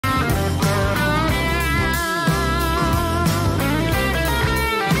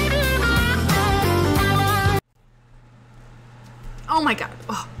Oh my God.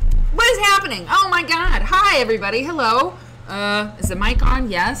 Oh, what is happening? Oh my God. Hi, everybody. Hello. Is the mic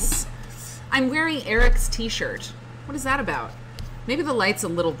on? Yes. I'm wearing Eric's t-shirt. What is that about? Maybe the light's a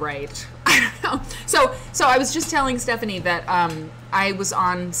little bright. I don't know. So I was just telling Stephanie that I was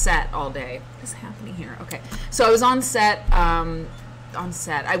on set all day. What is happening here? Okay. So I was on set. I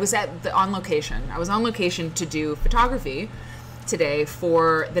was on location. I was on location to do photography today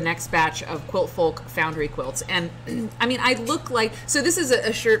for the next batch of Quilt Folk Foundry quilts. And I mean, I look like, so this is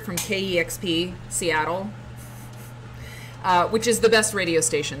a shirt from KEXP Seattle, which is the best radio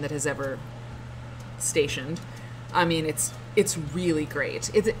station that has ever stationed. I mean, it's really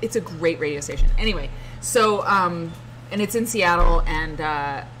great. It's a great radio station. Anyway, so and it's in Seattle,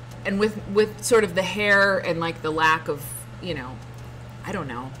 and with sort of the hair and like the lack of, you know, I don't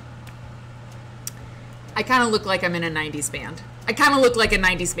know. I kind of look like I'm in a 90s band. I kind of look like a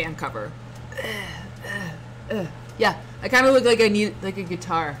 90s band cover. Yeah, I kind of look like I need like a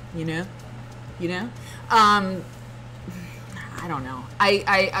guitar, you know? I don't know.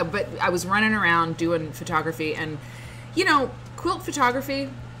 But I was running around doing photography, and you know, quilt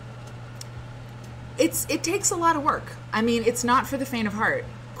photography, it takes a lot of work. I mean, it's not for the faint of heart.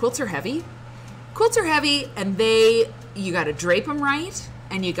 Quilts are heavy. Quilts are heavy, and you got to drape them right,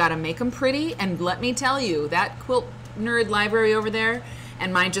 and you got to make them pretty. And let me tell you, that Quilt Nerd library over there,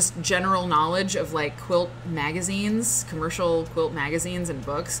 and my just general knowledge of like quilt magazines, commercial quilt magazines and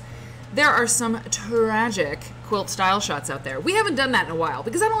books, there are some tragic quilt style shots out there. We haven't done that in a while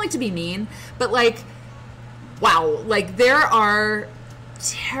because I don't like to be mean, but like, wow, like there are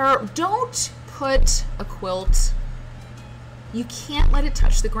don't put a quilt, you can't let it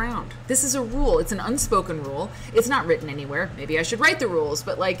touch the ground. This is a rule. It's an unspoken rule. It's not written anywhere. Maybe I should write the rules,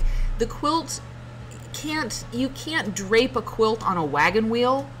 but like the quilt you can't drape a quilt on a wagon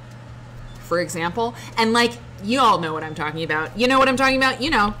wheel, for example. And like, you all know what I'm talking about. You know what I'm talking about?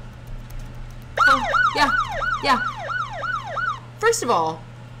 You know. Oh, yeah. First of all,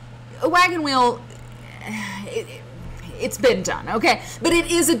 a wagon wheel, it's been done, okay? But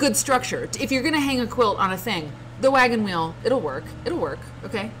it is a good structure. If you're gonna hang a quilt on a thing, the wagon wheel, it'll work,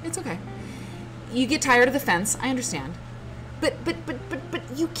 okay? It's okay. You get tired of the fence, I understand. But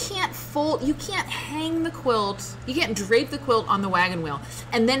you can't you can't hang the quilt, you can't drape the quilt on the wagon wheel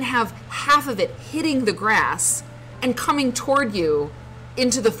and then have half of it hitting the grass and coming toward you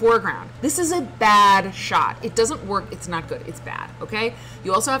into the foreground. This is a bad shot. It doesn't work. It's not good. It's bad, okay?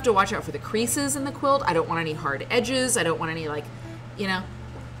 You also have to watch out for the creases in the quilt. I don't want any hard edges. I don't want any, like, you know.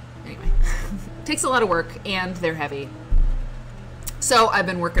 Anyway, it takes a lot of work, and they're heavy. So I've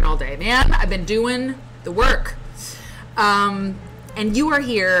been working all day, man. I've been doing the work. And you are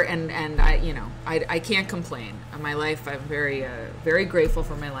here, and I, you know, I can't complain. My life, I'm very, very grateful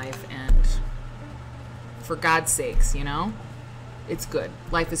for my life, and for God's sakes, you know, it's good.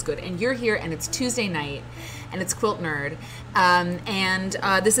 Life is good. And you're here, and it's Tuesday night, and it's Quilt Nerd.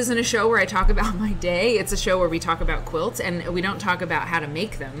 This isn't a show where I talk about my day. It's a show where we talk about quilts, and we don't talk about how to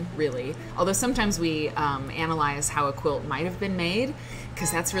make them, really. Although sometimes we analyze how a quilt might have been made,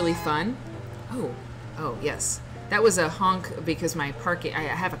 because that's really fun. Oh, yes. That was a honk because my parking, I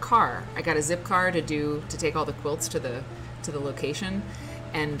have a car. I got a zip car to take all the quilts to the location,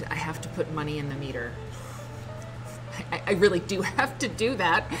 and I have to put money in the meter. I really do have to do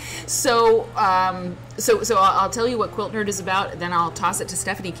that. So I'll tell you what Quilt Nerd is about, then I'll toss it to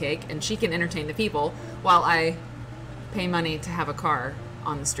Stephanie Cake, and she can entertain the people while I pay money to have a car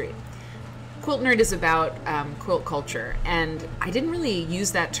on the street. Quilt Nerd is about quilt culture, and I didn't really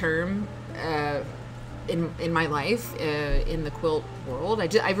use that term in my life in the quilt world.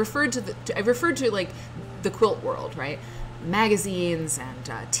 I referred to like the quilt world, right? Magazines and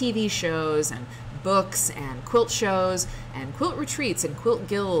TV shows and books and quilt shows and quilt retreats and quilt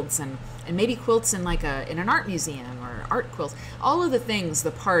guilds and maybe quilts in like in an art museum or art quilts. All of the things,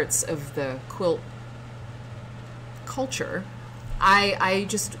 the parts of the quilt culture, I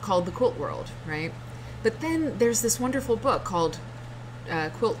just called the quilt world, right? But then there's this wonderful book called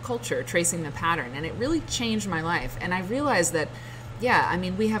Quilt Culture, Tracing the Pattern, and it really changed my life. And I realized that, yeah, I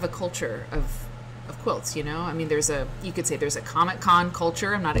mean, we have a culture of quilts, you know? I mean, you could say there's a Comic-Con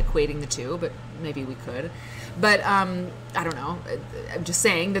culture. I'm not equating the two, but maybe we could. But I don't know. I'm just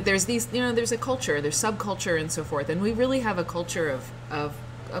saying that there's these, you know, there's a culture, there's subculture and so forth. And we really have a culture of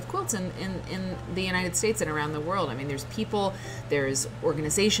quilts in the United States and around the world. I mean, there's people, there's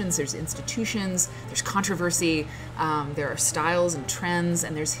organizations, there's institutions, there's controversy, there are styles and trends,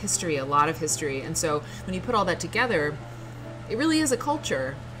 and there's history, a lot of history. And so when you put all that together, it really is a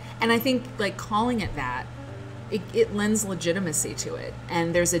culture. And I think like calling it that, it lends legitimacy to it.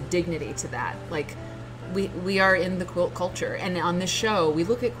 And there's a dignity to that. Like we are in the quilt culture, and on this show we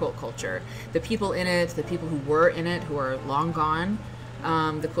look at quilt culture, the people in it, the people who were in it who are long gone,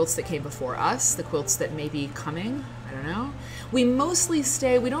 the quilts that came before us, the quilts that may be coming. I don't know. We mostly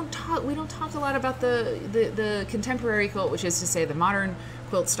stay. We don't talk a lot about the contemporary quilt, which is to say the modern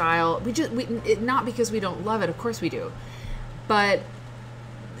quilt style. Not because we don't love it. Of course we do, but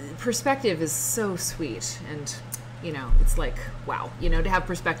perspective is so sweet, and it's like, wow, to have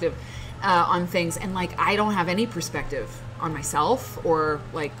perspective on things. And like, I don't have any perspective on myself or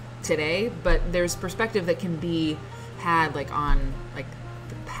like today, but there's perspective that can be had like on like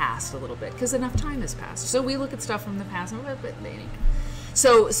the past a little bit, because enough time has passed. So we look at stuff from the past, but anyway.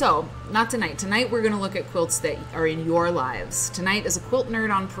 So not tonight. Tonight we're going to look at quilts that are in your lives. Tonight is a Quilt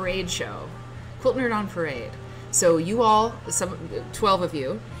Nerd on Parade show. Quilt Nerd on Parade. So you all, 12 of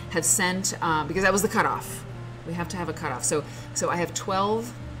you, have sent, because that was the cutoff. We have to have a cutoff. So I have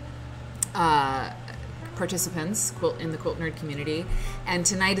 12 participants in the Quilt Nerd community, and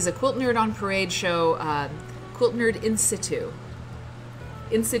tonight is a Quilt Nerd on Parade show, Quilt Nerd In Situ.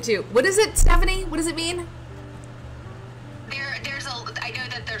 In Situ. What is it, Stephanie? What does it mean? I know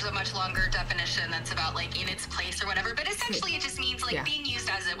that there's a much longer definition that's about like in its place or whatever, but essentially it just means like being used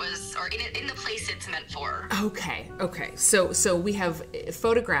as it was, or in the place it's meant for. Okay. So we have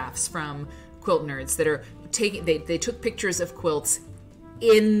photographs from Quilt Nerds that are they took pictures of quilts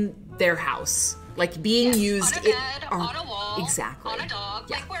in their house, like being used on a bed, on a wall, exactly, on a dog,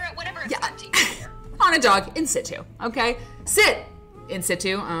 like whatever it's meant to be. On a dog, in situ. Okay, sit in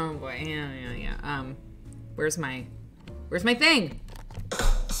situ. Oh boy, yeah. Where's my thing?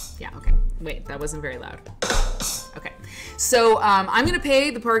 Yeah, okay. Wait, that wasn't very loud. Okay, so I'm gonna pay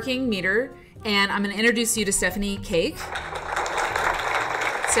the parking meter, and I'm gonna introduce you to Stephanie Cake.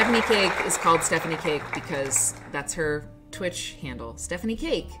 Stephanie Cake is called Stephanie Cake because that's her Twitch handle, Stephanie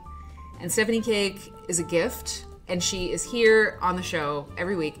Cake. And Stephanie Cake is a gift, and she is here on the show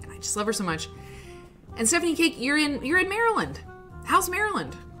every week, and I just love her so much. And Stephanie Cake, you're in Maryland. How's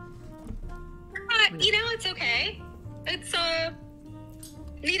Maryland? It's okay. It's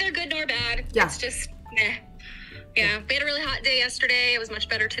neither good nor bad. Yeah. It's just meh. Yeah. We had a really hot day yesterday. It was much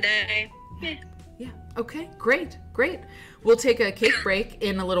better today. Meh. Yeah. Okay. Great. We'll take a cake break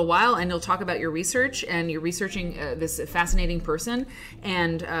in a little while, and you'll talk about your research, and you're researching this fascinating person,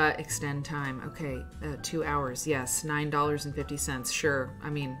 and extend time. Okay, 2 hours. Yes, $9.50. Sure. I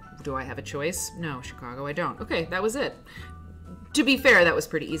mean, do I have a choice? No, Chicago, I don't. Okay, that was it. To be fair, that was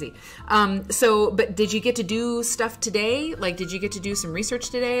pretty easy. But did you get to do stuff today? Like, did you get to do some research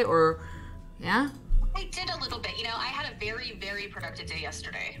today, or, yeah? I did a little bit. I had a very, very productive day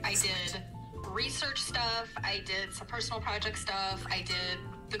yesterday. I did research stuff, I did some personal project stuff, I did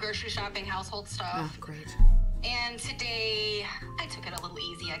the grocery shopping, household stuff. Oh, great. And today I took it a little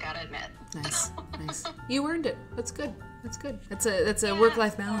easy, I gotta admit. Nice. You earned it. That's good. That's a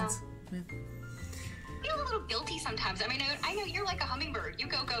work-life balance. Yeah. I feel a little guilty sometimes. I mean, I know you're like a hummingbird. You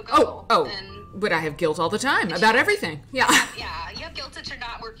go. Oh. But I have guilt all the time about everything. Yeah. Yeah. You have guilt that you're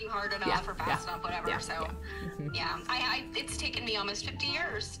not working hard enough or fast enough, whatever. It's taken me almost 50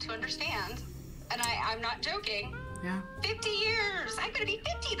 years to understand. And I'm not joking. Yeah. 50 years. I'm going to be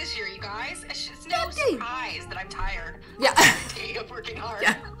 50 this year, you guys. It's just no surprise that I'm tired. Yeah. Day of working hard.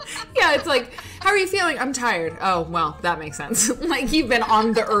 Yeah, it's like, how are you feeling? I'm tired. Oh, well, that makes sense. Like, you've been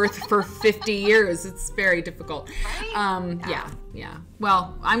on the earth for 50 years. It's very difficult. Right? Yeah.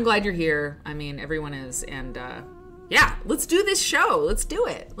 Well, I'm glad you're here. I mean, everyone is. And, let's do this show. Let's do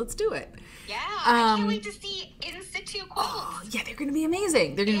it. Yeah, I can't wait to see In Situ quilts. Oh, yeah, they're going to be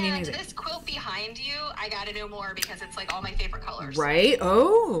amazing. And this quilt behind you, I got to know more because it's like all my favorite colors. Right?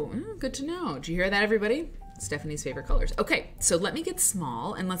 Oh, good to know. Did you hear that, everybody? Stephanie's favorite colors. Okay, so let me get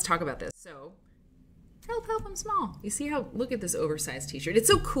small and let's talk about this. So, help, I'm small. You see how, look at this oversized t-shirt. It's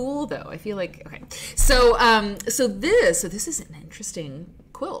so cool though. I feel like, okay. So this is an interesting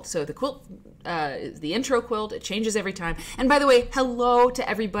quilt. So the quilt is the intro quilt. It changes every time. And by the way, hello to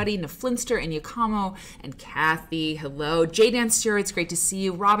everybody, Naflinster and Yakamo and Kathy. Hello. J-Dan Steroids, great to see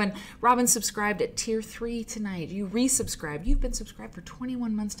you. Robin subscribed at tier 3 tonight. You resubscribed. You've been subscribed for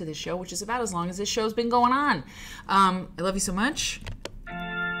 21 months to this show, which is about as long as this show's been going on. I love you so much.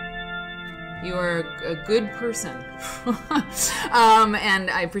 You are a good person. And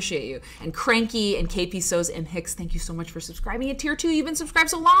I appreciate you. And Cranky and KP So's M. Hicks, thank you so much for subscribing at tier 2. You've been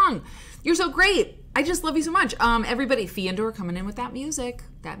subscribed so long. You're so great. I just love you so much. Everybody, Fiandor coming in with that music.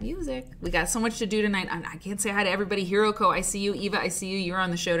 We got so much to do tonight. I can't say hi to everybody. Hiroko, I see you. Eva, I see you. You're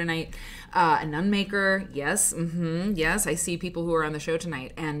on the show tonight. A Nunmaker, yes. Yes, I see people who are on the show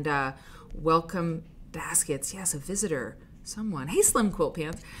tonight. And Welcome Baskets, yes, a visitor. Someone. Hey, Slim Quilt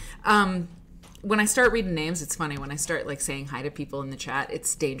Pants. when I start reading names, it's funny. When I start like saying hi to people in the chat,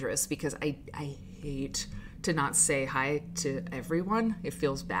 it's dangerous because I hate to not say hi to everyone. It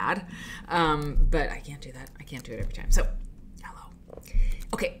feels bad. But I can't do that. I can't do it every time. So, hello.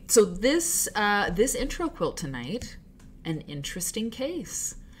 Okay, so this intro quilt tonight, an interesting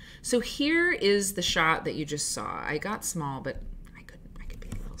case. So here is the shot that you just saw. I got small, but I could be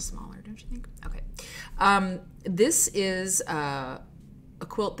a little smaller, don't you think? Okay. This is a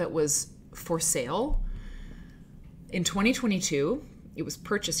quilt that was for sale in 2022. It was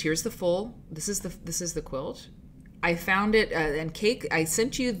purchased. Here's the full. This is the quilt. I found it, and Cake. I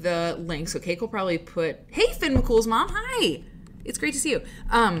sent you the link, so Cake will probably put. Hey, Finn McCool's mom. Hi. It's great to see you.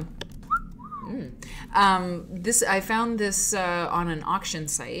 I found this on an auction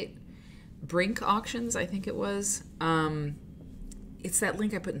site, Brink Auctions, I think it was. It's that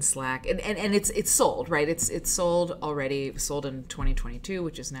link I put in Slack, and it's sold, right? It's sold already. It was sold in 2022,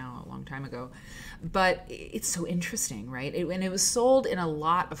 which is now a long time ago. But it's so interesting, right? And it was sold in a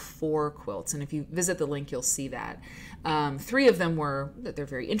lot of 4 quilts, and if you visit the link, you'll see that. 3 of them they're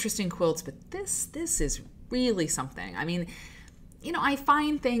very interesting quilts, but this is really something. I mean, you know, I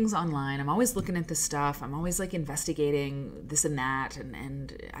find things online. I'm always looking at this stuff. I'm always like investigating this and that,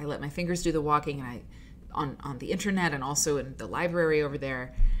 and I let my fingers do the walking, and on the internet and also in the library over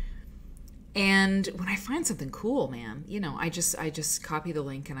there. And when I find something cool, man, you know, I just copy the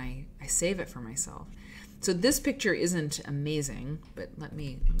link and I save it for myself. So this picture isn't amazing, but let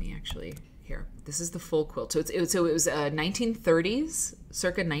me actually, here. This is the full quilt. So it was 1930s,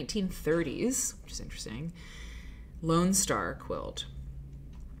 circa 1930s, which is interesting. Lone Star quilt.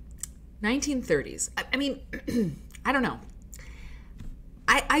 1930s. I mean, I don't know.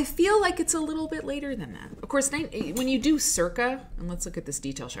 I feel like it's a little bit later than that. Of course, when you do circa, and let's look at this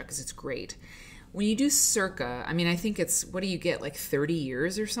detail shot because it's great. When you do circa, I mean, I think it's, what do you get, like 30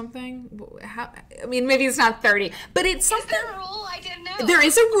 years or something? I mean, maybe it's not 30, but it's something. Is there a rule? I didn't know. There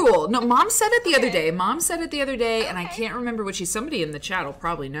is a rule. No, Mom said it the other day. And I can't remember what somebody in the chat will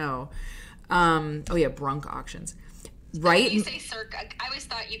probably know. Oh yeah, Brunk Auctions. Right? When you say circa, I always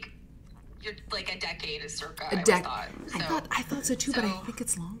thought you're like a decade is circa. I thought so too, but I think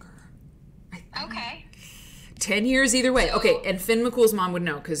it's longer. Okay. 10 years either way. Okay, and Finn McCool's mom would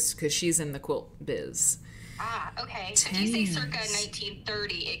know because she's in the quilt biz. Ah, okay. So if you say circa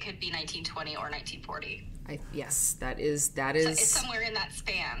 1930, it could be 1920 or 1940. Yes, that is. So it's somewhere in that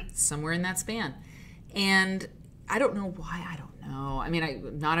span. Somewhere in that span. And I don't know why. I don't know. I mean,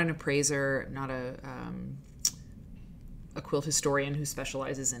 I'm not an appraiser, not a quilt historian who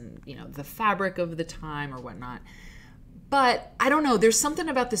specializes in, you know, the fabric of the time or whatnot. But I don't know. There's something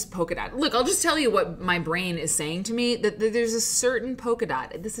about this polka dot. Look, I'll just tell you what my brain is saying to me, that there's a certain polka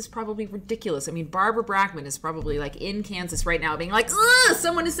dot. This is probably ridiculous. I mean, Barbara Brackman is probably like in Kansas right now being like, ugh,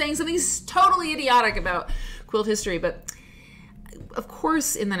 someone is saying something totally idiotic about quilt history. But of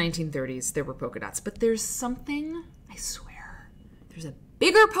course, in the 1930s, there were polka dots. But there's something, I swear, there's a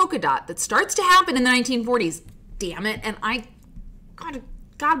bigger polka dot that starts to happen in the 1940s. Damn it. And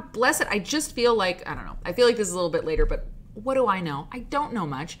God bless it. I just feel like, I don't know. I feel like this is a little bit later, but what do I know? I don't know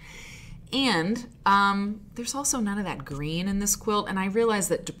much. And there's also none of that green in this quilt. And I realize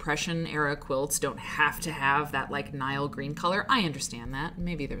that Depression era quilts don't have to have that like Nile green color. I understand that.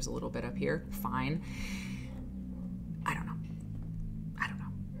 Maybe there's a little bit up here. Fine. I don't know.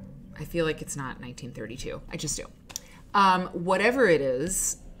 I feel like it's not 1932. I just do. Whatever it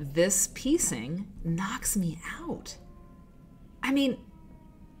is, this piecing knocks me out. I mean,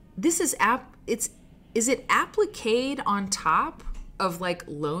 this is is it appliqued on top of like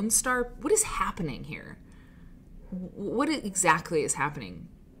Lone Star? What is happening here? What exactly is happening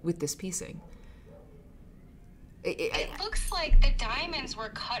with this piecing? It looks like the diamonds were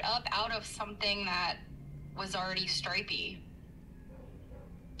cut up out of something that was already stripy.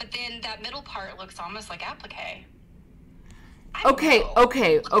 But then that middle part looks almost like applique.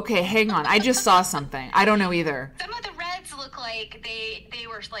 Okay, hang on. I just saw something. I don't know either. Some of the reds look like they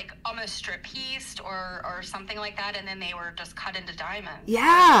were like almost strip pieced or something like that, and then they were just cut into diamonds.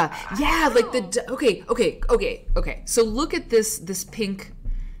 Yeah, like okay. So look at this pink,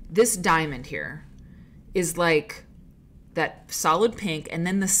 this diamond here is like that solid pink, and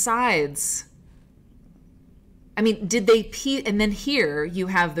then the sides. I mean, did they piece? And then here you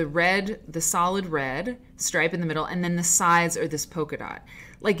have the red, the solid red stripe in the middle, and then the sides are this polka dot.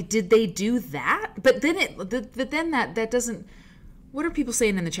 Like, did they do that? But then that doesn't. What are people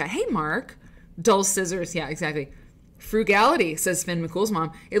saying in the chat? Hey, Mark, dull scissors. Yeah, exactly. Frugality, says Finn McCool's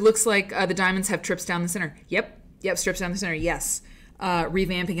mom. It looks like the diamonds have trips down the center. Yep, strips down the center. Yes.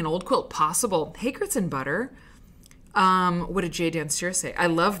 Revamping an old quilt, possible. Hey, Grits and Butter. What did Jay Danseur say? I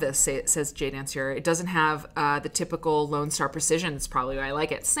love this, says Jay Danseur. It doesn't have the typical Lone Star precision. It's probably why I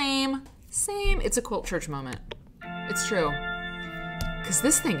like it. Same. It's a Quilt Church moment. It's true. Because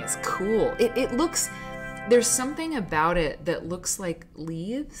this thing is cool. It looks... There's something about it that looks like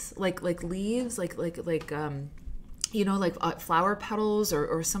leaves. Like leaves. Like you know, like flower petals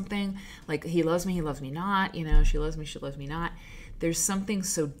or something. Like, he loves me not. You know, she loves me not. There's something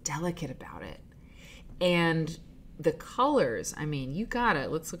so delicate about it. And... the colors, I mean, you got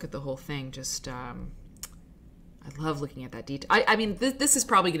it. Let's look at the whole thing. Just, I love looking at that detail. I mean, this is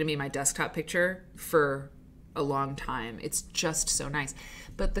probably going to be my desktop picture for a long time. It's just so nice.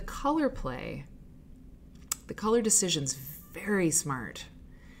 But the color play, the color decision's very smart.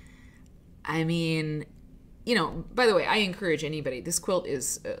 I mean, you know, by the way, I encourage anybody. This quilt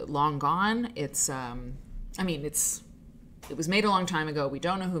is long gone. It's, I mean, it was made a long time ago. We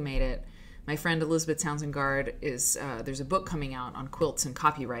don't know who made it. My friend Elizabeth Townsend-Gard is, there's a book coming out on quilts and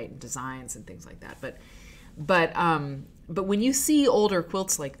copyright and designs and things like that. But when you see older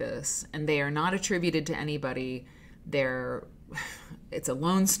quilts like this, and they are not attributed to anybody, it's a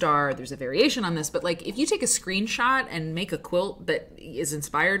Lone Star, there's a variation on this, but like, if you take a screenshot and make a quilt that is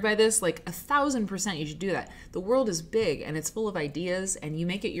inspired by this, like 1,000% you should do that. The world is big and it's full of ideas, and you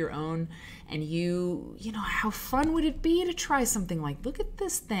make it your own, and you know, how fun would it be to try something like, look at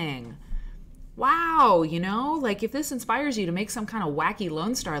this thing. Wow, you know, like, if this inspires you to make some kind of wacky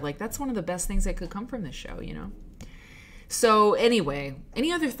Lone Star, like, that's one of the best things that could come from this show, you know? So anyway,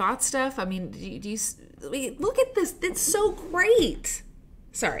 any other thoughts, Steph? I mean, do you look at this. It's so great.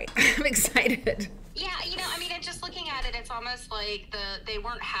 Sorry, I'm excited. Yeah, you know, I mean, just looking at it, it's almost like they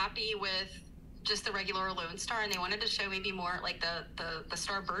weren't happy with just the regular Lone Star, and they wanted to show maybe more like the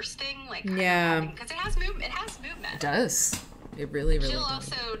star bursting, like, yeah, because it has movement. It does. It really You'll does.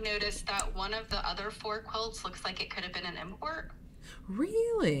 also notice that one of the other 4 quilts looks like it could have been an import.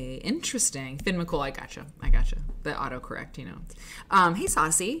 Really? Interesting. Finn McCool, I gotcha. The autocorrect, you know. Hey,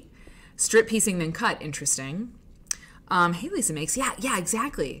 Saucy. Strip piecing then cut. Interesting. Hey, Lisa Makes. Yeah,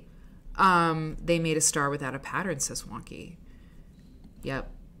 exactly. They made a star without a pattern, says Wonky. Yep.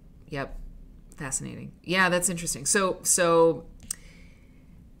 Fascinating. Yeah, that's interesting. So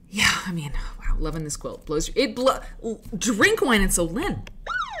yeah, I mean, wow, loving this quilt. Drink wine and Solin.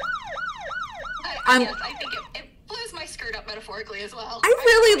 Yes, I think it blows my skirt up metaphorically as well. I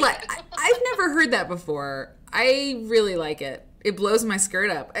really like. I've never heard that before. I really like it. It blows my skirt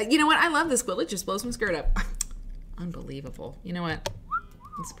up. You know what? I love this quilt. It just blows my skirt up. Unbelievable. You know what?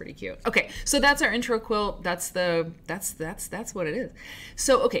 It's pretty cute. Okay, so that's our intro quilt. That's what it is.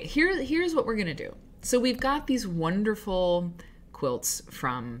 So okay, here's what we're gonna do. So we've got these wonderful quilts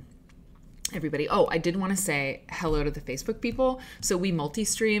from everybody. Oh, I did want to say hello to the Facebook people. So we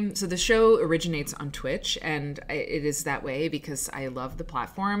multi-stream. So the show originates on Twitch, and it is that way because I love the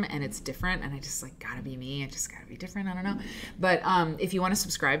platform and it's different, and I just like gotta be me. I just gotta be different. I don't know. But if you want to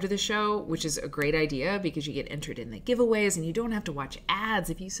subscribe to the show, which is a great idea because you get entered in the giveaways and you don't have to watch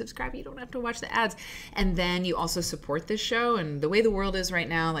ads. If you subscribe, you don't have to watch the ads. And then you also support this show. And the way the world is right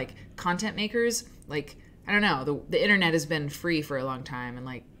now, like content makers, like, I don't know, the internet has been free for a long time, and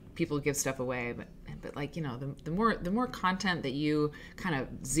like people give stuff away, but like, you know, the more content that you kind of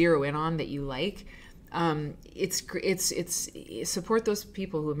zero in on that you like, it's support those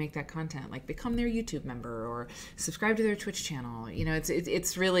people who make that content, like become their YouTube member or subscribe to their Twitch channel. You know,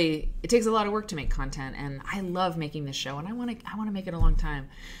 it's really, it takes a lot of work to make content, and I love making this show, and I want to make it a long time.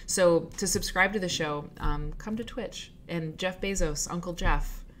 So to subscribe to the show, come to Twitch. And Jeff Bezos, Uncle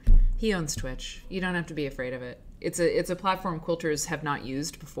Jeff, he owns Twitch. You don't have to be afraid of it. It's a platform quilters have not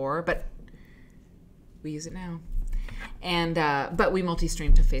used before, but we use it now. And but we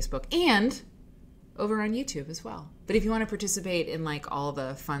multi-stream to Facebook and over on YouTube as well. But if you want to participate in like all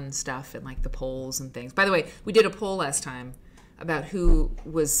the fun stuff and like the polls and things. By the way, we did a poll last time about who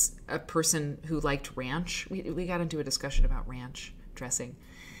was a person who liked ranch. We got into a discussion about ranch dressing.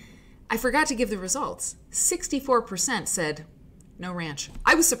 I forgot to give the results. 64% said no ranch.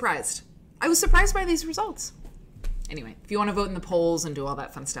 I was surprised. I was surprised by these results. Anyway, if you want to vote in the polls and do all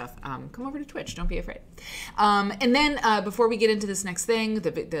that fun stuff, come over to Twitch. Don't be afraid. And then before we get into this next thing,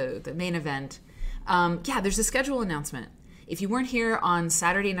 the main event, yeah, there's a schedule announcement. If you weren't here on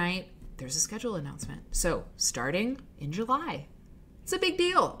Saturday night, there's a schedule announcement. So starting in July. It's a big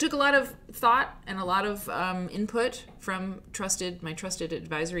deal. It took a lot of thought and a lot of input from my trusted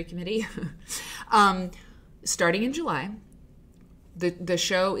advisory committee. Starting in July, the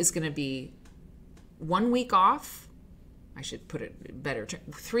show is going to be 1 week off. I should put it better.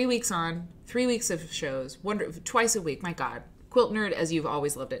 3 weeks on, 3 weeks of shows, twice a week. My God. Quilt Nerd as you've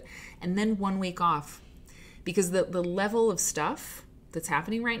always loved it. And then 1 week off because the level of stuff that's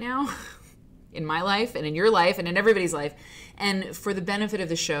happening right now in my life and in your life and in everybody's life, and for the benefit of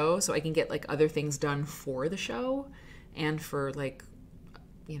the show, so I can get like other things done for the show and for like,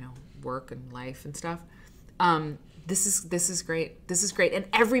 you know, work and life and stuff. This is great. This is great. And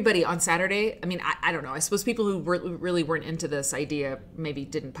everybody on Saturday, I mean, I don't know. I suppose people who really weren't into this idea maybe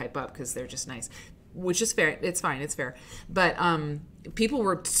didn't pipe up because they're just nice, which is fair. It's fine. It's fair. But people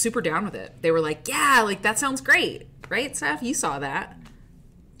were super down with it. They were like, yeah, like that sounds great. Right, Steph? You saw that.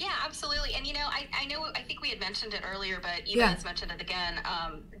 Yeah, absolutely. And, you know, I think we had mentioned it earlier, but Eva has mentioned it again.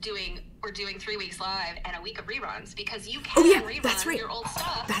 We're doing 3 weeks live and a week of reruns, because you can rerun your old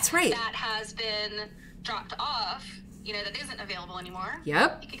stuff. That's right. That has been dropped off, you know, that isn't available anymore.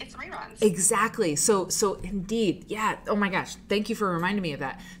 Yep. You can get some reruns. Exactly. So indeed, yeah. Oh my gosh. Thank you for reminding me of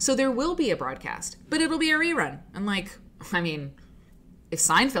that. So there will be a broadcast, but it'll be a rerun. And like, I mean, if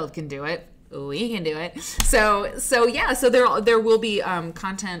Seinfeld can do it, we can do it. So yeah. So there will be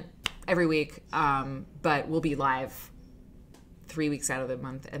content every week, but we'll be live 3 weeks out of the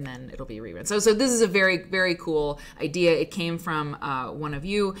month, and then it'll be a rerun. So this is a very, very cool idea. It came from one of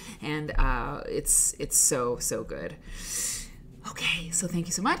you, and it's so good. Okay, so thank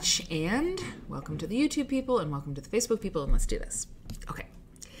you so much, and welcome to the YouTube people, and welcome to the Facebook people, and let's do this. Okay,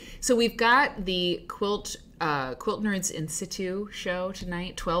 so we've got the Quilt Nerds In Situ show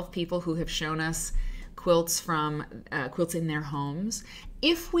tonight. 12 people who have shown us quilts from quilts in their homes.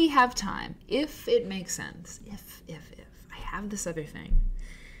 If we have time, if it makes sense, if I have this other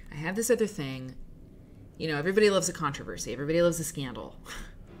thing. You know, everybody loves a controversy. Everybody loves a scandal.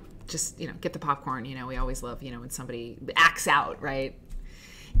 Just, you know, get the popcorn. You know, we always love, you know, when somebody acts out, right?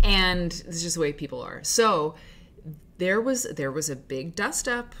 And it's just the way people are. So there was a big dust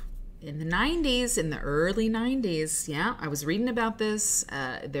up in the 90s, in the early 90s. Yeah, I was reading about this.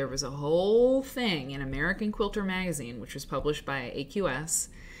 There was a whole thing in American Quilter magazine, which was published by AQS,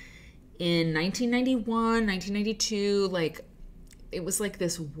 in 1991, 1992, like, it was like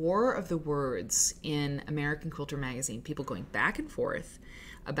this war of the words in American Quilter magazine, people going back and forth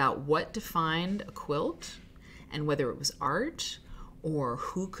about what defined a quilt and whether it was art or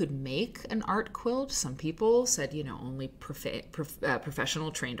who could make an art quilt. Some people said, you know, only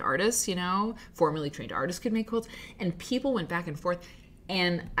professional trained artists, you know, formally trained artists could make quilts. And people went back and forth.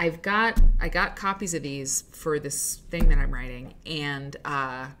 And I got copies of these for this thing that I'm writing, and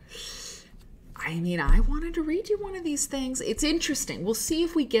I mean, I wanted to read you one of these things. It's interesting. We'll see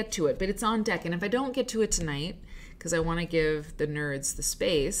if we get to it, but it's on deck. And if I don't get to it tonight, because I want to give the nerds the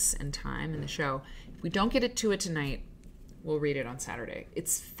space and time in the show, if we don't get to it tonight, we'll read it on Saturday.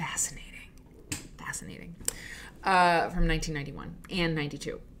 It's fascinating. Fascinating. From 1991 and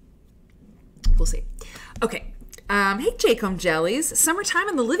 92. We'll see. Okay. Hey, Jacom Jellies. Summertime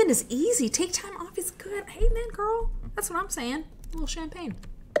and the living is easy. Take time off is good. Hey, man, girl. That's what I'm saying. A little champagne.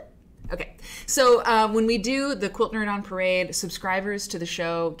 Okay, so when we do the Quilt Nerd on Parade, subscribers to the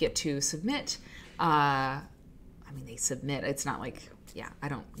show get to submit. I mean, they submit. It's not like, yeah, I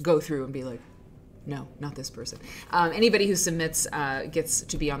don't go through and be like, no, not this person. Anybody who submits gets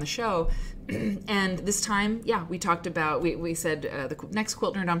to be on the show. And this time, yeah, we talked about, we said the next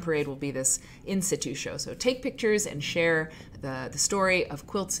Quilt Nerd on Parade will be this in situ show. So take pictures and share the story of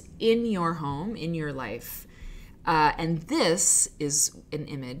quilts in your home, in your life. And this is an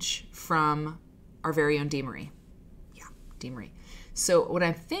image from our very own Dee Marie. Yeah, Dee Marie. So what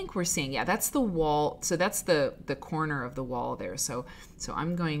I think we're seeing, yeah, that's the wall. So that's the corner of the wall there. So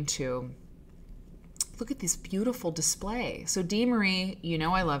I'm going to look at this beautiful display. So Dee Marie, you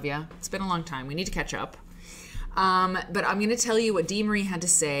know I love you. It's been a long time. We need to catch up. But I'm going to tell you what Dee Marie had to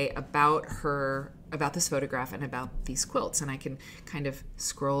say about this photograph and about these quilts. And I can kind of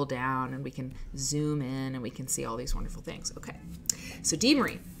scroll down and we can zoom in and we can see all these wonderful things. Okay, so Dee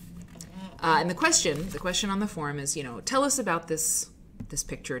Marie, and the question on the forum is, you know, tell us about this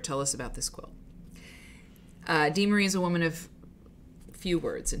picture, tell us about this quilt. Dee Marie is a woman of few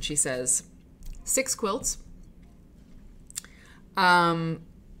words, and she says, 6 quilts, Cafe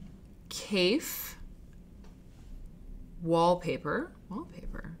wallpaper,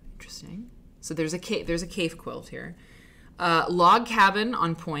 interesting. So there's a cave quilt here. Log cabin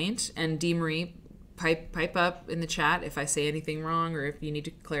on point, and Dee Marie, pipe up in the chat if I say anything wrong or if you need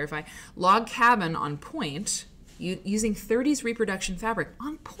to clarify. Log cabin on point, using 30s reproduction fabric.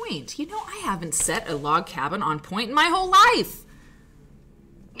 On point. You know, I haven't set a log cabin on point in my whole life.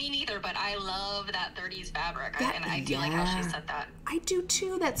 Me neither, but I love that 30s fabric. I do like how she said that. I do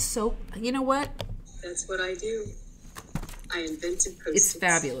too. That's so, you know what? That's what I do. I invented post-its. It's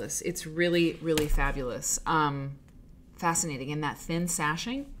fabulous. It's really, really fabulous. Fascinating. And that thin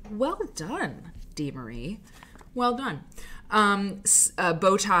sashing, well done. Dee Marie. Well done.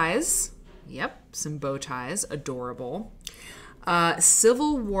 Bow ties. Yep, some bow ties. Adorable.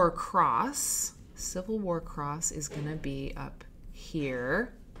 Civil War cross. Civil War cross is going to be up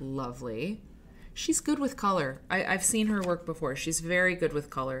here. Lovely. She's good with color. I've seen her work before. She's very good with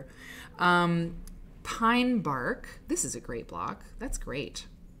color. Pine bark. This is a great block. That's great.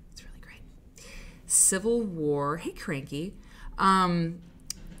 It's really great. Civil War. Hey, Cranky. And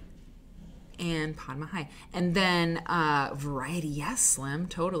Padma High. And then Variety. Yes, Slim.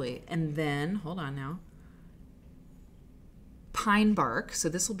 Totally. And then, hold on now. Pine bark. So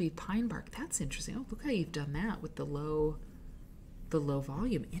this will be pine bark. That's interesting. Oh, look how you've done that with the low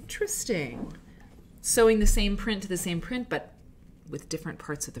volume. Interesting. Sewing the same print to the same print, but with different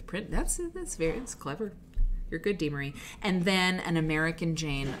parts of the print. That's clever. You're good, Dee Marie. And then an American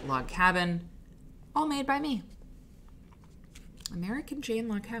Jane log cabin, all made by me. American Jane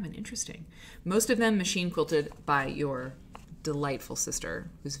log cabin. Interesting. Most of them machine quilted by your delightful sister,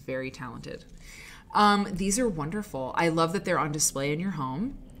 who's very talented. These are wonderful. I love that they're on display in your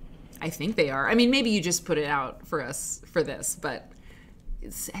home. I think they are. I mean, maybe you just put it out for us for this, but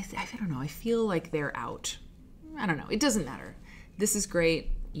I don't know. I feel like they're out. I don't know. It doesn't matter. This is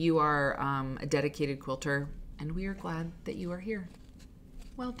great. You are a dedicated quilter, and we are glad that you are here.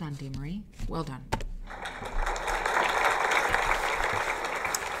 Well done, Dee Marie. Well done.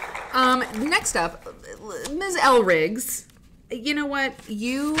 Next up, Ms. L. Riggs. You know what?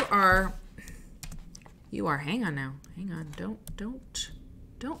 You are. Hang on now. Hang on. Don't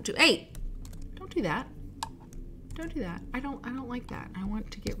do. Hey, don't do that. Don't do that. I don't like that. I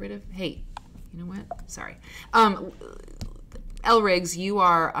want to get rid of. Hey, you know what? Sorry. L. Riggs, you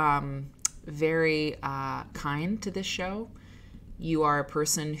are very kind to this show. You are a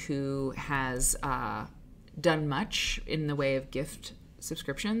person who has done much in the way of gift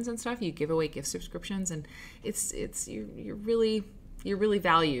subscriptions and stuff. You give away gift subscriptions, and you're really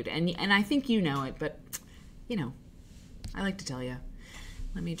valued, and I think you know it, but you know, I like to tell you.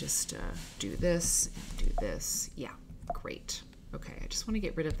 Let me just do this and do this. Yeah, great. Okay, I just want to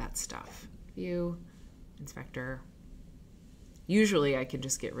get rid of that stuff. View, inspector. Usually I can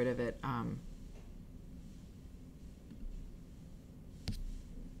just get rid of it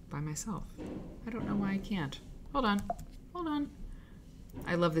by myself. I don't know why I can't. Hold on.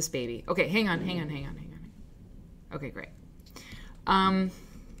 I love this baby. Okay, hang on. Okay, great.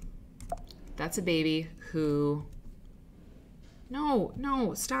 That's a baby who...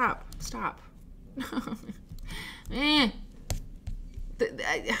 No, stop.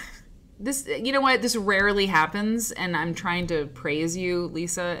 This, you know what? This rarely happens, and I'm trying to praise you,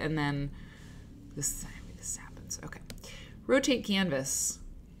 Lisa, and then this happens. Okay. Rotate canvas.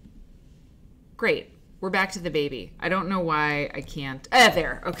 Great. We're back to the baby. I don't know why I can't.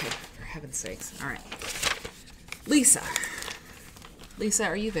 There. Okay. For heaven's sakes. All right. Lisa,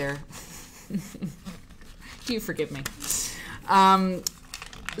 are you there? Do you forgive me?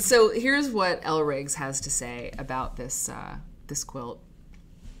 So here's what L. Riggs has to say about this this quilt.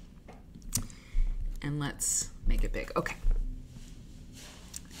 And let's make it big. Okay.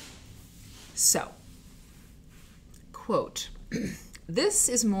 So, quote, "This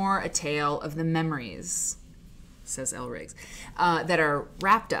is more a tale of the memories," says L. Riggs, "that are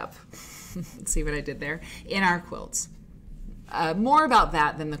wrapped up," see what I did there, "in our quilts. More about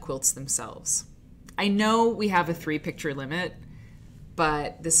that than the quilts themselves. I know we have a 3-picture limit,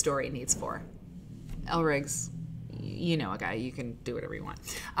 but this story needs 4. L. Riggs, you know a guy, you can do whatever you want.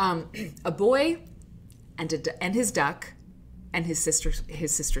 A boy and his duck and his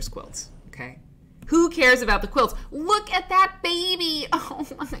sister's quilts, okay? Who cares about the quilts? Look at that baby. Oh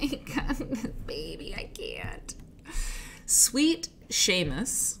my God, baby, I can't. Sweet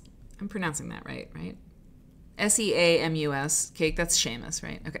Seamus, I'm pronouncing that right? Seamus, cake, that's Seamus,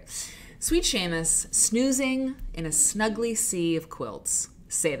 right? Okay. Sweet Seamus, snoozing in a snuggly sea of quilts.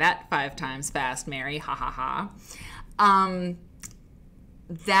 Say that 5 times fast, Mary, ha ha ha.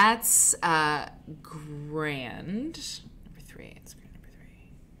 That's grand. Number 3, it's grand number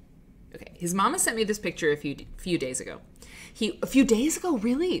 3. Okay, his mama sent me this picture a few days ago. A few days ago,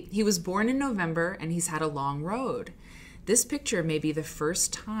 really? He was born in November, and he's had a long road. This picture may be the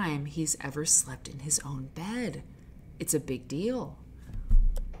first time he's ever slept in his own bed. It's a big deal.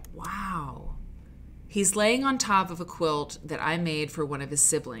 Wow. He's laying on top of a quilt that I made for one of his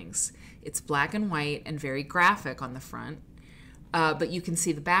siblings. It's black and white and very graphic on the front, but you can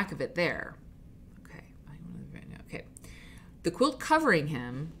see the back of it there. Okay. The quilt covering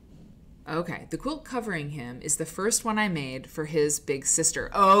him is the first one I made for his big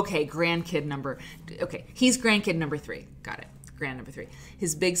sister. Okay, he's grandkid number 3. Got it. grand number 3.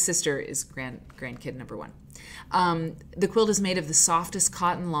 His big sister is grandkid number 1. The quilt is made of the softest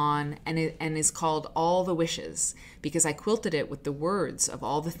cotton lawn and is called All the Wishes because I quilted it with the words of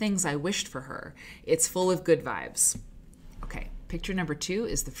all the things I wished for her. It's full of good vibes. Okay, picture number 2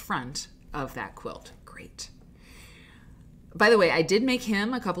 is the front of that quilt. Great. By the way, I did make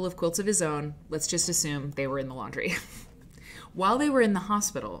him a couple of quilts of his own. Let's just assume they were in the laundry. While they were in the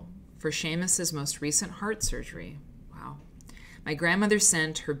hospital for Seamus's most recent heart surgery, wow, my grandmother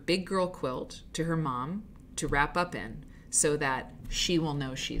sent her big girl quilt to her mom to wrap up in so that she will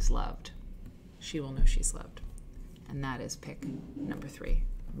know she's loved. She will know she's loved. And that is pick number 3.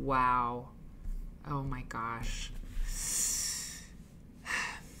 Wow. Oh my gosh.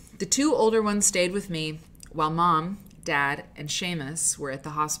 The 2 older ones stayed with me while Mom, Dad, and Seamus were at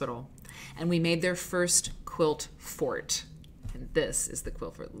the hospital, and we made their first quilt fort. And this is the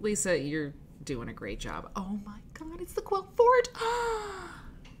quilt fort. Lisa, you're doing a great job. Oh my God, it's the quilt fort.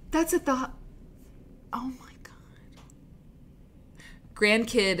 That's at the... Oh my God.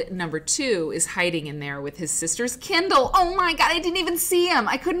 Grandkid number 2 is hiding in there with his sister's Kindle. Oh my God, I didn't even see him.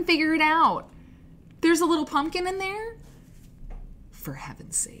 I couldn't figure it out. There's a little pumpkin in there? For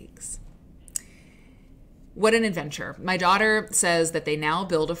heaven's sakes. What an adventure. My daughter says that they now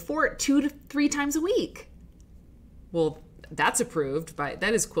build a fort 2 to 3 times a week. Well, that's approved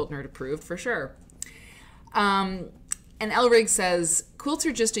that is Quilt Nerd approved for sure. And Elrig says, quilts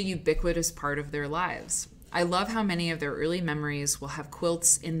are just a ubiquitous part of their lives. I love how many of their early memories will have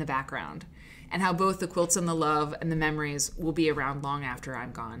quilts in the background, and how both the quilts and the love and the memories will be around long after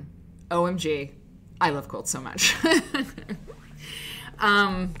I'm gone. OMG, I love quilts so much.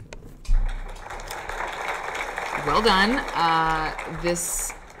 Well done.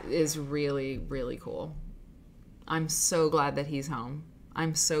 This is really, really cool. I'm so glad that he's home.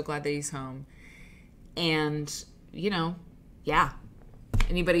 I'm so glad that he's home. And, you know, yeah.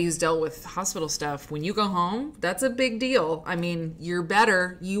 Anybody who's dealt with hospital stuff, when you go home, that's a big deal. I mean, you're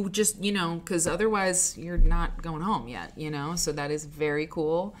better. You just, you know, because otherwise you're not going home yet, you know? So that is very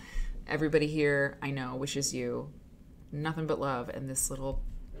cool. Everybody here, I know, wishes you nothing but love and this little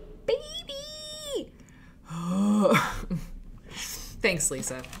baby. Thanks,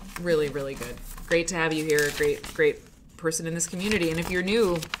 Lisa. Really, really good. Great to have you here. Great person in this community. And if you're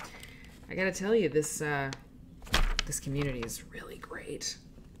new, I gotta tell you, this community is really great.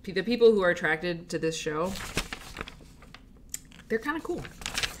 The people who are attracted to this show, they're kind of cool.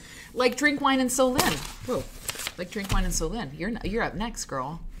 Like Drink Wine and Solin. Whoa. Like Drink Wine and Solin. You're up next,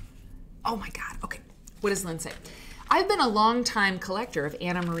 girl. Oh my God. Okay. What does Lynn say? I've been a long-time collector of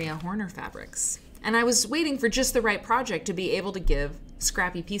Anna Maria Horner fabrics, and I was waiting for just the right project to be able to give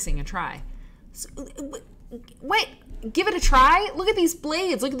scrappy piecing a try. So, wait, give it a try? Look at these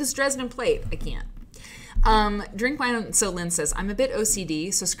blades. Look at this Dresden plate. I can't. Drink Wine, so Lynn says, I'm a bit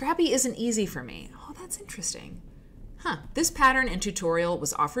OCD, so scrappy isn't easy for me. Oh, that's interesting. Huh. This pattern and tutorial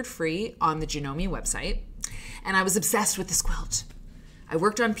was offered free on the Janome website, and I was obsessed with this quilt. I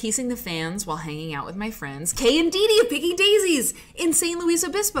worked on piecing the fans while hanging out with my friends, Kay and Dee Dee of Picking Daisies in St. Luis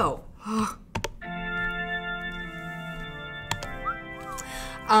Obispo.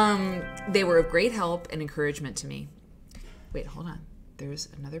 They were of great help and encouragement to me. Wait, hold on. There's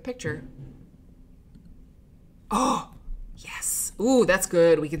another picture. Oh, yes. Ooh, that's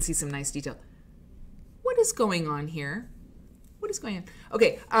good. We can see some nice detail. What is going on here? What is going on?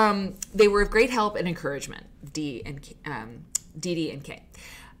 Okay, they were of great help and encouragement, Dee Dee and Kay.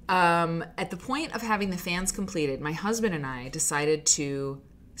 At the point of having the fans completed, my husband and I decided to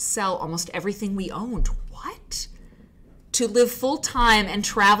sell almost everything we owned. What? To live full-time and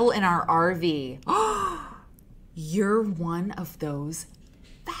travel in our RV. Oh, you're one of those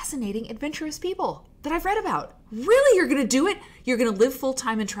fascinating, adventurous people that I've read about. Really? You're going to do it? You're going to live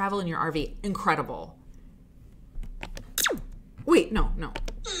full-time and travel in your RV. Incredible. Wait, no.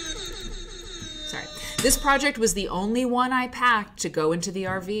 Sorry. This project was the only one I packed to go into the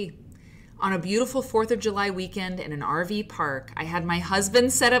RV. On a beautiful 4th of July weekend in an RV park, I had my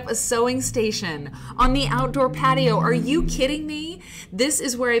husband set up a sewing station on the outdoor patio. Are you kidding me? This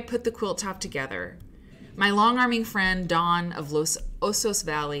is where I put the quilt top together. My long-arming friend, Dawn of Los Osos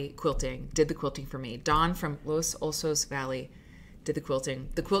Valley Quilting, did the quilting for me. Dawn from Los Osos Valley did the quilting.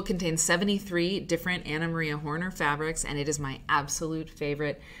 The quilt contains 73 different Anna Maria Horner fabrics, and it is my absolute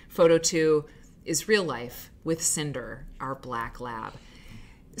favorite. Photo 2 is real life with Cinder, our black lab.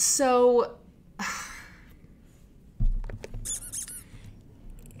 So,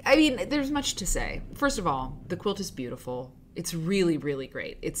 I mean, there's much to say. First of all, the quilt is beautiful. It's really, really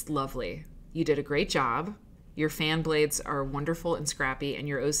great. It's lovely. You did a great job. Your fan blades are wonderful and scrappy, and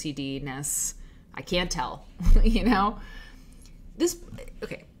your OCD-ness, I can't tell, you know?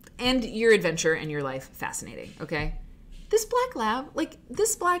 Okay, and your adventure and your life, fascinating, okay? This black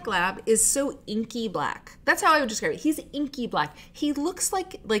lab is so inky black. That's how I would describe it. He's inky black. He looks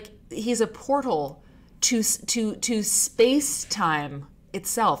like he's a portal to space-time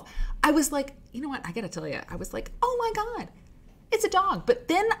itself. I was like, you know what? I gotta tell you, I was like, oh my God, it's a dog. But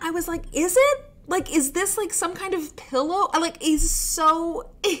then I was like, is it? Like, is this like some kind of pillow? Like, he's so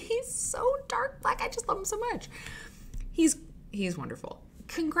dark black. I just love him so much. He's wonderful.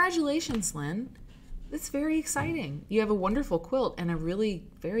 Congratulations, Lynn. That's very exciting. You have a wonderful quilt and a really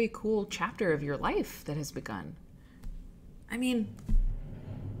very cool chapter of your life that has begun. I mean,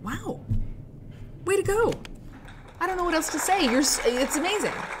 wow. Way to go. I don't know what else to say. It's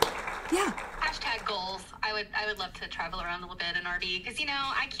amazing. Yeah. Hashtag goals. I would love to travel around a little bit in RV because,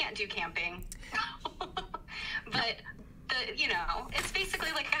 I can't do camping. But, it's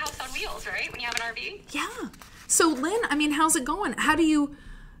basically like a house on wheels, right? When you have an RV. Yeah. So, Lynn, I mean, how's it going? How do you...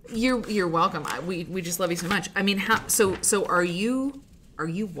 You're welcome. We just love you so much. I mean, so are you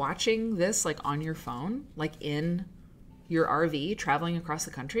watching this like on your phone, like in your RV traveling across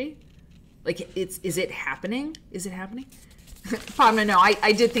the country? Like is it happening? Is it happening? No,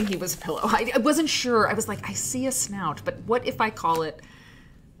 I did think he was a pillow. I wasn't sure. I was like, I see a snout, but what if I call it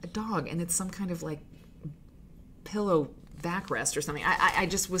a dog and it's some kind of like pillow backrest or something? I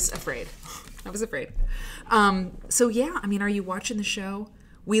just was afraid. I was afraid. So yeah, I mean, are you watching the show?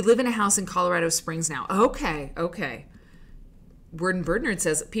 We live in a house in Colorado Springs now. Okay. Word and Bird Nerd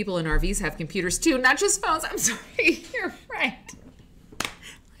says people in RVs have computers too, not just phones. I'm sorry. You're right.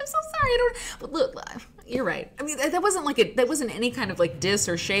 I'm so sorry. But look, you're right. I mean, that wasn't any kind of like diss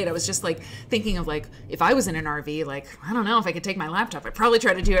or shade. I was just like thinking of like, if I was in an RV, like, I don't know if I could take my laptop. I'd probably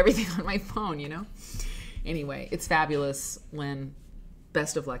try to do everything on my phone, Anyway, it's fabulous, Lynn.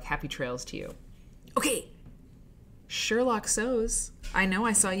 Best of luck. Happy trails to you. Okay. Sherlock Sews. I know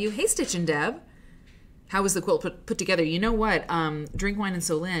I saw you. Hey, Stitch and Deb. How was the quilt put together? You know what? Drink Wine and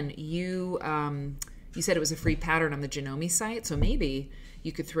So Lynn, you said it was a free pattern on the Janome site, so maybe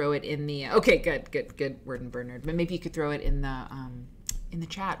you could throw it in the... Okay, good. Word and Bird Nerd. But maybe you could throw it in the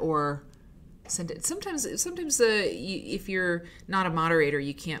chat or send it. Sometimes if you're not a moderator,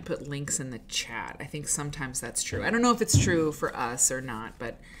 you can't put links in the chat. I think sometimes that's true. I don't know if it's true for us or not,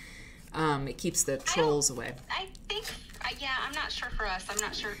 but... it keeps the trolls away. I think, I'm not sure for us. I'm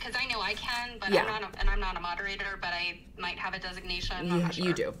not sure because I know I can, but I'm not a moderator. But I might have a designation. I'm not sure.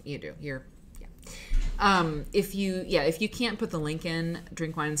 You do. You're if you can't put the link in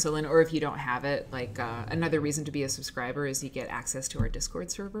Drink Wine and So Lynn, or if you don't have it, like another reason to be a subscriber is you get access to our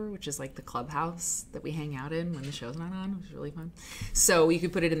Discord server, which is like the clubhouse that we hang out in when the show's not on, which is really fun. So you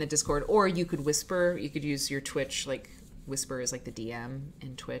could put it in the Discord, or you could whisper. You could use your Twitch Whisper is like the DM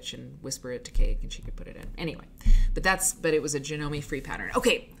in Twitch and whisper it to Cake and she could put it in. Anyway, but it was a Janome free pattern.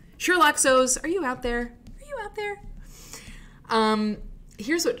 Okay, Sherlock Sews, are you out there?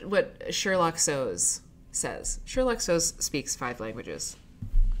 Here's what Sherlock Sews says. Sherlock Sews speaks 5 languages.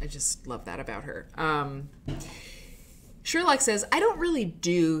 I just love that about her. Sherlock says, I don't really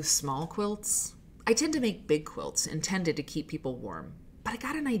do small quilts. I tend to make big quilts intended to keep people warm. But I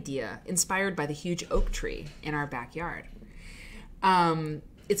got an idea inspired by the huge oak tree in our backyard.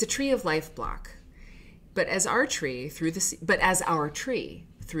 It's a tree of life block, but as our tree through the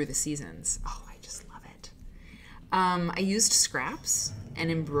seasons. Oh, I just love it. I used scraps and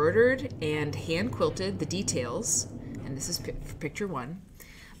embroidered and hand quilted the details, and this is picture 1.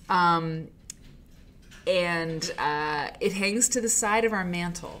 And it hangs to the side of our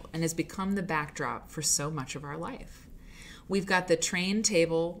mantle and has become the backdrop for so much of our life. We've got the train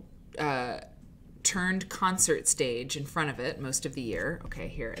table turned concert stage in front of it most of the year. Okay,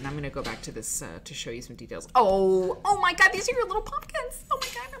 here, and I'm going to go back to this to show you some details. Oh my God, these are your little pumpkins. Oh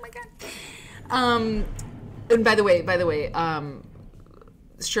my God. And by the way,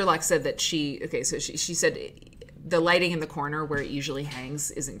 Sherlock said that she said the lighting in the corner where it usually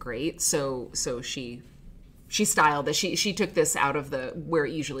hangs isn't great, so she styled that she took this out of the where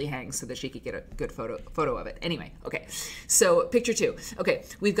it usually hangs so that she could get a good photo of it. Anyway, okay. So picture 2. Okay,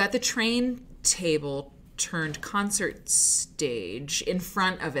 we've got the train table turned concert stage in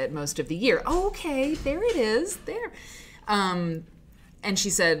front of it most of the year. Oh, okay, there it is. There. And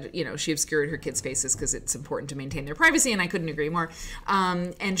she said, she obscured her kids' faces because it's important to maintain their privacy, and I couldn't agree more.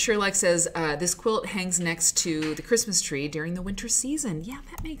 And Sherlock says, this quilt hangs next to the Christmas tree during the winter season. Yeah,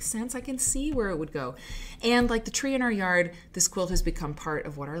 that makes sense. I can see where it would go. And like the tree in our yard, this quilt has become part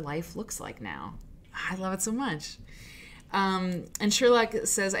of what our life looks like now. I love it so much. And Sherlock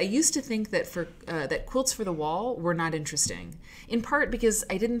says, I used to think that that quilts for the wall were not interesting, in part because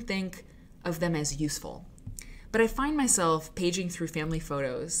I didn't think of them as useful. But I find myself paging through family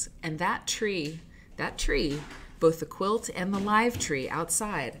photos, and that tree, both the quilt and the live tree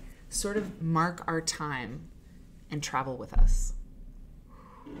outside, sort of mark our time and travel with us.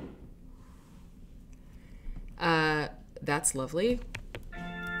 That's lovely.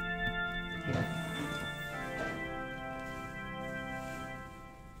 Here.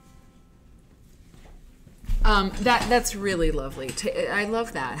 That's really lovely. I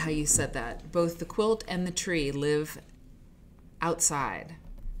love that, how you said that. Both the quilt and the tree live outside,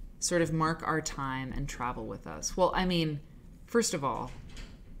 sort of mark our time and travel with us. Well, I mean, first of all,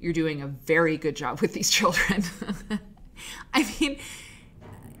 you're doing a very good job with these children. I mean,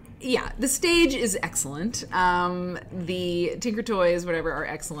 yeah, the stage is excellent. The Tinker Toys, whatever, are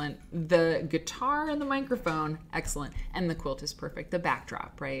excellent. The guitar and the microphone, excellent. And the quilt is perfect. The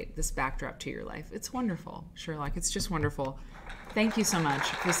backdrop, right? This backdrop to your life. It's wonderful, Sherlock. It's just wonderful. Thank you so much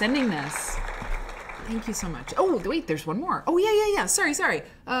for sending this. Thank you so much. Oh, wait, there's one more. Oh, yeah. Sorry.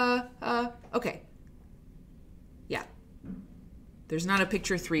 Okay. Yeah. There's not a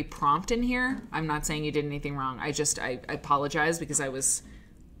picture 3 prompt in here. I'm not saying you did anything wrong. I apologize because I was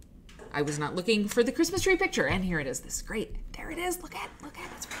not looking for the Christmas tree picture. And here it is. This is great. There it is. Look at it.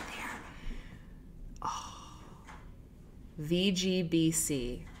 It's right there. Oh.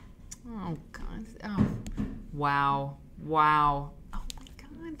 VGBC. Oh, God. Oh. Wow. Oh, my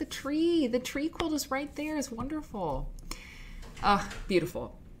God. The tree quilt is right there. It's wonderful. Oh,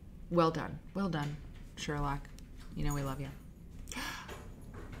 beautiful. Well done, Sherlock. You know we love you.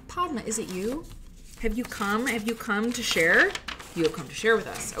 Padma, is it you? Have you come to share? You have come to share with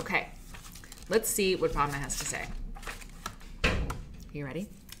us. Okay. Let's see what Padma has to say. Are you ready?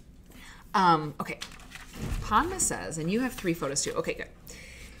 Okay. Padma says, and you have 3 photos too. Okay, good.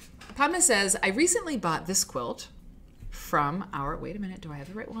 Padma says, I recently bought this quilt from our, wait a minute, do I have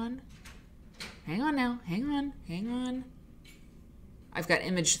the right one? Hang on now, hang on. I've got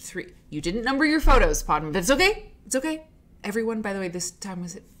image 3. You didn't number your photos, Padma, but it's okay. It's okay. Everyone, by the way, this time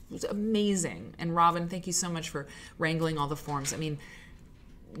was amazing. And Robin, thank you so much for wrangling all the forms. I mean,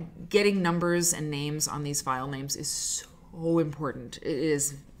 getting numbers and names on these file names is so important. It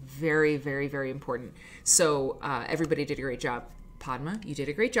is very, very, very important. So everybody did a great job. Padma, you did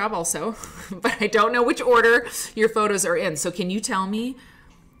a great job also, but I don't know which order your photos are in. So can you tell me?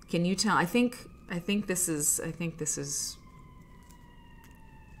 I think this is.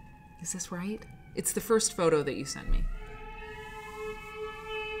 Is this right? It's the first photo that you sent me.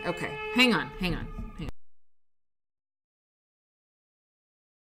 Okay, hang on.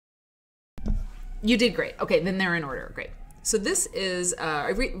 You did great. Okay, then they're in order. Great. So this is,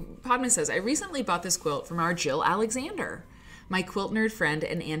 Padma says, I recently bought this quilt from our Jill Alexander, my quilt nerd friend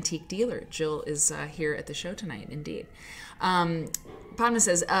and antique dealer. Jill is here at the show tonight, indeed. Padma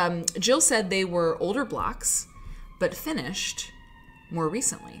says, Jill said they were older blocks, but finished more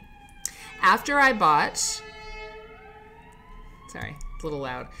recently. After I bought, sorry, it's a little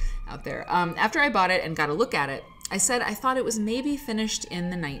loud out there. After I bought it and got a look at it, I said I thought it was maybe finished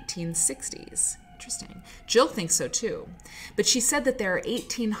in the 1960s. Interesting. Jill thinks so too. But she said that there are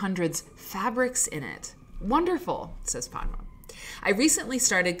 1800s fabrics in it. Wonderful, says Padma. I recently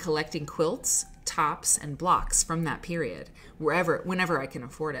started collecting quilts, tops, and blocks from that period, whenever I can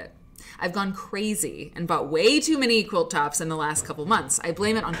afford it. I've gone crazy and bought way too many quilt tops in the last couple months. I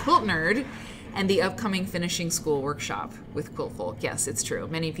blame it on Quilt Nerd and the upcoming finishing school workshop with Quilt Folk. Yes, it's true.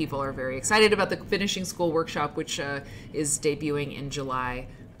 Many people are very excited about the finishing school workshop, which is debuting in July.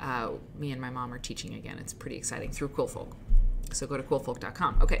 Me and my mom are teaching again. It's pretty exciting through Quilt Folk. So go to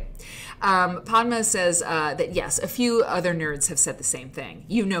quiltfolk.com. Okay. Padma says that yes, a few other nerds have said the same thing.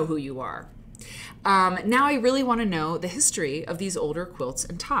 You know who you are. Now I really want to know the history of these older quilts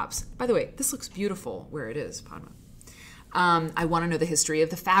and tops. By the way, this looks beautiful where it is, Padma. I want to know the history of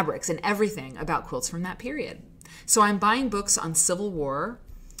the fabrics and everything about quilts from that period. So I'm buying books on Civil War.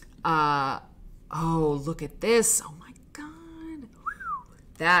 Oh, look at this. Oh my God.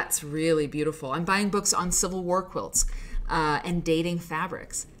 That's really beautiful. I'm buying books on Civil War quilts and dating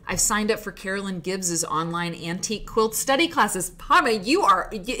fabrics. I've signed up for Carolyn Gibbs's online antique quilt study classes. Padma,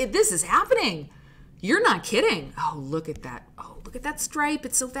 this is happening. You're not kidding. Oh, look at that. Oh, look at that stripe.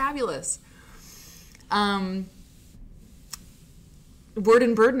 It's so fabulous. Word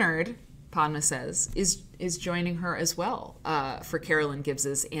and Bird Nerd, Padma says, is joining her as well for Carolyn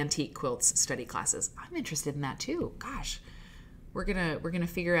Gibbs's antique quilts study classes. I'm interested in that too. Gosh, we're gonna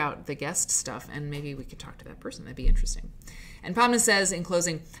figure out the guest stuff and maybe we could talk to that person. That'd be interesting. And Padma says in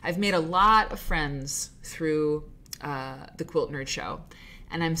closing, I've made a lot of friends through the Quilt Nerd show,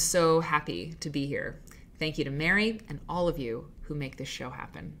 and I'm so happy to be here. Thank you to Mary and all of you who make this show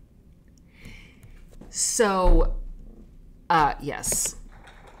happen. So, yes.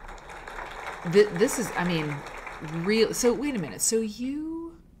 This is, I mean, real. So wait a minute. So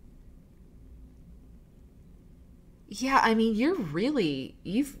yeah, I mean, you're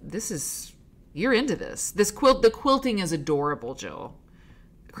into this. The quilting is adorable, Jill.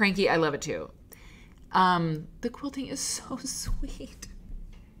 Cranky, I love it too. The quilting is so sweet.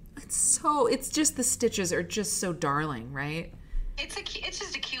 It's just the stitches are just so darling, right? It's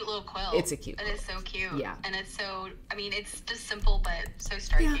just a cute little quilt. It's a cute quilt. It is so cute. Yeah. And it's so, I mean, it's just simple, but so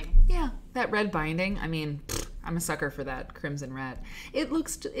striking. Yeah. That red binding, I mean, I'm a sucker for that crimson red. It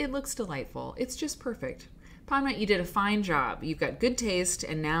looks delightful. It's just perfect. Palma, you did a fine job. You've got good taste,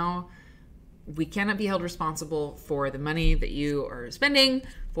 and now we cannot be held responsible for the money that you are spending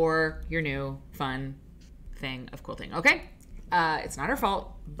for your new fun thing of quilting. Okay? It's not our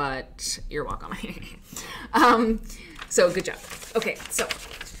fault, but you're welcome. So good job. Okay, so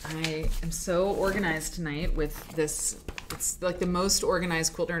I am so organized tonight with this. It's like the most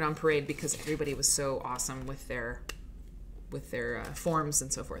organized Quilt Nerd on Parade because everybody was so awesome with their forms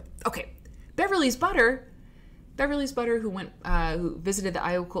and so forth. Okay, Beverly's Butter, who visited the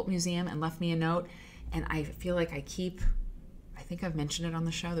Iowa Quilt Museum and left me a note, and I feel like I think I've mentioned it on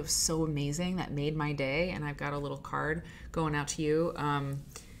the show. That was so amazing. That made my day, and I've got a little card going out to you.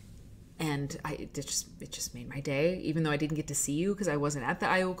 And it just made my day, even though I didn't get to see you because I wasn't at the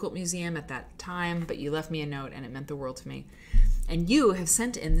Iowa Quilt Museum at that time, but you left me a note and it meant the world to me. And you have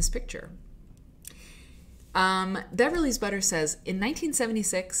sent in this picture. Beverly's Butter says, in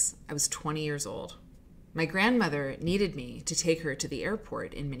 1976, I was 20 years old. My grandmother needed me to take her to the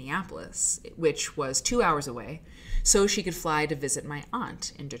airport in Minneapolis, which was 2 hours away, so she could fly to visit my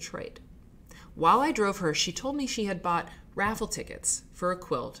aunt in Detroit. While I drove her, she told me she had bought raffle tickets for a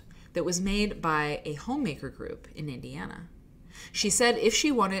quilt that was made by a homemaker group in Indiana. She said if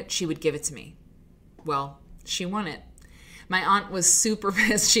she won it, she would give it to me. Well, she won it. My aunt was super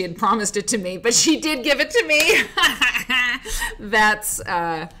pissed. She had promised it to me, but she did give it to me. That's,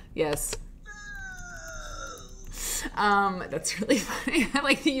 yes. That's really funny. I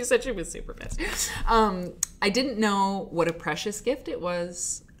like that you said she was super pissed. I didn't know what a precious gift it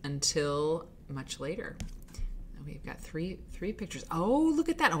was until much later. We've got three pictures. Oh, look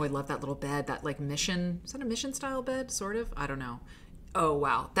at that. Oh, I love that little bed. That like mission. Is that a mission style bed? Sort of? I don't know. Oh,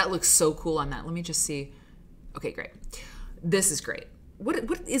 wow. That looks so cool on that. Let me just see. Okay, great. This is great.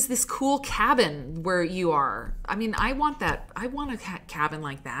 What is this cool cabin where you are? I mean, I want that. I want a cabin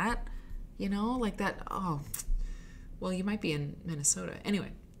like that. You know, like that. Oh, well, you might be in Minnesota.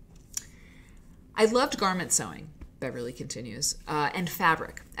 Anyway, I loved garment sewing. Beverly continues, and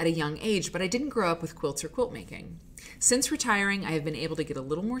fabric at a young age, but I didn't grow up with quilts or quilt making. Since retiring, I have been able to get a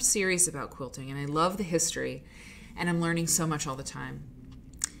little more serious about quilting, and I love the history, and I'm learning so much all the time.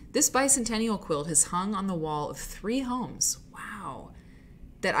 This bicentennial quilt has hung on the wall of 3 homes, wow,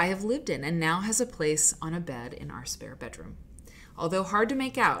 that I have lived in, and now has a place on a bed in our spare bedroom. Although hard to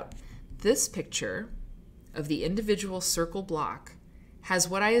make out, this picture of the individual circle block has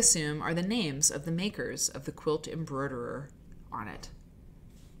what I assume are the names of the makers of the quilt embroiderer on it.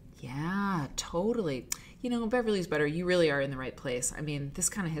 Yeah, totally. You know, Beverly's Butter, you really are in the right place. I mean, this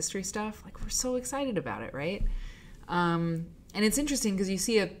kind of history stuff, like, we're so excited about it, right? And it's interesting because you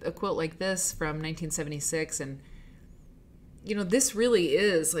see a quilt like this from 1976, and, you know, this really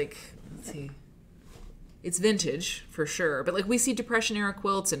is, like, let's see, it's vintage for sure, but, like, we see Depression era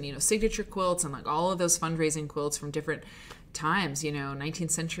quilts and, you know, signature quilts and, like, all of those fundraising quilts from different times, you know,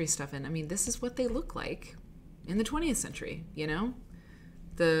 19th century stuff. And I mean, this is what they look like in the 20th century, you know?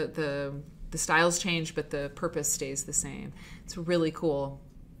 The styles change, but the purpose stays the same. It's really cool.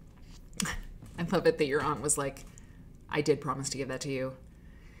 I love it that your aunt was like, I did promise to give that to you.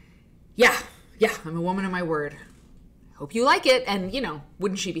 Yeah, I'm a woman of my word. Hope you like it. And, you know,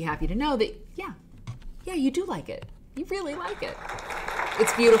 wouldn't she be happy to know that, yeah, you do like it. You really like it.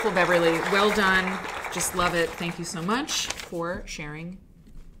 It's beautiful, Beverly. Well done. Just love it. Thank you so much for sharing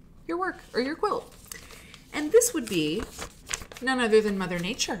your work or your quilt. And this would be none other than Mother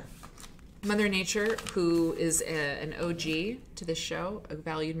Nature. Mother Nature, who is an OG to this show, a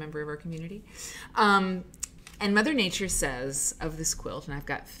valued member of our community. And Mother Nature says of this quilt, and I've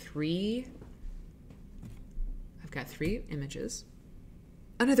got three images.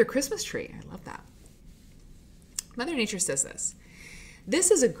 Another Christmas tree. I love that. Mother Nature says this.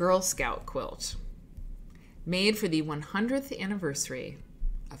 This is a Girl Scout quilt made for the 100th anniversary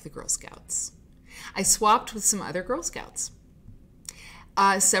of the Girl Scouts. I swapped with some other Girl Scouts.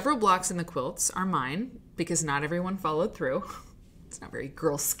 Several blocks in the quilts are mine because not everyone followed through. It's not very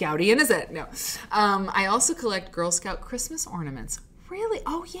Girl Scoutian, is it? No. I also collect Girl Scout Christmas ornaments. Really?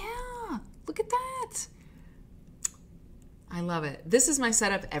 Oh, yeah. look at that. I love it. This is my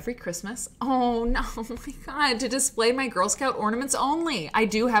setup every Christmas. Oh no, oh my God, to display my Girl Scout ornaments only. I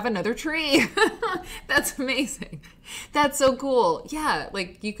do have another tree. That's amazing. That's so cool. Yeah,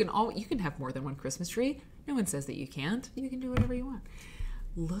 like you can have more than one Christmas tree. No one says that you can't. You can do whatever you want.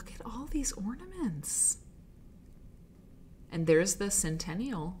 Look at all these ornaments. And there's the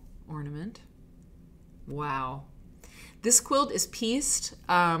centennial ornament. Wow. This quilt is pieced.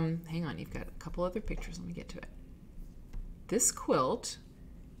 Hang on, you've got a couple other pictures. Let me get to it. This quilt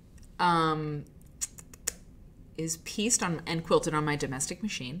is pieced on and quilted on my domestic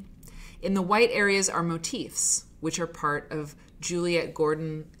machine. In the white areas are motifs, which are part of Juliet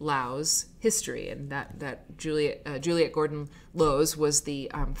Gordon Lowe's history, and that Juliet Gordon Lowe's was the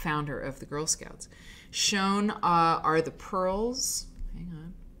founder of the Girl Scouts. Shown are the pearls. Hang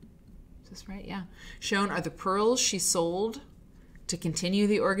on, is this right? Yeah. Shown are the pearls she sold to continue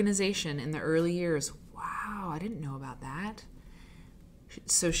the organization in the early years. Wow, I didn't know about that.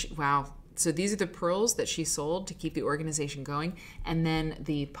 So wow. So these are the pearls that she sold to keep the organization going, and then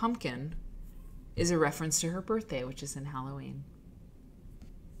the pumpkin is a reference to her birthday, which is in Halloween.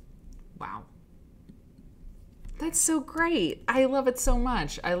 Wow. That's so great. I love it so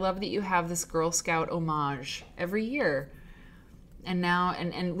much. I love that you have this Girl Scout homage every year. And now,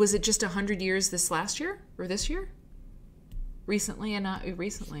 and was it just 100 years this last year or this year? Recently and not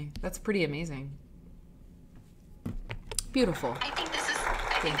recently. That's pretty amazing. Beautiful. I think this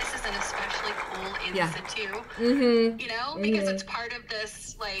is an especially cool in situ. Mm-hmm. You know, because it's part of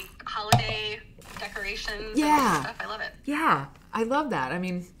this like holiday decorations and stuff. I love it. Yeah, I love that. I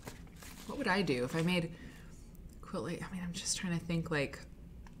mean, what would I do if I made quilt? I mean, I'm just trying to think. Like,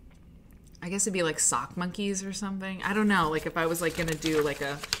 I guess it'd be like sock monkeys or something. I don't know. Like if I was like gonna do like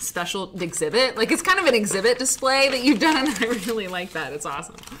a special exhibit, like it's kind of an exhibit display that you've done. I really like that. It's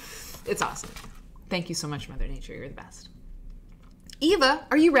awesome. It's awesome. Thank you so much, Mother Nature. You're the best. Eva,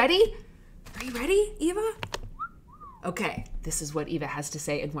 are you ready? Are you ready, Eva? Okay, this is what Eva has to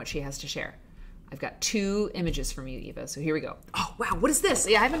say and what she has to share. I've got 2 images from you, Eva, so here we go. Oh, wow, what is this?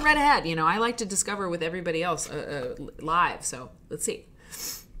 Yeah, I haven't read ahead. You know, I like to discover with everybody else live, so let's see.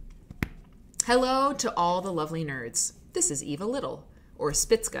 Hello to all the lovely nerds. This is Eva Little, or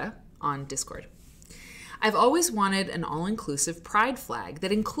Spitzka on Discord. I've always wanted an all-inclusive pride flag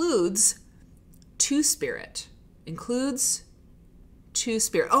that includes Two-Spirit.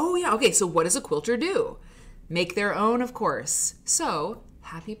 Oh, yeah. Okay, so what does a quilter do? Make their own, of course. So,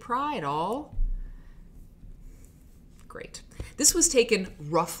 happy Pride, all. Great. This was taken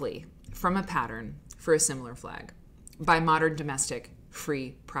roughly from a pattern for a similar flag by Modern Domestic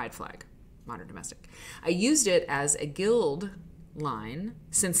Free Pride Flag. Modern Domestic. I used it as a guild line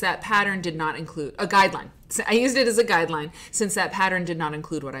since that pattern did not include a guideline. I used it as a guideline since that pattern did not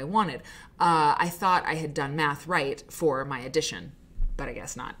include what I wanted. I thought I had done math right for my addition, but I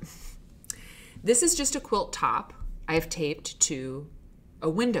guess not. This is just a quilt top I have taped to a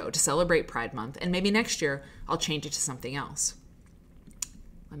window to celebrate Pride Month, and maybe next year I'll change it to something else.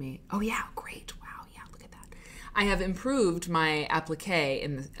 Oh yeah, great, wow, yeah, look at that. I have improved my applique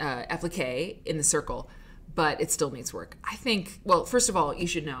in the circle, but it still needs work. I think, well, first of all, you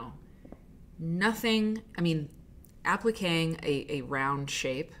should know, appliquing a round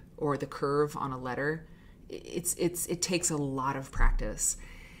shape or the curve on a letter, it takes a lot of practice.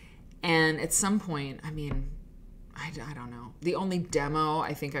 And at some point, I don't know. The only demo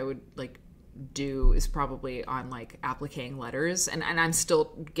I think I would like do is probably on like appliquing letters, and I'm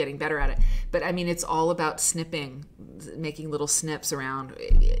still getting better at it. But I mean, it's all about snipping, making little snips around.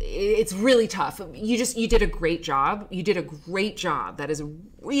 It's really tough. You did a great job. You did a great job. That is a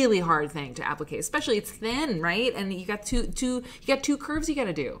really hard thing to applique, especially it's thin, right? And you got two curves you got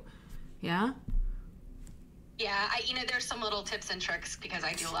to do. Yeah. Yeah, there's some little tips and tricks because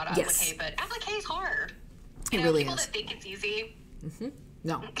I do a lot of applique, but applique is hard. It really people is. That think it's easy. Mm-hmm.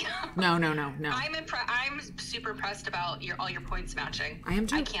 No. I'm super impressed about all your points matching. I am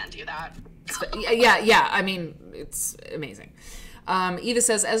too. I can't do that. Yeah. I mean, it's amazing. Eva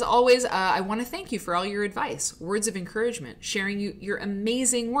says, as always, I want to thank you for all your advice, words of encouragement, sharing your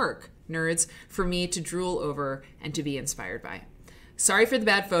amazing work, nerds, for me to drool over and to be inspired by. Sorry for the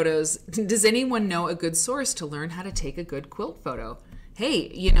bad photos. Does anyone know a good source to learn how to take a good quilt photo?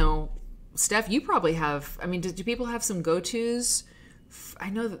 Hey, Steph, you probably have, do people have some go-tos? I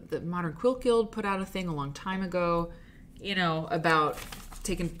know that the Modern Quilt Guild put out a thing a long time ago, about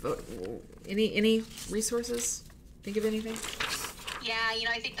taking photo. Any resources? Think of anything? Yeah,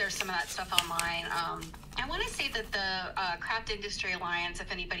 I think there's some of that stuff online. I want to say that the Craft Industry Alliance,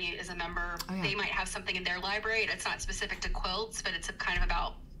 if anybody is a member, they might have something in their library. It's not specific to quilts, but it's kind of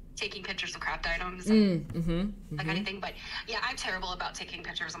about taking pictures of craft items Mm, and that kind of thing. But yeah, I'm terrible about taking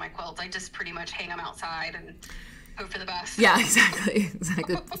pictures of my quilts. I just pretty much hang them outside and hope for the best. Yeah, exactly.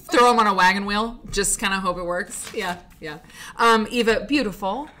 Throw them on a wagon wheel. Just kind of hope it works. Yeah. Eva,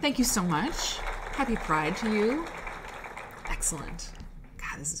 beautiful. Thank you so much. Happy Pride to you. Excellent.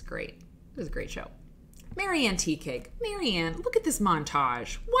 God, this is great. This is a great show. Marianne Tea Cake. Marianne, look at this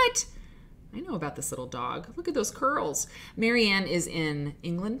montage. What? I know about this little dog. Look at those curls. Marianne is in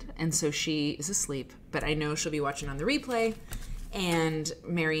England, and so she is asleep, but I know she'll be watching on the replay. And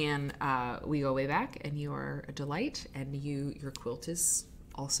Marianne, we go way back, and you are a delight, and your quilt is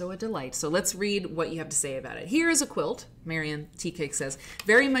also a delight. So let's read what you have to say about it. Here is a quilt, Marianne Tea Cake says,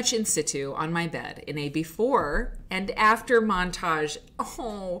 very much in situ on my bed in a before and after montage.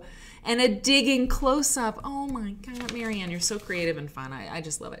 Oh, and a digging close-up. Oh my God, Marianne, you're so creative and fun. I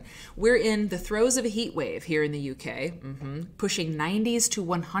just love it. We're in the throes of a heat wave here in the UK, pushing 90s to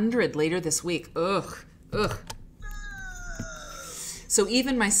 100 later this week. Ugh. So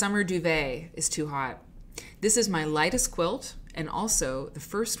even my summer duvet is too hot. This is my lightest quilt and also the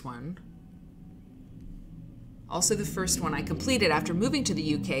first one I completed after moving to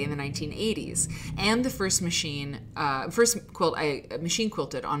the UK in the 1980s, and the first quilt I machine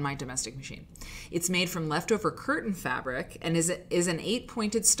quilted on my domestic machine. It's made from leftover curtain fabric and is an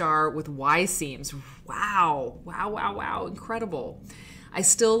 8-pointed star with Y seams. Wow, incredible. I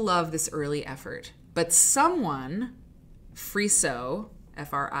still love this early effort, but someone, Friso,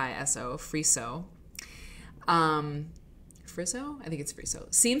 Friso, Friso, I think it's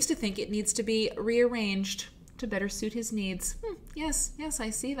Friso, seems to think it needs to be rearranged to better suit his needs. Yes, I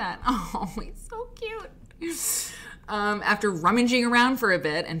see that. Oh, he's so cute. After rummaging around for a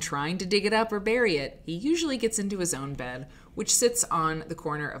bit and trying to dig it up or bury it, he usually gets into his own bed, which sits on the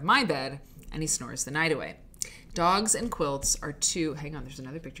corner of my bed, and he snores the night away. Dogs and quilts are there's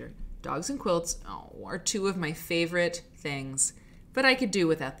another picture. Dogs and quilts are two of my favorite things, but I could do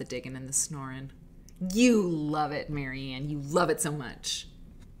without the digging and the snoring. You love it, Marianne. You love it so much.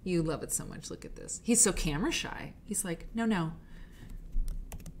 Look at this. He's so camera shy. He's like, no, not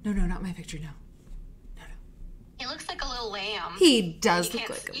my picture, no. He looks like a little lamb. He does look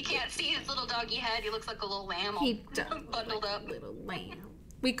like you can't see his little doggy head. He looks like a little lamb. He does bundled up. Little lamb.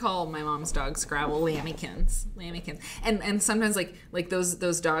 We call my mom's dog Scrabble Lammykins. And sometimes like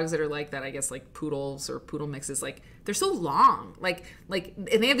those dogs that are like that, I guess like poodles or poodle mixes, like they're so long. Like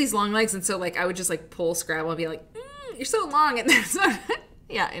and they have these long legs, and so like I would just like pull Scrabble and be like, you're so long, and there's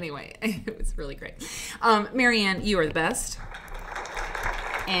yeah, anyway, it was really great. Marianne, you are the best.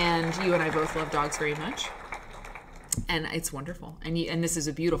 And you and I both love dogs very much. And it's wonderful. And this is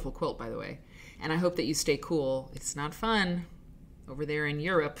a beautiful quilt, by the way. And I hope that you stay cool. It's not fun over there in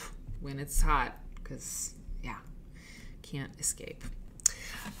Europe when it's hot, because, yeah, can't escape.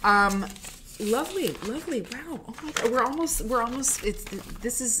 Lovely. Wow. Oh my God. We're almost, we're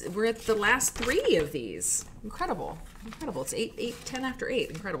at the last 3 of these. Incredible. It's 10 after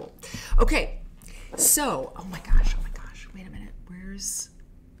 8. Incredible. Okay. So, oh my gosh. Wait a minute.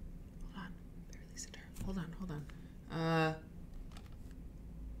 Hold on.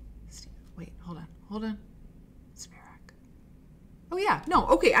 Wait, hold on. Smerak. Oh yeah. No,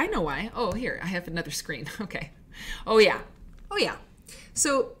 okay, I know why. Oh, here, I have another screen. Okay. Oh yeah.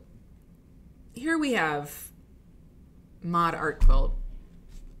 So, here we have Mod Art Quilt.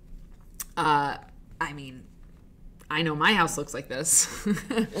 I mean, I know my house looks like this.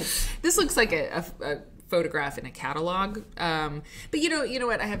 This looks like a photograph in a catalog. But you know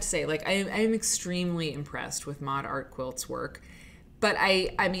what I have to say, like I am extremely impressed with Mod Art Quilt's work. But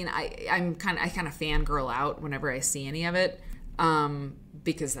I kind of fangirl out whenever I see any of it,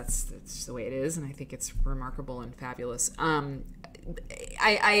 because that's just the way it is, and I think it's remarkable and fabulous. I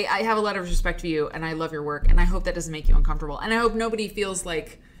have a lot of respect for you, and I love your work, and I hope that doesn't make you uncomfortable, and I hope nobody feels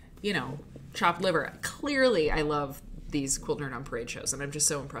like, chopped liver. Clearly, I love these Quilt Nerd on Parade shows, and I'm just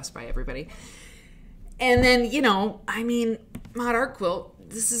so impressed by everybody. And then, Mod Art Quilt,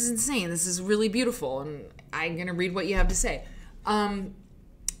 this is insane. This is really beautiful, and I'm going to read what you have to say.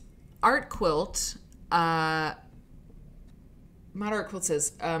 Art Quilt, Mod Art Quilt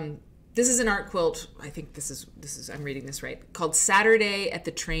says, this is an art quilt, I think this is I'm reading this right, called Saturday at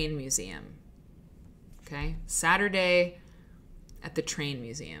the Train Museum. Okay? Saturday at the Train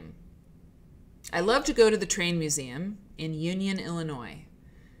Museum. I love to go to the Train Museum in Union, Illinois,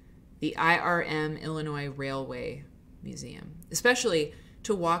 the IRM Illinois Railway Museum, especially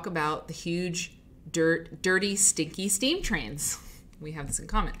to walk about the huge, dirty, stinky steam trains. We have this in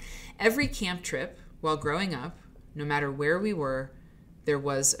common. Every camp trip while growing up, no matter where we were, there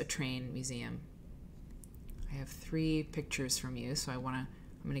was a train museum. I have 3 pictures from you, so I want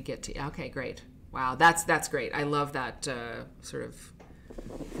to I'm going to get to, okay, great. Wow, that's great. I love that sort of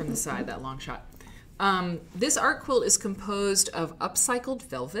from the side, that long shot. This art quilt is composed of upcycled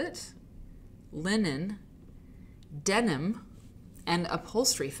velvet, linen, denim, and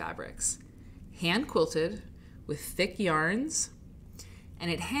upholstery fabrics, hand quilted with thick yarns,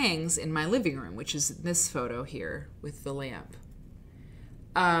 and it hangs in my living room, which is this photo here with the lamp.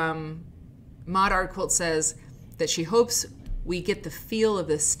 Mod Art Quilt says that she hopes we get the feel of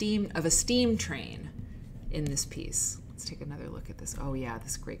a steam train in this piece. Let's take another look at this. Oh yeah,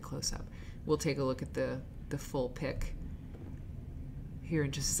 this great close-up. We'll take a look at the full pic here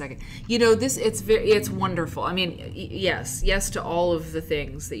in just a second. You know, it's wonderful. I mean, yes to all of the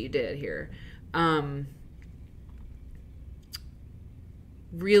things that you did here.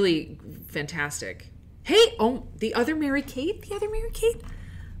 Really fantastic. Hey, oh, the other Mary Kate,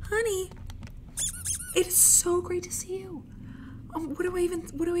 honey, it is so great to see you. What do I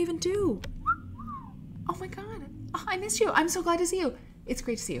even do? Oh my God, I miss you. I'm so glad to see you. It's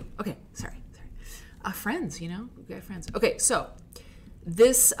great to see you. Okay, sorry. Friends, you know, we got friends. Okay, so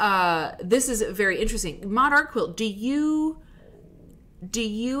this is very interesting. Mod Art Quilt, do you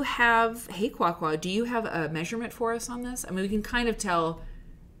have, hey Kwakwa, do you have a measurement for us on this? I mean, we can kind of tell.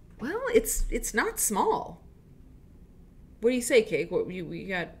 Well, it's not small. What do you say, Cake? What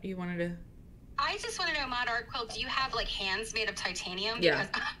you wanted to? I just want to know, Mod Art Quilt, do you have like hands made of titanium? Yeah.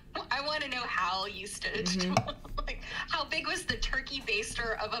 Because I want to know how you stitched. Like, how big was the turkey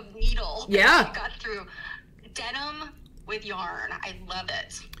baster of a needle? Yeah. You got through denim with yarn. I love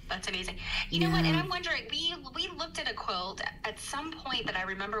it. That's amazing. You know what? And I'm wondering, we looked at a quilt at some point that I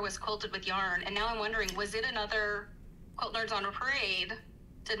remember was quilted with yarn, and now I'm wondering, was it another Quilt Nerds on a Parade?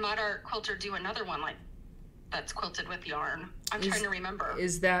 Did Mod Art Quilter do another one like that's quilted with yarn? I'm trying to remember.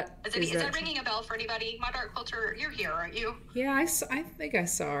 Is that ringing a bell for anybody? Mod Art Quilter, you're here, aren't you? Yeah, I think I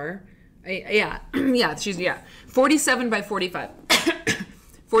saw her. Yeah, she's 47 by 45.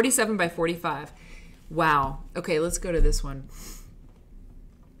 47 by 45. Wow. Okay, let's go to this one.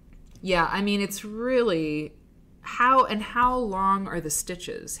 Yeah, I mean, it's really how long are the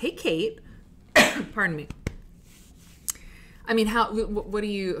stitches? Hey, Kate. Pardon me. I mean, what do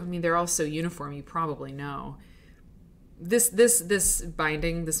you, I mean, they're all so uniform, you probably know. This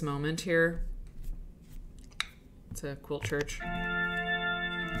binding, this moment here, it's a quilt church.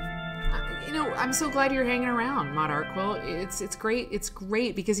 You know, I'm so glad you're hanging around, Mod Art Quilt. It's great. It's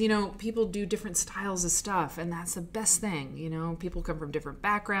great because, you know, people do different styles of stuff, and that's the best thing. You know, people come from different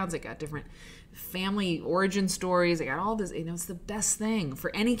backgrounds. They got different family origin stories. They got all this. You know, it's the best thing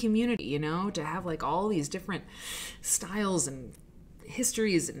for any community. You know, to have like all these different styles and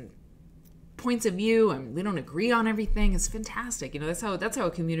histories and points of view, and we don't agree on everything. It's fantastic. You know, that's how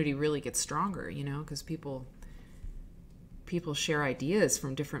a community really gets stronger. You know, because people share ideas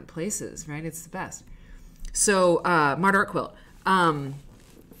from different places, right? It's the best. So, Mod Art Quilt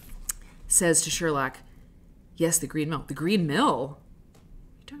says to Sherlock, yes, the green mill. The green mill?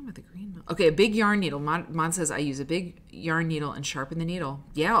 You're talking about the green mill. Okay, a big yarn needle. Mod says, I use a big yarn needle and sharpen the needle.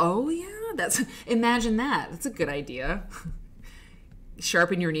 Yeah, oh yeah, imagine that. That's a good idea.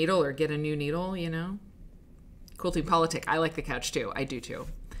 Sharpen your needle or get a new needle, you know? Quilting politic. I like the couch too. I do too.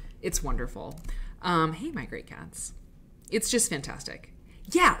 It's wonderful. Hey, my great cats. It's just fantastic.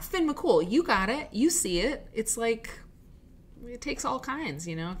 Yeah, Finn McCool, you got it. You see it. It's like, it takes all kinds,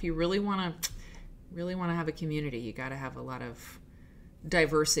 you know. If you really want to have a community, you got to have a lot of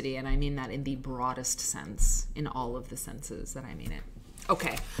diversity, and I mean that in the broadest sense, in all of the senses that I mean it.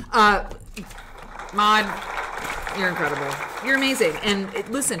 Okay, Mod, you're incredible. You're amazing. And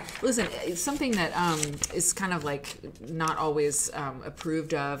listen, it's something that is kind of like not always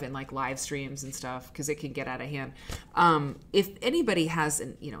approved of in like live streams and stuff because it can get out of hand. If anybody has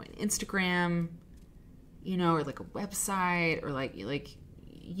an Instagram, you know, or like a website, or like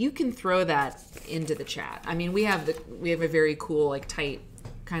you can throw that into the chat. I mean, we have a very cool like tight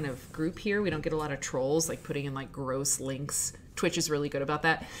kind of group here. We don't get a lot of trolls like putting in like gross links. Twitch is really good about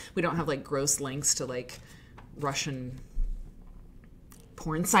that. We don't have like gross links to like Russian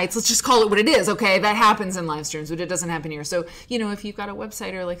porn sites. Let's just call it what it is, okay? That happens in live streams, but it doesn't happen here. So, you know, if you've got a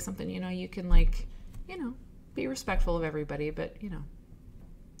website or like something, you know, you can like, you know, be respectful of everybody, but, you know,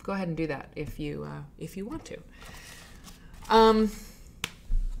 go ahead and do that if you want to.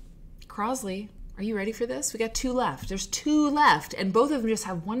 Crosley, are you ready for this? We got 2 left. There's 2 left, and both of them just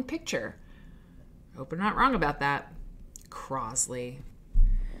have 1 picture. I hope we're not wrong about that. Crosley,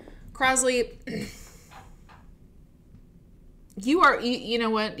 you know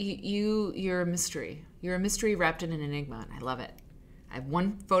what? You're a mystery. You're a mystery wrapped in an enigma, and I love it. I have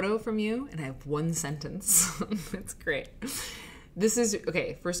 1 photo from you, and I have 1 sentence. It's great. This is,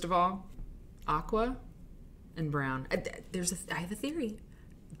 okay, first of all, aqua and brown. I have a theory.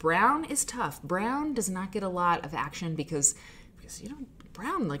 Brown is tough. Brown does not get a lot of action because you know,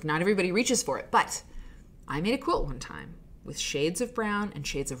 brown, like not everybody reaches for it. But I made a quilt one time with shades of brown and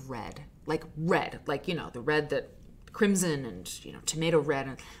shades of red. Like, you know, the red that crimson and, you know, tomato red,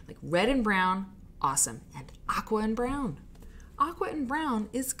 and like red and brown, awesome. And aqua and brown. Aqua and brown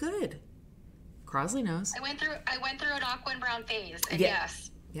is good. Crosley knows. I went through an aqua and brown phase, and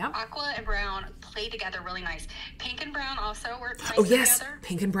yes, aqua and brown play together really nice. Pink and brown also work nice together. Oh yes,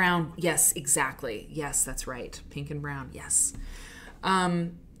 pink and brown. Yes, exactly. Yes, that's right. Pink and brown. Yes.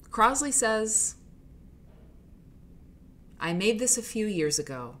 Crosley says, I made this a few years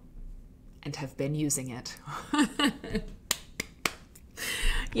ago and have been using it.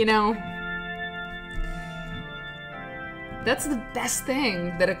 You know, that's the best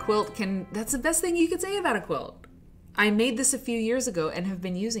thing that a quilt can, that's the best thing you could say about a quilt. I made this a few years ago and have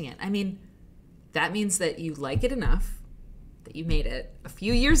been using it. I mean, that means that you like it enough that you made it a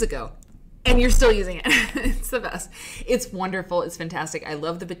few years ago and you're still using it. It's the best. It's wonderful. It's fantastic. I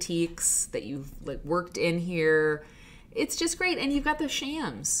love the batiks that you've like worked in here. It's just great. And you've got the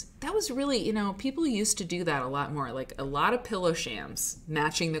shams. That was really, you know, people used to do that a lot more, like a lot of pillow shams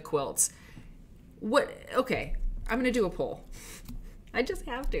matching the quilts. Okay, I'm going to do a poll. I just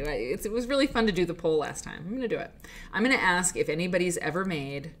have to. It was really fun to do the poll last time. I'm going to do it. I'm going to ask if anybody's ever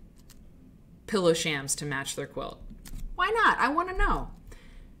made pillow shams to match their quilt. Why not? I want to know.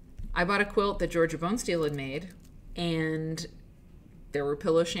 I bought a quilt that Georgia Bonesteel had made, and there were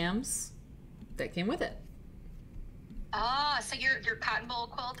pillow shams that came with it. Ah, so your cotton bowl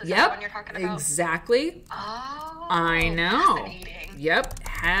quilt, is that the one you're talking about? Exactly. Oh, I know. Fascinating. Yep.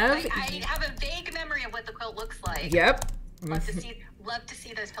 I have a vague memory of what the quilt looks like. Yep. Love to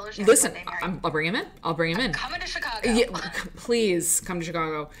see those pillow shams. Listen, I'll bring him in. I'm coming to Chicago. Yeah, please come to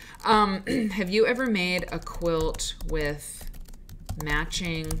Chicago. Have you ever made a quilt with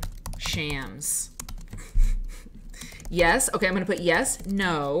matching shams? Yes. Okay, I'm going to put yes,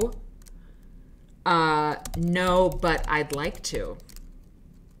 no. No, but I'd like to.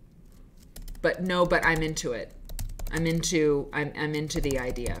 But no, but I'm into it. I'm into the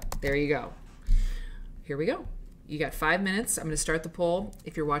idea. There you go. Here we go. You got 5 minutes. I'm going to start the poll.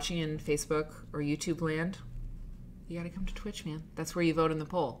 If you're watching in Facebook or YouTube land, you got to come to Twitch, man. That's where you vote in the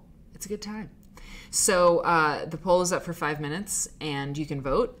poll. It's a good time. So the poll is up for 5 minutes, and you can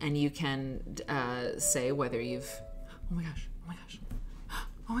vote, and you can say whether you've... Oh my gosh. Oh my gosh.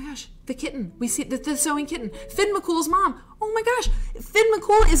 Oh my gosh, the kitten. We see the sewing kitten. Finn McCool's mom. Oh my gosh. Finn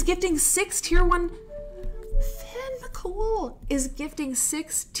McCool is gifting 6 tier 1. Finn McCool is gifting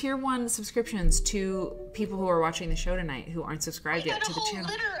 6 tier 1 subscriptions to people who are watching the show tonight who aren't subscribed yet to the channel.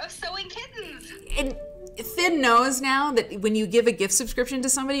 We got a whole litter of sewing kittens. And Finn knows now that when you give a gift subscription to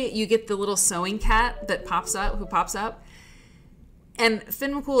somebody, you get the little sewing cat that pops up. And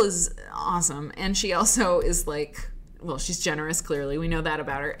Finn McCool is awesome. And she also is like... Well, she's generous, clearly. We know that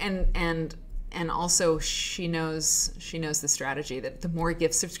about her. And also she knows the strategy that the more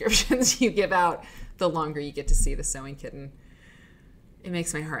gift subscriptions you give out, the longer you get to see the sewing kitten. It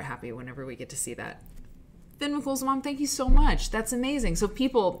makes my heart happy whenever we get to see that. Finn McCool's mom, thank you so much. That's amazing. So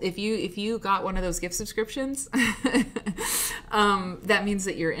people, if you got one of those gift subscriptions, that means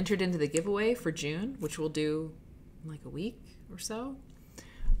that you're entered into the giveaway for June, which we'll do in like a week or so.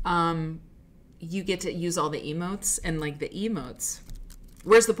 You get to use all the emotes, and like the emotes.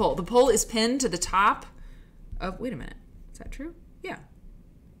 Where's the poll? The poll is pinned to the top of, wait a minute. Is that true? Yeah.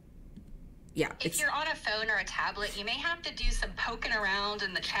 Yeah. If you're on a phone or a tablet, you may have to do some poking around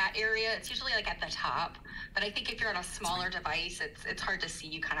in the chat area. It's usually like at the top. But I think if you're on a smaller device, it's hard to see.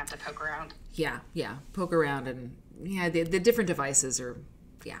 You kind of have to poke around. Yeah. Poke around, and yeah, the different devices are,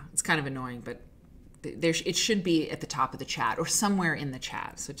 it's kind of annoying, but it should be at the top of the chat or somewhere in the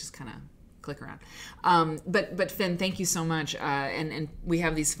chat. So just kind of click around. But Finn, thank you so much. And we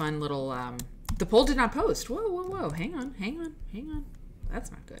have these fun little, the poll did not post. Whoa. Hang on. That's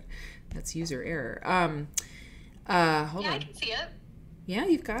not good. That's user error. Hold on. I can see it. Yeah,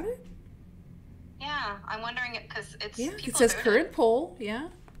 you've got it? Yeah, I'm wondering it because it's, it says current poll. Yeah.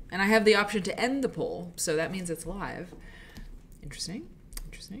 And I have the option to end the poll. So that means it's live. Interesting.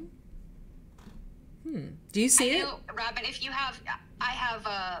 Do you see it? Robin, if you have, I have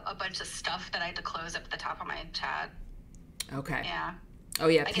a bunch of stuff that I had to close up at the top of my chat. Okay. Yeah. Oh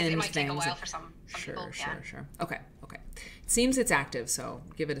yeah, I guess it might take a while for some people. Sure. Okay. It seems it's active, so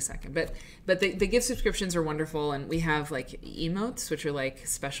give it a second. But the gift subscriptions are wonderful, and we have like emotes, which are like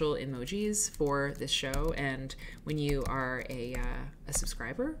special emojis for this show. And when you are a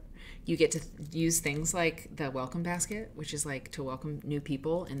subscriber, You get to use things like the welcome basket, which is like to welcome new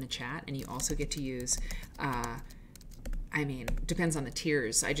people in the chat. And you also get to use, I mean, depends on the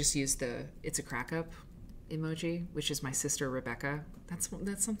tiers. I just use the It's a Crack Up emoji, which is my sister Rebecca. That's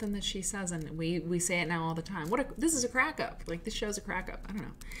something that she says, and we say it now all the time. This is a crack up. Like, this show's a crack up. I don't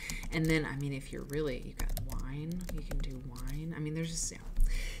know. And then, I mean, if you're really, you got wine. You can do wine. I mean, there's just, yeah.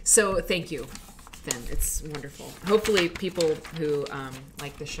 So thank you, Finn. It's wonderful. Hopefully people who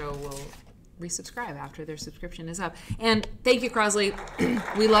like the show will resubscribe after their subscription is up. And thank you, Crosley.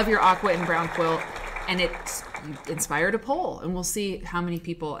 We love your aqua and brown quilt. And it inspired a poll, and we'll see how many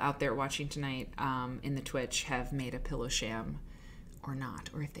people out there watching tonight in the Twitch have made a pillow sham or not,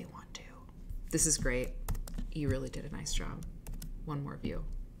 or if they want to. This is great. You really did a nice job. One more view.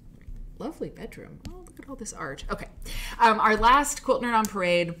 Lovely bedroom. Oh, look at all this art. Okay. Our last Quilt Nerd on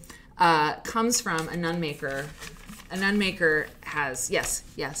Parade comes from a nun maker. A nun maker has, yes,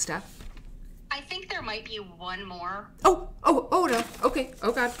 Steph? I think there might be one more. Oh no. Okay.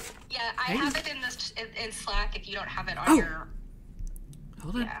 Oh God. Yeah, I have it in Slack if you don't have it on your...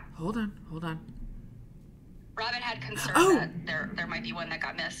 Hold on. Robin had concern that there might be one that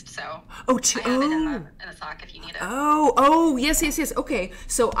got missed, so I have it in the Slack if you need it. Yes. Okay,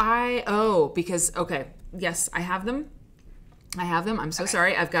 so because yes, I have them. I'm so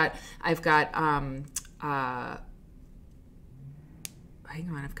sorry. I've got hang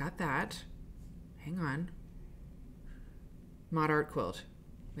on, I've got that. Hang on. Mod Art Quilt.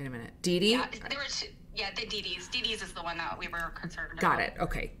 Wait a minute. Dee Dee? Yeah, there were two. Yeah, the Dee Dee's. Dee Dee's is the one that we were concerned about. Got it.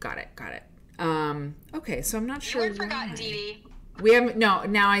 Okay, got it. Okay, so I'm not sure. You weren't forgotten, Dee Dee. We haven't. No,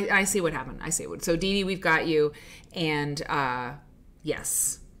 now I see what happened. I see what. So Dee Dee, we've got you, and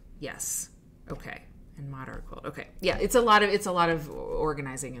yes. Okay, and Mod Art Quilt. Okay, yeah, it's a lot of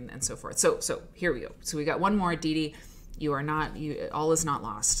organizing and so forth. So here we go. So we got one more, Dee Dee. You are not, all is not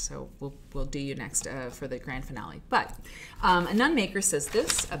lost. So we'll do you next for the grand finale. But a nun maker says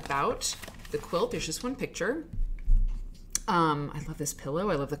this about the quilt. There's just one picture. I love this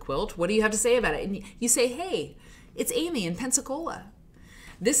pillow. I love the quilt. What do you have to say about it? And you say, hey, it's Amy in Pensacola.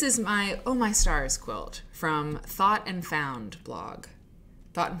 This is my Oh My Stars quilt from Thought and Found blog.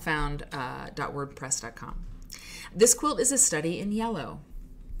 thoughtandfound.wordpress.com. This quilt is a study in yellow.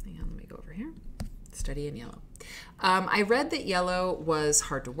 Hang on, let me go over here. Study in yellow. I read that yellow was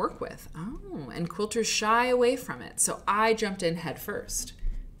hard to work with. Oh, and quilters shy away from it. So I jumped in head first.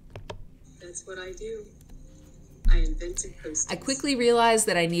 That's what I do. I invented Post-its. I quickly realized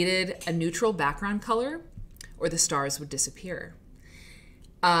that I needed a neutral background color or the stars would disappear.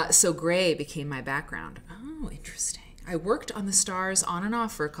 So gray became my background. Oh, interesting. I worked on the stars on and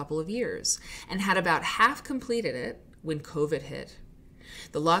off for a couple of years and had about half completed it when COVID hit.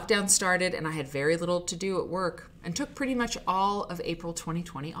 The lockdown started and I had very little to do at work and took pretty much all of April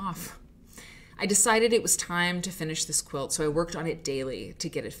 2020 off. I decided it was time to finish this quilt, so I worked on it daily to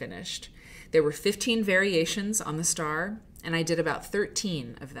get it finished. There were 15 variations on the star, and I did about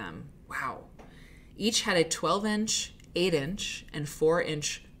 13 of them. Wow. Each had a 12-inch, 8-inch, and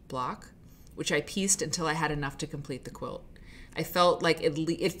 4-inch block, which I pieced until I had enough to complete the quilt. It felt like at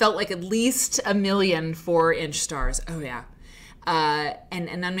least a million 4-inch stars. Oh, yeah. And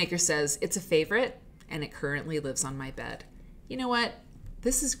Nunmaker says, it's a favorite, and it currently lives on my bed. You know what?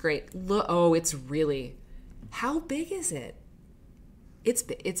 This is great. Look, oh, it's really... How big is it? It's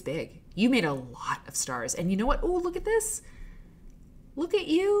big. You made a lot of stars. And you know what? Oh, look at this. Look at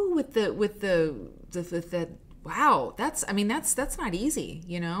you with the wow. That's not easy,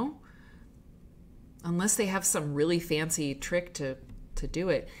 you know? Unless they have some really fancy trick to do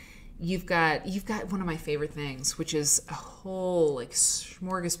it. You've got one of my favorite things, which is a whole like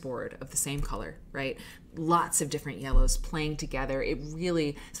smorgasbord of the same color, right? Lots of different yellows playing together. It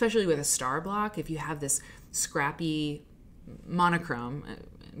really, especially with a star block, if you have this scrappy monochrome,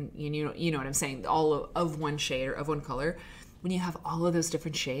 you know what I'm saying, all of one shade or of one color, when you have all of those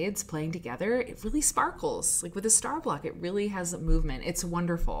different shades playing together, it really sparkles. Like with a star block, it really has a movement. It's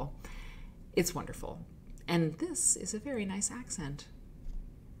wonderful. It's wonderful. And this is a very nice accent.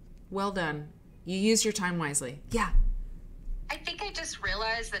 Well done. You used your time wisely. Yeah. I think I just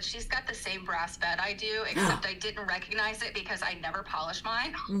realized that she's got the same brass bed I do, except I didn't recognize it because I never polish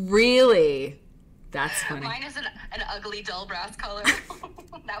mine. Really? That's funny. Mine is an ugly, dull brass color.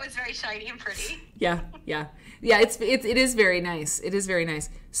 That was very shiny and pretty. Yeah. It is very nice. It is very nice.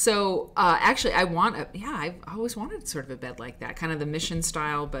 So actually, I've always wanted sort of a bed like that, kind of the mission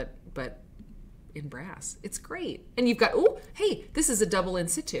style, but in brass. It's great. And you've got, oh, hey, this is a double in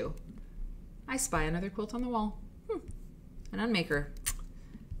situ. I spy another quilt on the wall. An unmaker.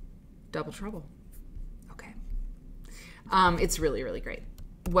 Double trouble. Okay. It's really, really great.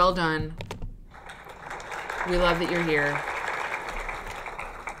 Well done. We love that you're here.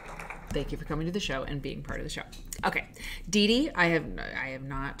 Thank you for coming to the show and being part of the show. Okay, Dee Dee,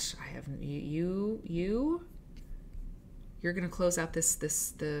 you're gonna close out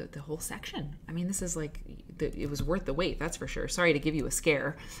the whole section. I mean, this is like, it was worth the wait, that's for sure. Sorry to give you a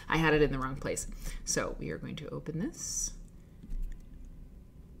scare. I had it in the wrong place. So we are going to open this.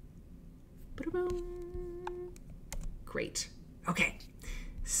 Ba-da-boom. Great. Okay.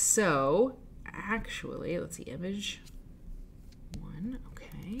 So actually, let's see, image 1.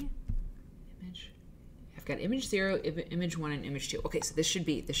 Okay. I've got image 0, image 1, and image 2. Okay, so this should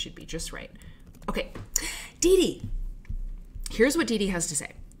be just right. Okay, Dee Dee. Here's what Dee Dee has to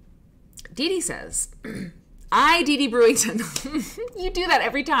say. Dee Dee says, I, Dee Dee Brewington. You do that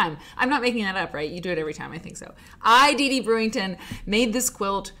every time. I'm not making that up, right? You do it every time. I think so. I, Dee Dee Brewington, made this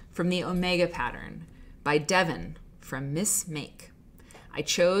quilt from the Omega pattern by Devon from Miss Make. I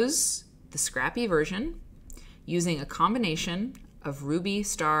chose the scrappy version using a combination of ruby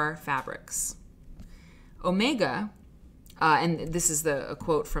star fabrics. Omega, and this is a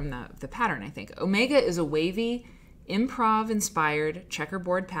quote from the pattern, I think. Omega is a wavy, improv-inspired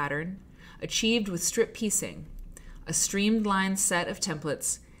checkerboard pattern achieved with strip piecing, a streamlined set of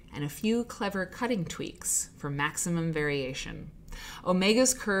templates, and a few clever cutting tweaks for maximum variation.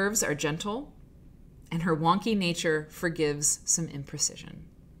 Omega's curves are gentle, and her wonky nature forgives some imprecision.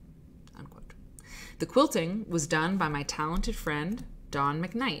 Unquote. The quilting was done by my talented friend, Dawn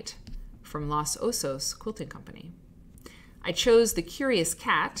McKnight, from Los Osos Quilting Company. I chose the Curious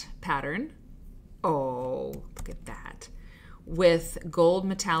Cat pattern. Oh, look at that. With gold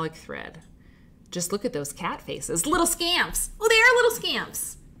metallic thread. Just look at those cat faces. Little scamps. Oh, they are little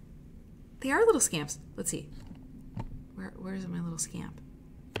scamps. They are little scamps. Let's see. Where's my little scamp?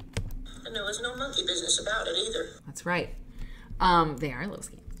 And there was no monkey business about it either. That's right. They are little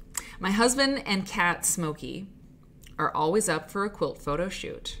scamps. My husband and cat, Smokey, are always up for a quilt photo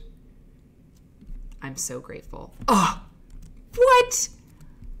shoot. I'm so grateful. Oh, what?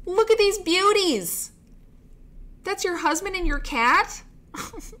 Look at these beauties. That's your husband and your cat?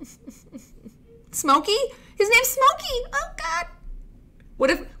 Smokey? His name's Smokey. Oh, God.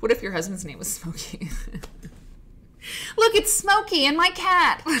 What if your husband's name was Smokey? Look, it's Smokey and my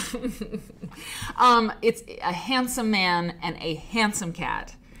cat. It's a handsome man and a handsome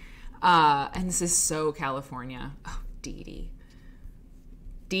cat. And this is so California. Oh, Dee Dee.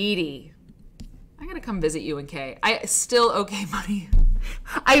 Dee Dee. I gotta come visit you and Kay. I still owe Kay money.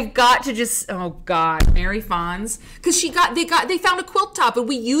 I've got to just, oh God, Mary Fons, because they found a quilt top and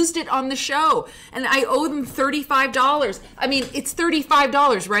we used it on the show, and I owe them $35. I mean, it's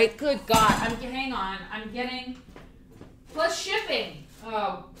 $35, right? Good God, hang on, I'm getting plus shipping.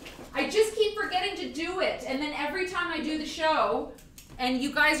 Oh, I just keep forgetting to do it, and then every time I do the show, and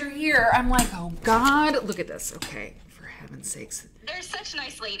you guys are here, I'm like, oh God, look at this. Okay, for heaven's sakes. They're such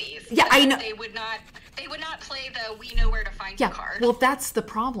nice ladies. Yeah, I know. They would not play the "we know where to find you" card. Well, that's the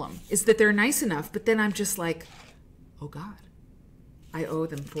problem, is that they're nice enough, but then I'm just like, oh God, I owe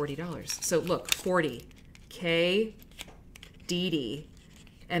them $40. So look, 40, K, Dee Dee,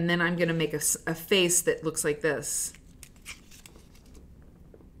 and then I'm gonna make a face that looks like this.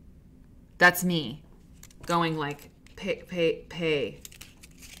 That's me, going like pay.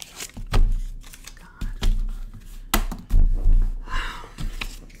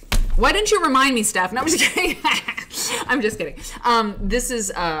 Why didn't you remind me, Steph? No, I'm just kidding. I'm just kidding. This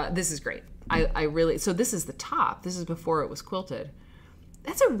is great. I really, so this is the top. This is before it was quilted.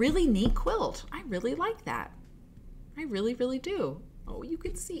 That's a really neat quilt. I really like that. I really, really do. Oh, you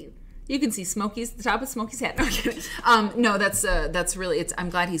can see Smokey's, the top of Smokey's head. No, I'm kidding. No, that's really, I'm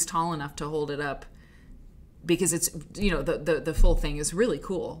glad he's tall enough to hold it up, because it's, you know, the full thing is really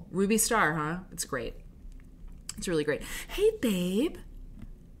cool. Ruby Star, huh? It's great. It's really great. Hey, babe.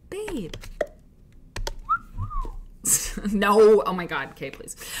 No, oh my God, okay,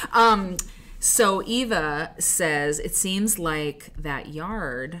 please. So Eva says, it seems like that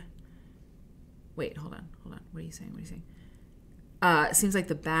yard, wait, hold on, what are you saying? It seems like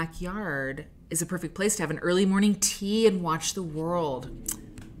the backyard is a perfect place to have an early morning tea and watch the world.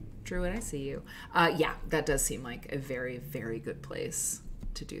 Druid, I see you. Yeah, that does seem like a very, very good place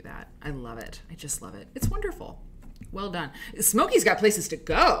to do that. I love it. I just love it. It's wonderful. Well done. Smokey's got places to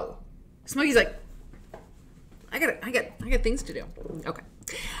go. Smokey's like, I got things to do. Okay.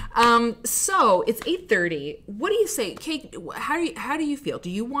 So it's 8:30. What do you say, Kate? How do you feel? Do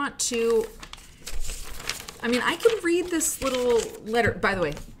you want to? I mean, I can read this little letter. By the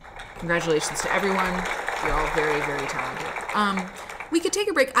way, congratulations to everyone. You're all very, very talented. We could take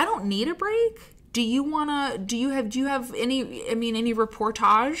a break. I don't need a break. do you have any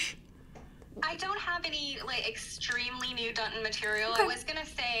reportage? I don't have any like extremely new Dunton material. Okay. I was gonna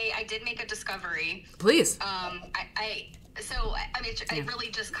say I did make a discovery. Please. I really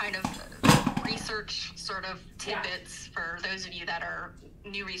just kind of research sort of tidbits for those of you that are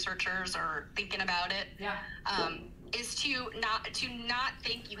new researchers or thinking about it. Yeah. Is to not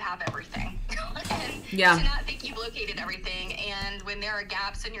think you have everything, and Yeah. to not think you've located everything. And when there are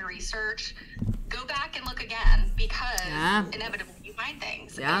gaps in your research, go back and look again, because inevitably you find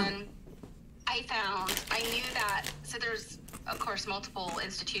things. Yeah. And I knew that, so there's, of course, multiple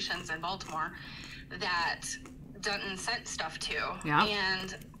institutions in Baltimore that Dunton sent stuff to. Yeah.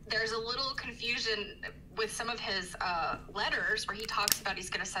 And there's a little confusion with some of his letters where he talks about he's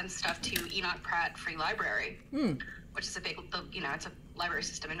going to send stuff to Enoch Pratt Free Library, which is a big, it's a library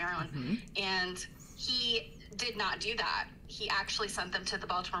system in Maryland. And he did not do that. He actually sent them to the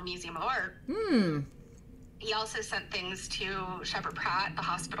Baltimore Museum of Art. He also sent things to Shepard Pratt, the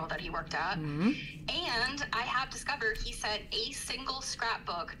hospital that he worked at. And I have discovered he sent a single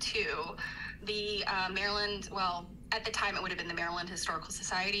scrapbook to the Maryland, well, at the time it would have been the Maryland Historical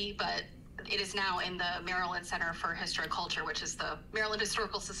Society, but it is now in the Maryland Center for History and Culture, which is the Maryland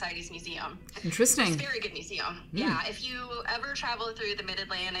Historical Society's museum. Interesting. It's a very good museum. Yeah, if you ever travel through the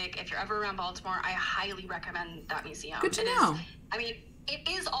Mid-Atlantic, if you're ever around Baltimore, I highly recommend that museum. Good to know. It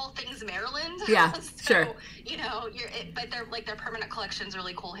is all things Maryland. Yeah, so, sure. But their permanent collection's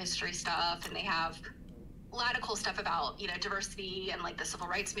really cool history stuff, and they have a lot of cool stuff about, diversity and like the civil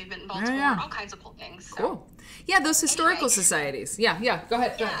rights movement in Baltimore, all kinds of cool things. So. Cool. Yeah, those historical societies. Yeah, go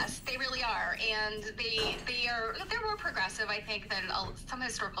ahead. Yes, they really are. And they're more progressive, I think, than some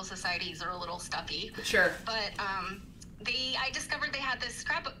historical societies are a little stuffy. Sure. But I discovered they had this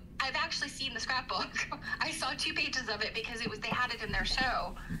scrapbook. I've actually seen the scrapbook. I saw 2 pages of it because they had it in their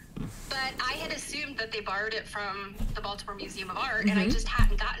show. But I had assumed that they borrowed it from the Baltimore Museum of Art, and I just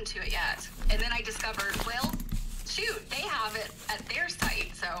hadn't gotten to it yet. And then I discovered, well, shoot, they have it at their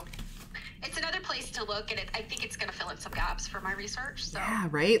site. So it's another place to look, and I think it's going to fill in some gaps for my research. So. Yeah,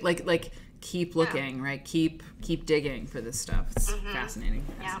 right? Like keep looking, right? Keep digging for this stuff. It's fascinating.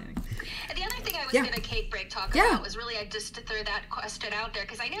 And the other thing I was going to cake break talk about was really just to throw that question out there,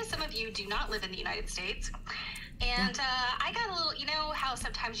 because I know some of you do not live in the United States. And I got a little, how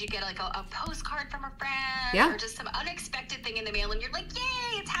sometimes you get like a postcard from a friend or just some unexpected thing in the mail, and you're like,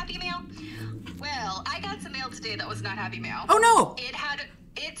 yay, it's happy mail. Well, I got some mail today that was not happy mail. Oh, no.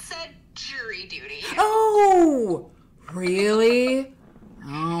 It said jury duty. Oh, really?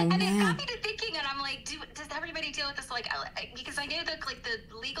 Oh, and man. it got me to thinking, and I'm like, does everybody deal with this? Like, because I know that like the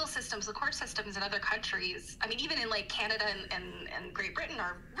legal systems, the court systems in other countries, I mean, even in like Canada and Great Britain,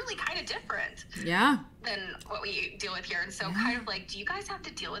 are really kind of different. Yeah. Than what we deal with here. And so kind of like, do you guys have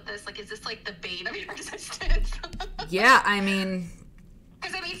to deal with this? Like, is this like the bane of your existence? Yeah, I mean...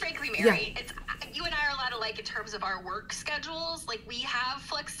 Because frankly, Mary, it's you and I are allowed to, like, in terms of our work schedules, like, we have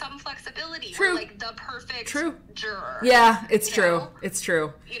some flexibility. True. We're like the perfect juror. Yeah, it's true. It's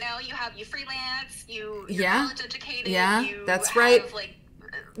true. You freelance, you're college educated. Yeah, that's right. Like,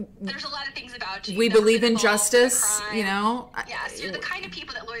 there's a lot of things about you. We believe in justice, Yes, you're the kind of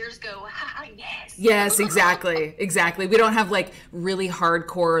people that lawyers go, ha, yes. Yes, exactly. We don't have like really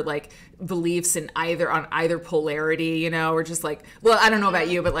hardcore like beliefs on either polarity, We're just like, well, I don't know about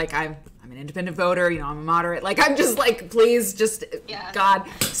you, but like I'm an independent voter, I'm a moderate. Like I'm just like, please just God.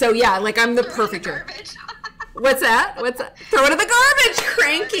 So yeah, like I'm the perfect garbage. What's that? Throw it in the garbage,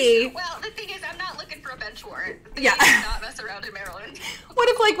 cranky. Well, the thing is, I'm not looking for a bench warrant. Yeah. Not mess around in Maryland. What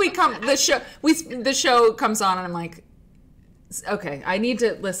if like the show comes on and I'm like, okay, I need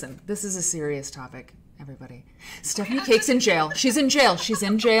to listen. This is a serious topic, everybody. Stephanie Cake's in jail. She's in jail.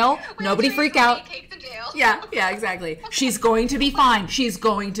 Nobody freak out. Cake's in jail. Yeah, exactly. She's going to be fine.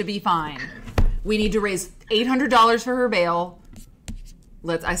 We need to raise $800 for her bail.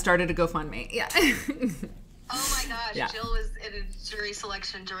 I started a GoFundMe. Yeah. Oh my gosh, yeah. Jill was in a jury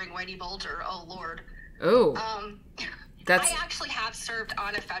selection during Whitey Bulger. Oh Lord. Oh. I actually have served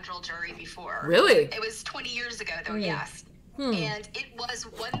on a federal jury before. Really? It was 20 years ago, though. Yes. And it was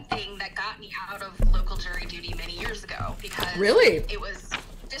one thing that got me out of local jury duty many years ago, because it was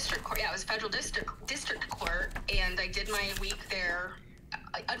district court. Yeah, it was federal district court, and I did my week there.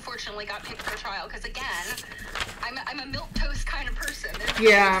 I unfortunately got picked for trial because, again, I'm a milquetoast kind of person. I'm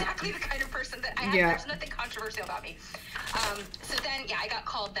exactly the kind of person that I have. There's nothing controversial about me. So then, I got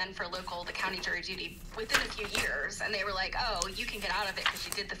called then for the county jury duty within a few years, and they were like, oh, you can get out of it because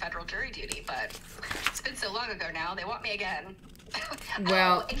you did the federal jury duty, but it's been so long ago now, they want me again.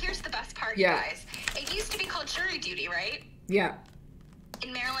 Well, and here's the best part, you guys. It used to be called jury duty, right? Yeah.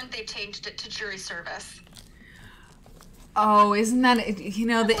 In Maryland, learned they've changed it to jury service. Oh, isn't that, you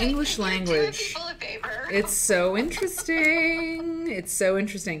know, the English language. People a favor. It's so interesting. It's so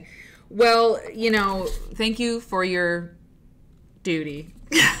interesting. Well, you know, thank you for your duty.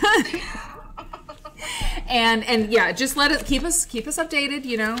 and yeah, just keep us updated,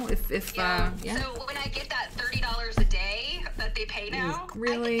 you know, if yeah. So when I get that $30 a day that they pay now,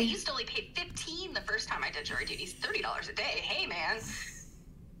 really? They used to only pay $15 the first time I did jury duties. $30 a day. Hey, man.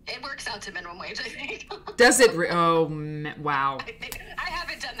 It works out to minimum wage, I think. Does it? Oh, wow. I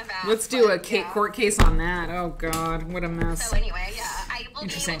haven't done the math. Let's do a court case on that. Oh, God. What a mess. So anyway, yeah, I will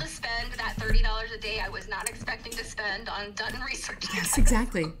be able to spend that $30 a day I was not expecting to spend on Dutton research. Yes,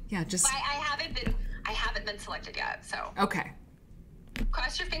 exactly. Yeah, just... But I haven't been selected yet, so... Okay.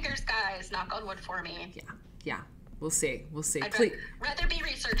 Cross your fingers, guys. Knock on wood for me. Yeah. We'll see. I'd rather be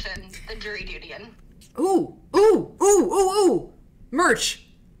researching than jury dutying. Ooh. Merch.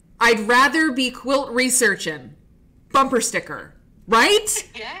 I'd rather be quilt researching. Bumper sticker. Right?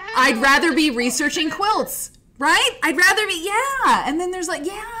 Yeah. I'd rather be researching quilts. Right? I'd rather be, yeah. And then there's like,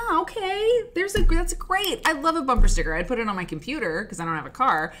 yeah, okay. That's great. I love a bumper sticker. I'd put it on my computer because I don't have a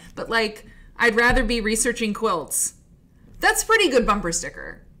car. But like, I'd rather be researching quilts. That's a pretty good bumper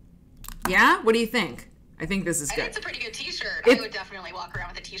sticker. Yeah? What do you think? I think this is good. It's a pretty good t-shirt. I would definitely walk around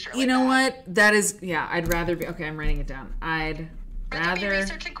with a t-shirt You know what? That is, yeah, I'd rather be, okay, I'm writing it down. I'd rather be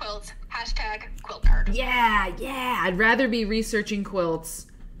researching quilts. #Quilt Nerd. Yeah. I'd rather be researching quilts.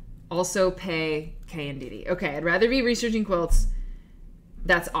 Also pay K and Didi. Okay, I'd rather be researching quilts.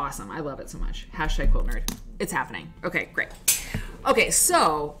 That's awesome. I love it so much. #Quilt Nerd. It's happening. Okay, great. Okay,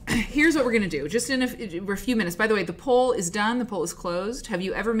 so here's what we're going to do. Just in a few minutes. By the way, the poll is done. The poll is closed. Have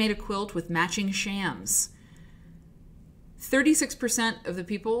you ever made a quilt with matching shams? 36% of the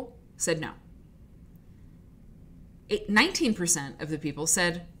people said no. 19% of the people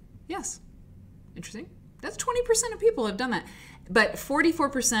said yes. Interesting. That's 20% of people have done that. But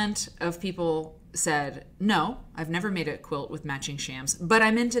 44% of people said, no, I've never made a quilt with matching shams, but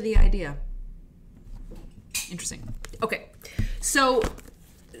I'm into the idea. Interesting. Okay. So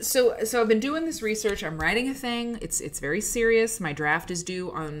I've been doing this research. I'm writing a thing. It's very serious. My draft is due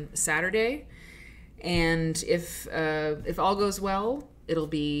on Saturday. And if all goes well,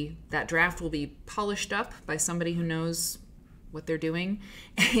 that draft will be polished up by somebody who knows what they're doing,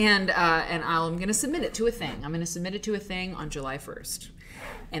 and I'm going to submit it to a thing. I'm going to submit it to a thing on July 1st,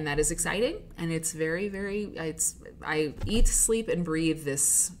 and that is exciting. And it's very, very. I eat, sleep, and breathe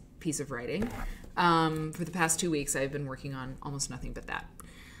this piece of writing. For the past 2 weeks, I've been working on almost nothing but that,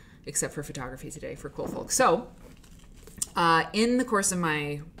 except for photography today for Quilt Folk. So, in the course of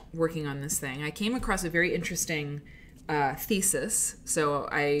my working on this thing, I came across a very interesting thesis. So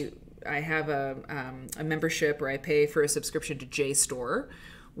I have a membership, or I pay for a subscription to JSTOR,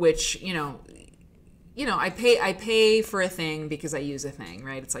 which I pay for a thing because I use a thing,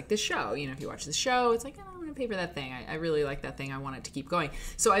 right? It's like this show. If you watch the show, it's like, oh, I'm going to pay for that thing. I really like that thing. I want it to keep going.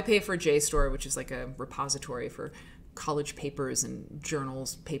 So I pay for JSTOR, which is like a repository for college papers and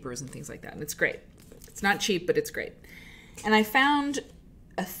journals, papers, and things like that. And it's great. It's not cheap, but it's great. And I found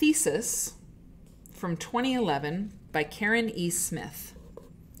a thesis from 2011 by Karen E. Smith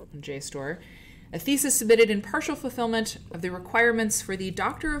on JSTOR, a thesis submitted in partial fulfillment of the requirements for the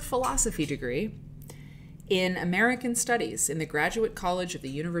Doctor of Philosophy degree in American Studies in the Graduate College of the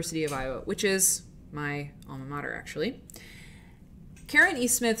University of Iowa, which is my alma mater, actually. Karen E.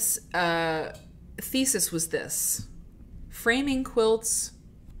 Smith's thesis was this: Framing Quilts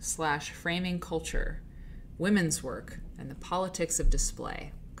 / Framing Culture, Women's Work, and the Politics of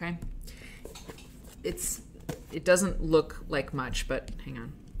Display. Okay? It doesn't look like much, but hang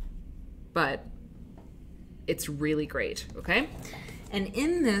on. But it's really great, okay? And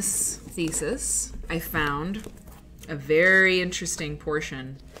in this thesis, I found a very interesting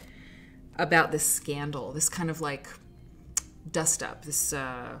portion about this scandal, this kind of like dust up, this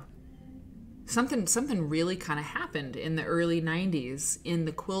something really kind of happened in the early 90s in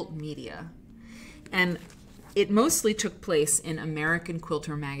the quilt media. And it mostly took place in American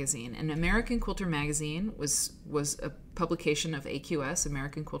Quilter Magazine. And American Quilter Magazine was a publication of AQS,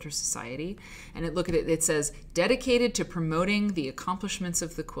 American Quilter Society. And it says, dedicated to promoting the accomplishments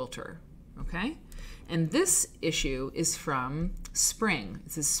of the quilter. Okay? And this issue is from spring.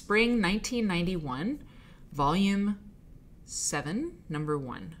 This is spring 1991, volume 7, number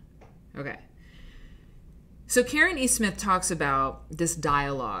 1. Okay. So Karen E. Smith talks about this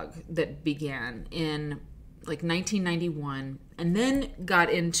dialogue that began in like 1991 and then got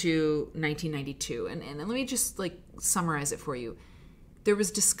into 1992. And let me just like summarize it for you. There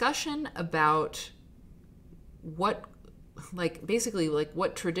was discussion about like basically like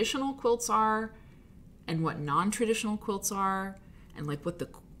what traditional quilts are and what non-traditional quilts are, and like what the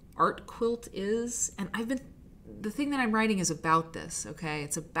art quilt is. And the thing that I'm writing is about this, okay?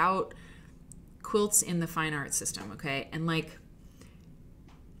 It's about quilts in the fine art system, okay? And like,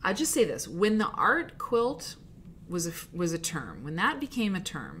 I just say this, when the art quilt was a term, when that became a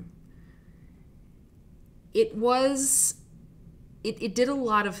term, it did a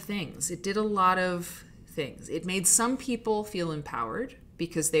lot of things. It did a lot of things. It made some people feel empowered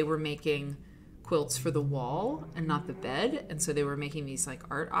because they were making quilts for the wall and not the bed, and so they were making these like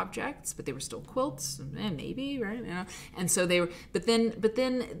art objects, but they were still quilts, maybe, right? You know, and so they were. But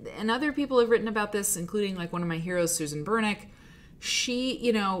then, and other people have written about this, including like one of my heroes, Susan Bernick. She,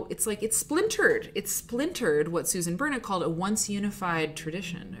 you know, it's like it's splintered. It's splintered what Susan Bernick called a once unified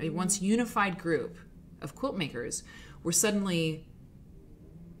tradition, a once unified group of quilt makers were suddenly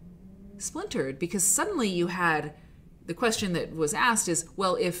splintered because suddenly you had. The question that was asked is,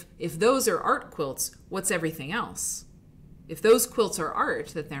 well, if those are art quilts, what's everything else? If those quilts are art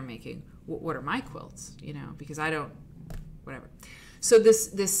that they're making, what are my quilts? You know, because I don't, whatever. So this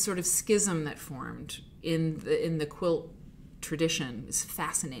sort of schism that formed in the quilt tradition is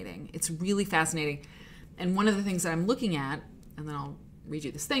fascinating. It's really fascinating. And one of the things that I'm looking at, and then I'll read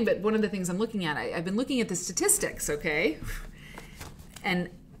you this thing, but one of the things I'm looking at, I've been looking at the statistics, okay?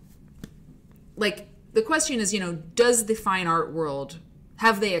 And like, the question is, you know, does the fine art world,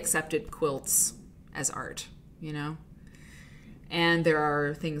 have they accepted quilts as art, you know? And there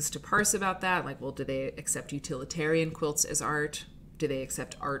are things to parse about that, like, well, do they accept utilitarian quilts as art? Do they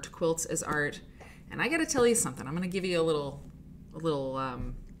accept art quilts as art? And I gotta tell you something. I'm gonna give you a little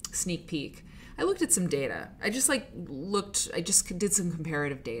sneak peek. I looked at some data. I just did some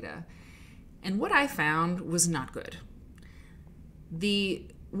comparative data. And what I found was not good. The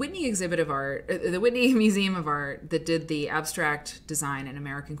Whitney exhibit of art, the Whitney Museum of Art that did the abstract design and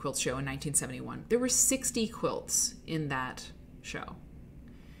American Quilt Show in 1971, there were 60 quilts in that show.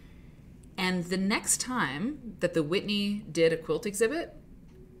 And the next time that the Whitney did a quilt exhibit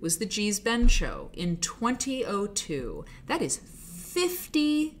was the Gee's Bend Show in 2002. That is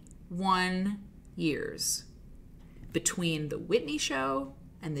 51 years between the Whitney Show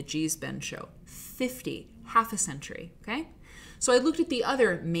and the Gee's Bend Show. 50, half a century, okay? So I looked at the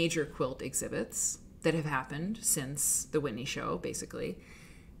other major quilt exhibits that have happened since the Whitney Show, basically.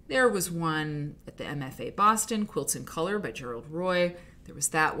 There was one at the MFA Boston, Quilts in Color by Gerald Roy. There was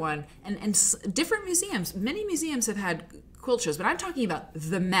that one. And different museums, many museums have had quilt shows, but I'm talking about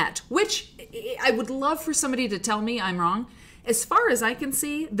the Met, which I would love for somebody to tell me I'm wrong. As far as I can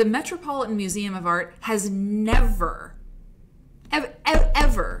see, the Metropolitan Museum of Art has never,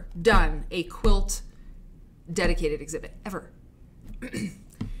 ever done a quilt dedicated exhibit, ever.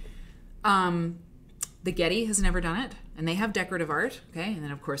 The Getty has never done it, and they have decorative art, okay? And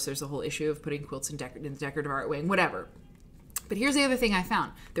then, of course, there's the whole issue of putting quilts in the decorative art wing, whatever. But here's the other thing I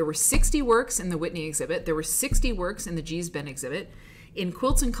found. There were 60 works in the Whitney exhibit. There were 60 works in the Gee's Bend exhibit. In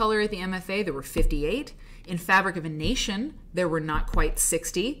Quilts in Color at the MFA, there were 58. In Fabric of a Nation, there were not quite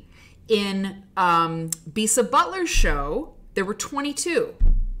 60. In Bisa Butler's show, there were 22.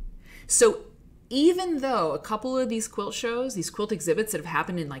 So even though a couple of these quilt shows, these quilt exhibits that have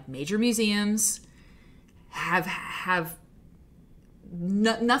happened in like major museums,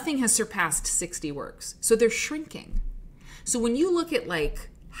 nothing has surpassed 60 works. So they're shrinking. So when you look at like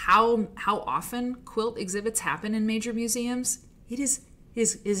how often quilt exhibits happen in major museums, it is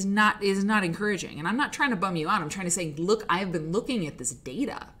not encouraging. And I'm not trying to bum you out. I'm trying to say, look, I have been looking at this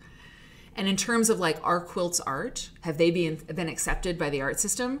data. And in terms of like, are quilts art? Have they been accepted by the art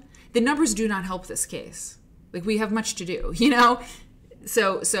system? The numbers do not help this case. Like, we have much to do, you know?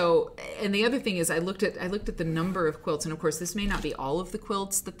 So, and the other thing is I looked at the number of quilts, and of course this may not be all of the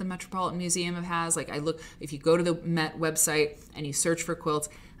quilts that the Metropolitan Museum has. Like, if you go to the Met website and you search for quilts,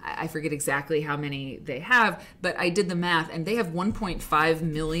 I forget exactly how many they have, but I did the math, and they have 1.5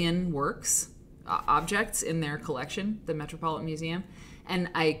 million works, objects in their collection, the Metropolitan Museum, and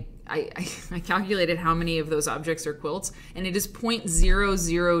I calculated how many of those objects are quilts, and it is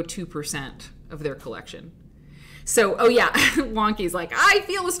 0.002% of their collection. So, oh yeah, Wonky's like, I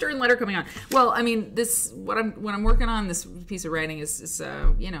feel a stern letter coming on. Well, I mean, what I'm working on, this piece of writing is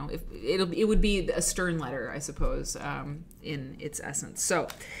you know, it would be a stern letter, I suppose, in its essence. So,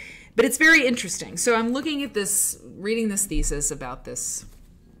 but it's very interesting. So I'm looking at this, reading this thesis about this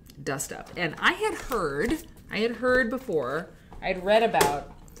dust up, and I had heard before, I had read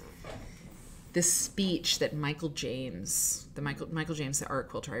about this speech that Michael James, the art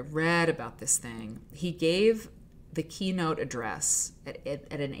quilter, I read about this thing. He gave the keynote address at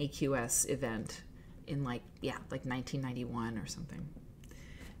an AQS event in like 1991 or something,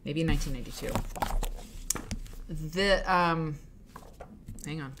 maybe 1992.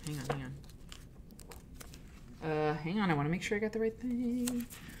 Hang on. I want to make sure I got the right thing.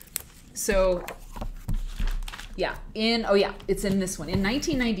 So, yeah, it's in this one. In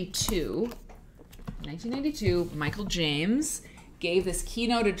 1992, Michael James gave this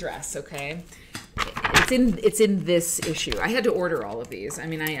keynote address, okay? It's in this issue. I had to order all of these. I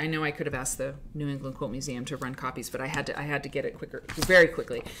mean, I know I could have asked the New England Quilt Museum to run copies, but I had to get it very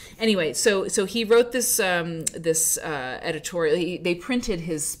quickly. Anyway, so he wrote this editorial. They printed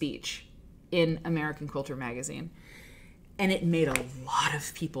his speech in American Quilter magazine, and it made a lot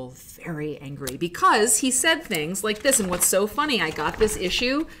of people very angry because he said things like this. And what's so funny, I got this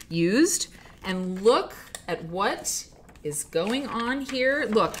issue used, and look at what is going on here.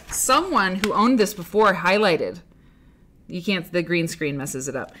 Look, someone who owned this before highlighted. You can't, the green screen messes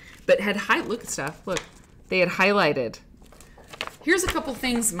it up. But look at stuff, look. They had highlighted. Here's a couple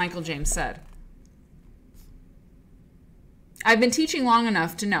things Michael James said. I've been teaching long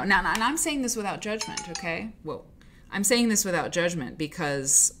enough to know. Now, and I'm saying this without judgment, okay? Whoa. I'm saying this without judgment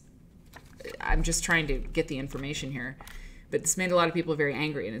because I'm just trying to get the information here. But this made a lot of people very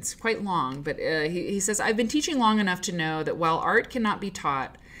angry, and it's quite long. But he says, I've been teaching long enough to know that while art cannot be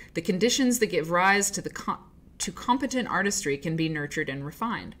taught, the conditions that give rise to competent artistry can be nurtured and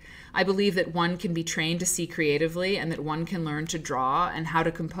refined. I believe that one can be trained to see creatively, and that one can learn to draw and how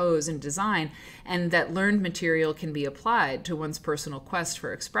to compose and design, and that learned material can be applied to one's personal quest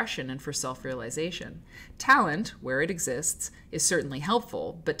for expression and for self-realization. Talent, where it exists, is certainly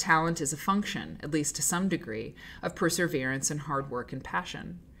helpful, but talent is a function, at least to some degree, of perseverance and hard work and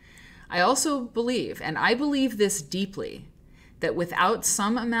passion. I also believe, and I believe this deeply, that without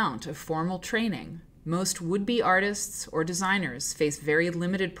some amount of formal training, most would-be artists or designers face very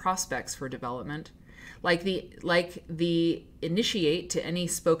limited prospects for development. Like the initiate to any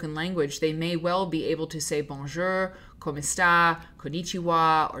spoken language, they may well be able to say bonjour, comme está,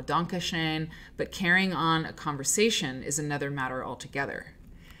 konnichiwa, or dankeschön, but carrying on a conversation is another matter altogether.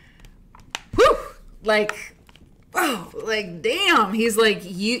 Whew! Like, oh, like, damn. He's like,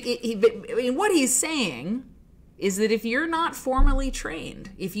 what he's saying is that if you're not formally trained,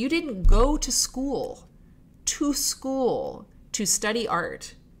 if you didn't go to school to study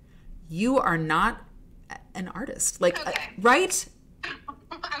art, you are not an artist. Like, okay. Right?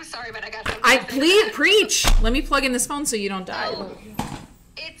 I'm sorry, but I got something. Please preach. Let me plug in this phone so you don't die. So,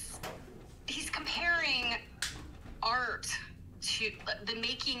 he's comparing art to the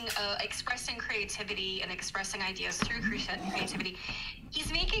making, expressing creativity and expressing ideas through creativity.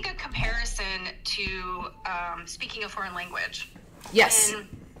 He's making a comparison to speaking a foreign language. Yes. And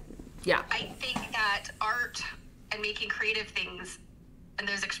yeah. I think that art and making creative things and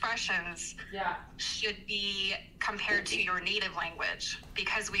those expressions should be compared to your native language,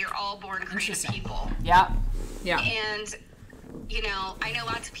 because we are all born creative people. Yeah. Yeah. And, you know, I know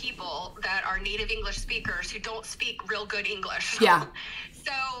lots of people that are native English speakers who don't speak real good English. Yeah.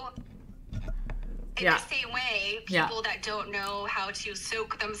 So in the same way, people that don't know how to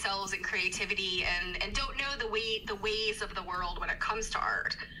soak themselves in creativity and don't know the ways of the world when it comes to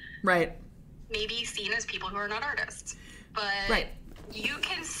art, right, may be seen as people who are not artists. But right. You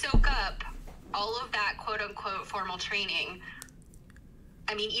can soak up all of that quote unquote formal training.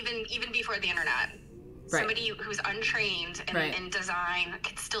 I mean, even before the internet, somebody who's untrained in design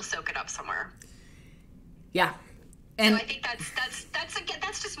can still soak it up somewhere. Yeah. And so I think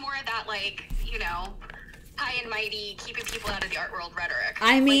that's just more of that, like, you know, high and mighty, keeping people out of the art world rhetoric.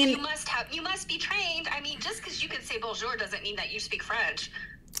 I mean, like, you must be trained. I mean, just because you can say bonjour doesn't mean that you speak French.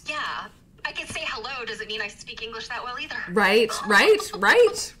 Yeah, I can say hello doesn't mean I speak English that well either. Right.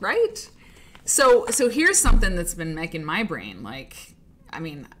 So here's something that's been making my brain, like, I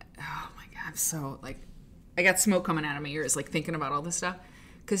mean, oh my God, I'm so, like, I got smoke coming out of my ears, like, thinking about all this stuff.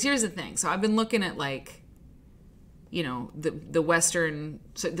 Because here's the thing. So I've been looking at, like, you know, the Western,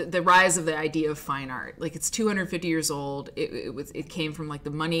 so the rise of the idea of fine art. Like, it's 250 years old. It came from, like,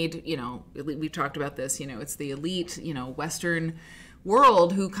 the moneyed, you know, we've talked about this, you know, it's the elite, you know, Western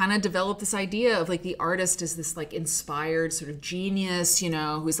world who kind of developed this idea of, like, the artist is this, like, inspired sort of genius, you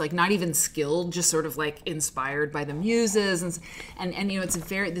know, who's, like, not even skilled, just sort of, like, inspired by the muses, and you know, it's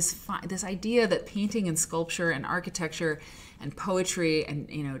this idea that painting and sculpture and architecture and poetry and,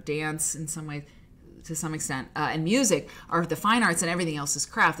 you know, dance in some way, to some extent, and music are the fine arts, and everything else is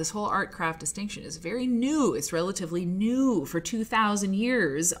craft. This whole art-craft distinction is very new. It's relatively new. For 2,000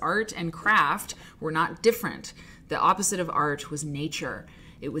 years, art and craft were not different. The opposite of art was nature.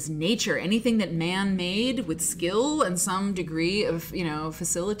 It was nature. Anything that man made with skill and some degree of, you know,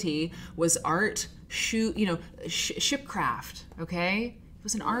 facility was art shipcraft, okay? It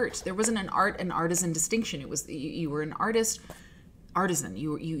was an art. There wasn't an art and artisan distinction. It was, you were an artisan.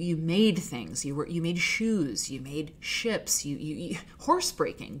 You made things. You made shoes. You made ships. You horse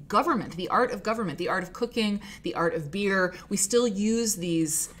breaking, government, the art of government, the art of cooking, the art of beer. We still use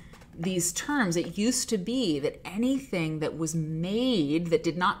these terms. It used to be that anything that was made that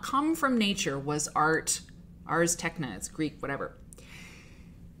did not come from nature was art. Ars techna, it's Greek, whatever.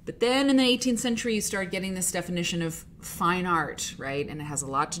 But then in the 18th century, you start getting this definition of fine art, right? And it has a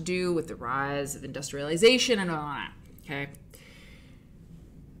lot to do with the rise of industrialization and all that, okay?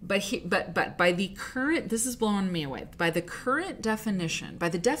 But by the current, this is blowing me away, by the current definition, by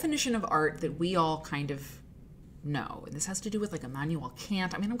the definition of art that we all kind of know, and this has to do with like Immanuel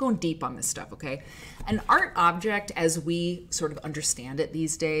Kant, I mean, I'm going deep on this stuff, okay? An art object, as we sort of understand it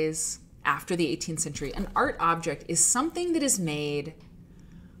these days, after the 18th century, an art object is something that is made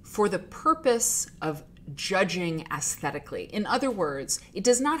for the purpose of judging aesthetically. In other words, it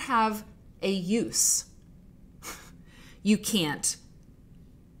does not have a use. You can't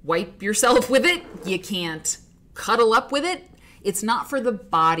wipe yourself with it. You can't cuddle up with it. It's not for the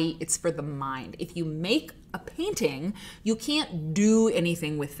body, it's for the mind. If you make a painting, you can't do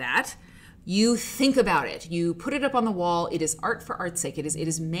anything with that. You think about it. You put it up on the wall. It is art for art's sake. It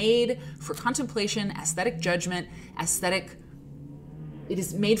is made for contemplation, aesthetic judgment, it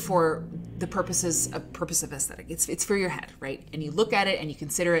is made for the purpose of aesthetic. It's for your head, right? And you look at it and you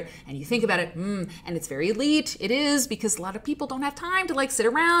consider it and you think about it, and it's very elite. It is, because a lot of people don't have time to like sit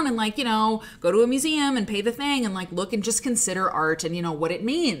around and like, go to a museum and pay the thing and like look and just consider art and what it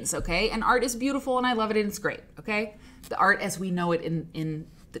means, okay? And art is beautiful and I love it and it's great, okay? The art as we know it in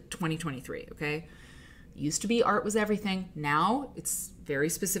the 2023, okay? Used to be art was everything. Now it's very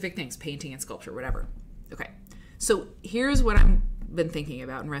specific things, painting and sculpture, whatever. Okay, so here's what I've been thinking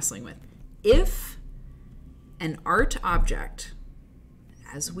about and wrestling with. If an art object,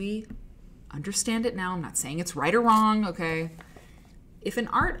 as we understand it now, I'm not saying it's right or wrong, okay? If an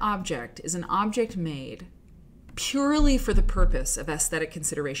art object is an object made purely for the purpose of aesthetic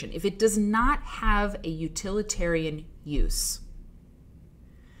consideration, if it does not have a utilitarian use,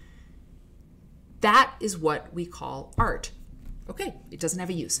 that is what we call art. Okay, it doesn't have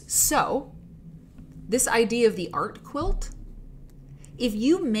a use. So, this idea of the art quilt, if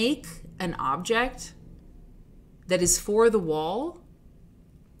you make an object that is for the wall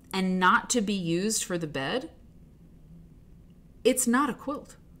and not to be used for the bed, it's not a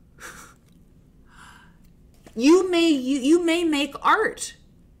quilt. You may make art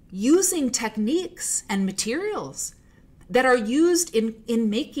using techniques and materials that are used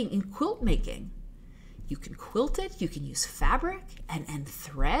in quilt making. You can quilt it, you can use fabric and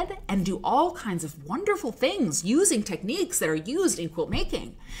thread and do all kinds of wonderful things using techniques that are used in quilt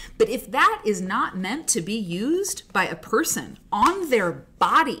making. But if that is not meant to be used by a person on their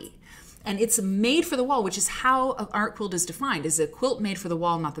body, and it's made for the wall, which is how an art quilt is defined, is a quilt made for the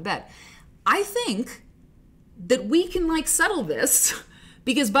wall, not the bed, I think that we can like settle this,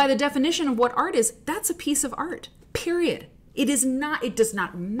 because by the definition of what art is, that's a piece of art, period. It does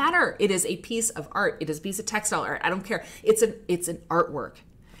not matter. It is a piece of art. It is a piece of textile art. I don't care. It's an artwork.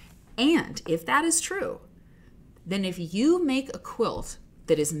 And if that is true, then if you make a quilt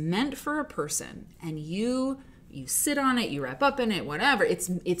that is meant for a person and you sit on it, you wrap up in it, whatever,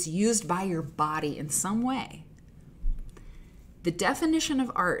 it's used by your body in some way. The definition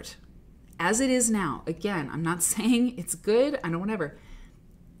of art, as it is now, again, I'm not saying it's good, I don't whatever.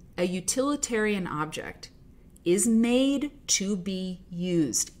 A utilitarian object is made to be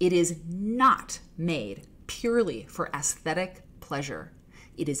used. It is not made purely for aesthetic pleasure.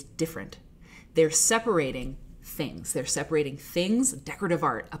 It is different. They're separating things. They're separating things, decorative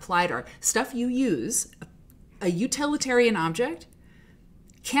art, applied art, stuff you use. A utilitarian object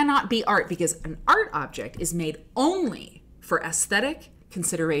cannot be art, because an art object is made only for aesthetic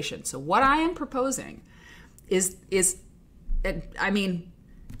consideration. So what I am proposing is I mean,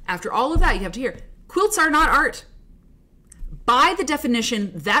 after all of that, you have to hear, quilts are not art by the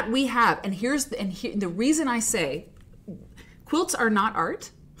definition that we have. And the reason I say quilts are not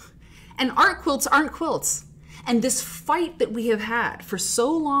art and art quilts aren't quilts. And this fight that we have had for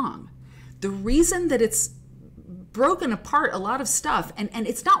so long, the reason that it's broken apart a lot of stuff and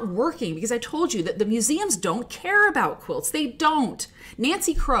it's not working, because I told you that the museums don't care about quilts. They don't.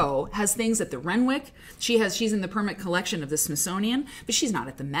 Nancy Crow has things at the Renwick. She's in the permanent collection of the Smithsonian, but she's not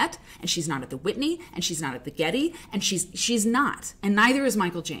at the Met, and she's not at the Whitney, and she's not at the Getty, and she's not. And neither is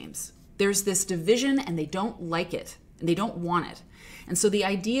Michael James. There's this division, and they don't like it, and they don't want it. And so the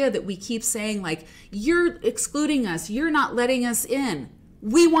idea that we keep saying, like, you're excluding us, you're not letting us in.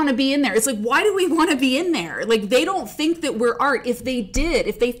 we want to be in there. It's like, why do we want to be in there? Like, they don't think that we're art. If they did,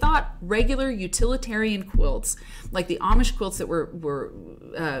 if they thought regular utilitarian quilts, like the Amish quilts that were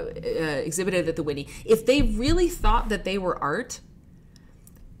exhibited at the Whitney, if they really thought that they were art,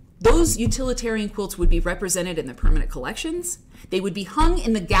 those utilitarian quilts would be represented in the permanent collections. They would be hung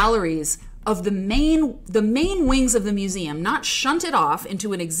in the galleries of the main wings of the museum, not shunted off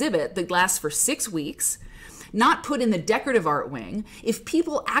into an exhibit that lasts for 6 weeks, not put in the decorative art wing. If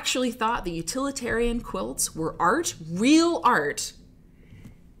people actually thought the utilitarian quilts were art, real art,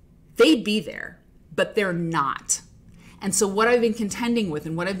 they'd be there, but they're not. And so what I've been contending with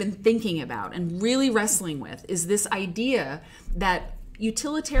and what I've been thinking about and really wrestling with is this idea that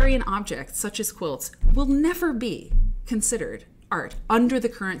utilitarian objects such as quilts will never be considered art under the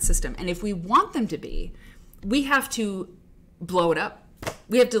current system. And if we want them to be, we have to blow it up.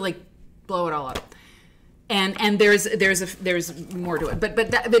 We have to like blow it all up. And there's more to it.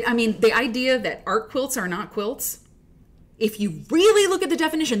 But I mean, the idea that art quilts are not quilts, if you really look at the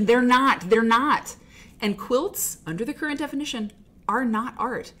definition, they're not. And quilts, under the current definition, are not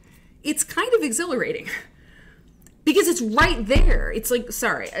art. It's kind of exhilarating because it's right there. It's like,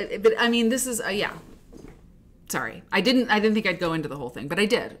 sorry, but I mean, this is, yeah. Sorry, I didn't think I'd go into the whole thing, but I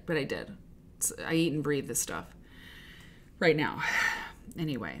did. I eat and breathe this stuff right now.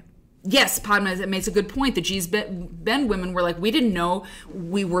 Anyway. Yes, Padma makes a good point. The G's Ben women were like, we didn't know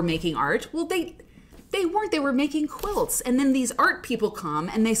we were making art. Well, they weren't. They were making quilts. And then these art people come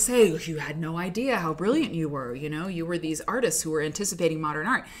and they say, you had no idea how brilliant you were. You know, you were these artists who were anticipating modern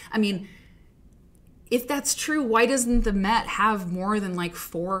art. I mean, if that's true, why doesn't the Met have more than like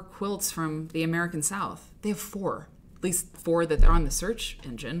 4 quilts from the American South? They have 4. At least 4 that are on the search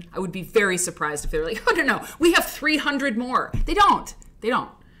engine. I would be very surprised if they were like, oh, no, we have 300 more. They don't.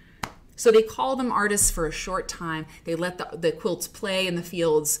 So they call them artists for a short time. They let the quilts play in the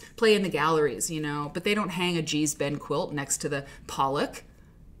fields, play in the galleries, you know, but they don't hang a G's Ben quilt next to the Pollock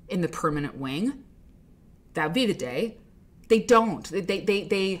in the permanent wing. That'd be the day. They don't.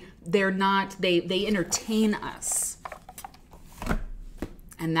 They're not. They entertain us.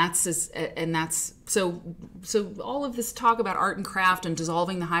 And that's so all of this talk about art and craft and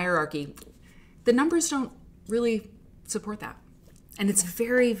dissolving the hierarchy, the numbers don't really support that. And it's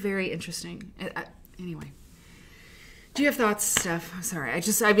very, very interesting. Anyway, do you have thoughts, Steph? I'm sorry.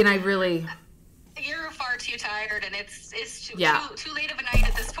 I really. You're far too tired, and it's too late of a night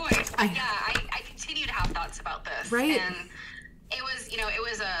at this point. I continue to have thoughts about this. Right. And it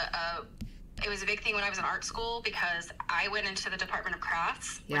was a big thing when I was in art school because I went into the Department of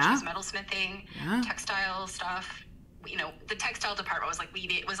Crafts, which was metalsmithing, textile stuff. You know, the textile department was like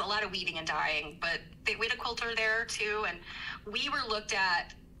weaving. It was a lot of weaving and dyeing, but we had a quilter there too, and we were looked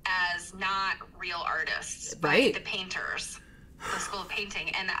at as not real artists, by the painters, the school of painting,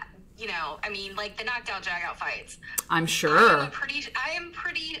 and you know, I mean, like the knockdown, drag out fights. I'm sure. I'm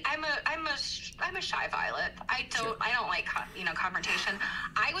a shy violet. I don't like confrontation.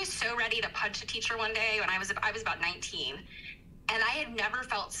 I was so ready to punch a teacher one day when I was about 19. And I had never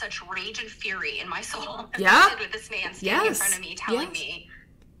felt such rage and fury in my soul as I did with this man standing in front of me telling me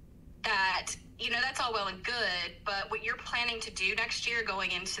that, you know, that's all well and good, but what you're planning to do next year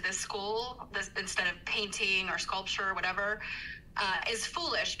going into this school, instead of painting or sculpture or whatever, is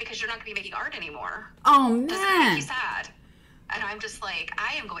foolish because you're not going to be making art anymore. Oh, man. Does that make you sad? And I'm just like,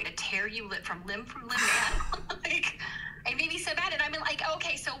 I am going to tear you from limb, man. Like, it made me so bad. And I'm like,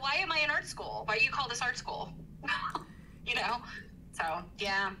 okay, so why am I in art school? Why do you call this art school? You know, so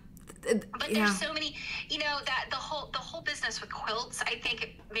yeah, but there's so many, you know, that the whole business with quilts, I think it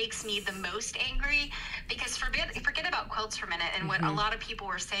makes me the most angry because forget about quilts for a minute. And what a lot of people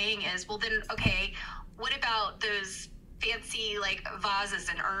were saying is, well, then, okay, what about those fancy like vases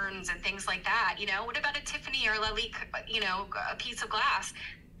and urns and things like that? You know, what about a Tiffany or Lalique, you know, a piece of glass?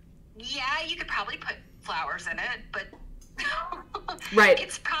 Yeah, you could probably put flowers in it, but right.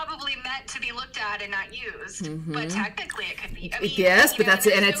 It's probably meant to be looked at and not used, but technically it could be. I mean, yes, but that's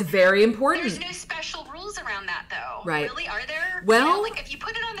it, and it's very important. There's no special rules around that, though. Right? Really? Are there? Well, you know, like if you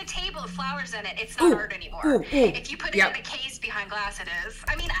put it on the table with flowers in it, it's not art anymore. If you put it in a case behind glass, it is.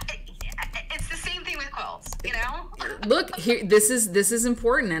 I mean, it's the same thing with quilts. You know? Look here. This is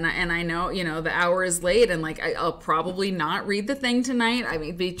important, and I know, you know, the hour is late, and like I'll probably not read the thing tonight. I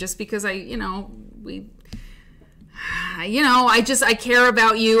mean, just because I care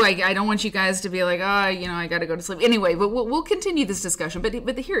about you. I don't want you guys to be like, oh, you know, I got to go to sleep. Anyway, but we'll continue this discussion.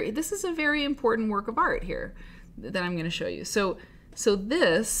 But here, this is a very important work of art here that I'm going to show you. So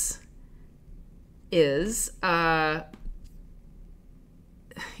this is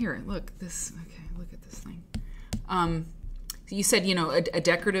here. Look, this. Okay, look at this thing. You said, you know, a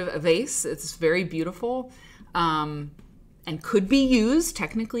decorative vase. It's very beautiful, and could be used.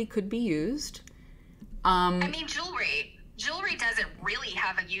 Technically, could be used. I mean, jewelry. Jewelry doesn't really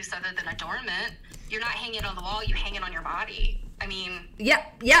have a use other than adornment. You're not hanging it on the wall. You hang it on your body. I mean. Yeah.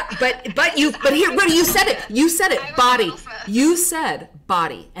 But you said it. You said it. Body. You said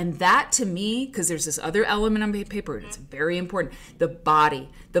body, and that to me, because there's this other element on paper, and it's very important. The body.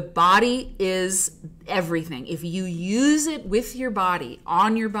 The body is everything. If you use it with your body,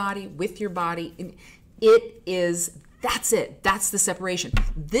 on your body, with your body, it is. That's it. That's the separation.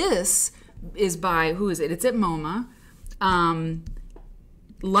 This is by, who is it? It's at MoMA.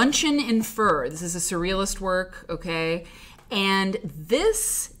 Luncheon in Fur. This is a surrealist work, okay? And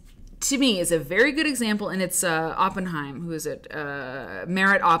this, to me, is a very good example, and it's Oppenheim. Who is it?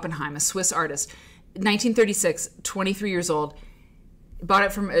 Merit Oppenheim, a Swiss artist. 1936, 23 years old. Bought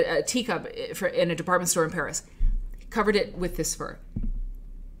it from a teacup in a department store in Paris. Covered it with this fur.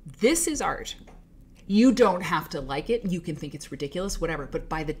 This is art. You don't have to like it. You can think it's ridiculous, whatever. But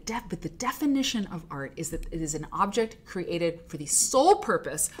the definition of art is that it is an object created for the sole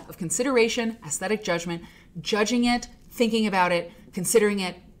purpose of consideration, aesthetic judgment, judging it, thinking about it, considering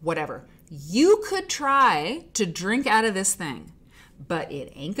it, whatever. You could try to drink out of this thing, but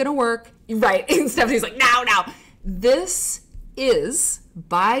it ain't gonna work. Right? And Stephanie's like, no. This is,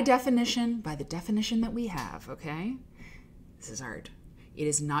 by the definition that we have, okay? This is art. It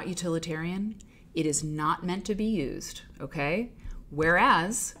is not utilitarian. It is not meant to be used, okay?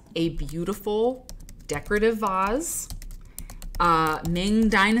 Whereas a beautiful decorative vase, Ming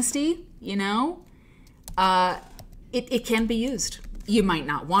Dynasty, you know, it can be used. You might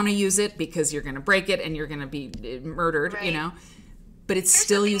not want to use it because you're going to break it and you're going to be murdered, right. You know, but it's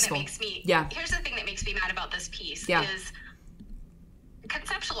still useful. Here's the thing that makes me mad about this piece is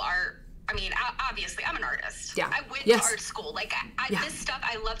conceptual art. I mean, obviously, I'm an artist. Yeah. I went to art school. Like, this stuff,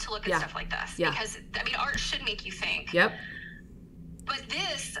 I love to look at stuff like this. Yeah. Because, I mean, art should make you think. Yep. But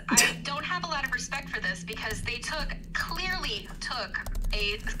this, I don't have a lot of respect for this because they clearly took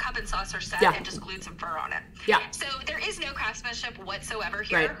a cup and saucer set and just glued some fur on it. Yeah. So there is no craftsmanship whatsoever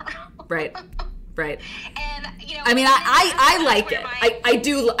here. Right. And, you know. I mean, I like it. I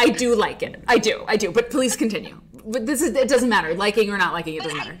do like it. I do. But please continue. But it doesn't matter. Liking or not liking, it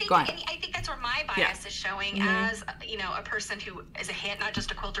doesn't matter. Go on. I think that's where my bias is showing as, you know, a person who is not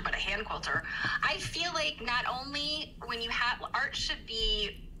just a quilter, but a hand quilter. I feel like not only when you have, art should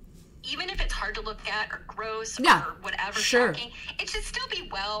be, even if it's hard to look at or gross or whatever, shocking, it should still be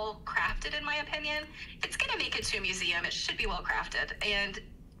well crafted, in my opinion. If it's going to make it to a museum, it should be well crafted. And,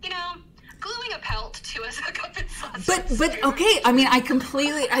 you know, gluing a pelt to a cup and saucer. But okay, I mean,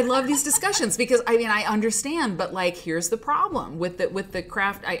 I love these discussions because I mean, I understand, but like, here's the problem with the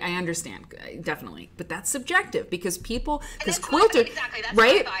craft. I understand, definitely, but that's subjective because quilters, that's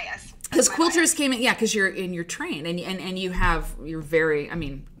right? My bias. Because quilters came in, because you're trained and you're very, I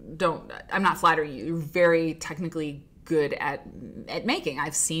mean, I'm not flattering you, you're very technically good at making.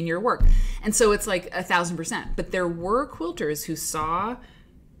 I've seen your work. And so it's like 1,000%. But there were quilters who saw,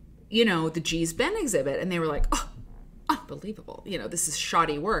 you know, the G's Ben exhibit, and they were like, oh, unbelievable. You know, this is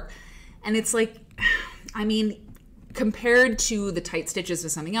shoddy work. And it's like, I mean, compared to the tight stitches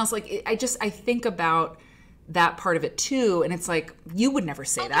of something else, like, I think about that part of it too, and it's like, you would never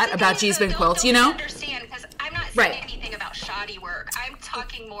say that about G's Ben quilts, you know? I understand, because I'm not saying anything about shoddy work. I'm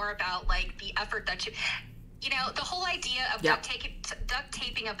talking more about, like, the effort that you know, the whole idea of duct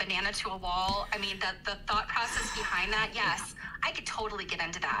taping a banana to a wall, I mean, the thought process behind that, yes, I could totally get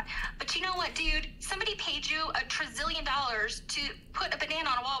into that. But you know what, dude? Somebody paid you $1 trillion to put a banana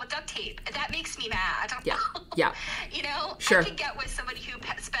on a wall with duct tape. That makes me mad. Yeah. You know, sure. I could get with somebody who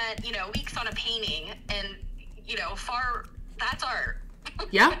spent, you know, weeks on a painting and, you know, that's art.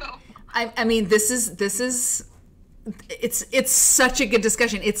 Yeah. You know? I mean, this is it's such a good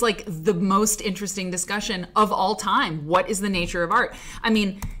discussion. It's like the most interesting discussion of all time. What is the nature of art? I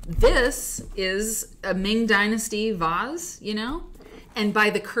mean, this is a Ming Dynasty vase, you know? And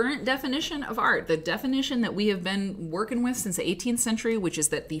by the current definition of art, the definition that we have been working with since the 18th century, which is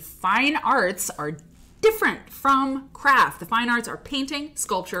that the fine arts are different from craft. The fine arts are painting,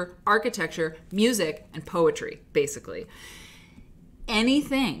 sculpture, architecture, music, and poetry, basically.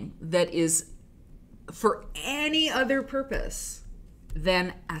 Anything that is for any other purpose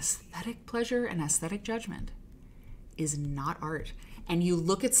than aesthetic pleasure and aesthetic judgment is not art. And you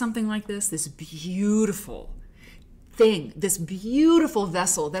look at something like this beautiful thing, this beautiful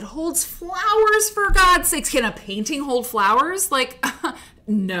vessel that holds flowers, for God's sakes. Can a painting hold flowers? Like,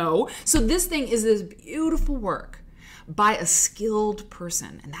 no. So this thing is this beautiful work by a skilled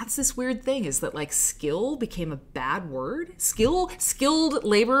person. And that's this weird thing, is that like skill became a bad word. Skilled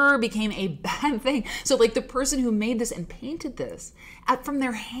laborer became a bad thing. So like the person who made this and painted this from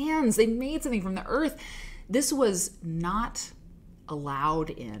their hands, they made something from the earth. This was not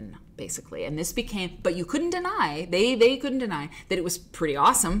allowed in, basically. And this became, but you couldn't deny, they couldn't deny that it was pretty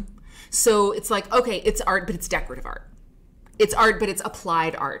awesome. So it's like, okay, it's art, but it's decorative art. It's art, but it's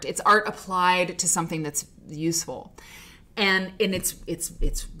applied art. It's art applied to something that's useful. And it's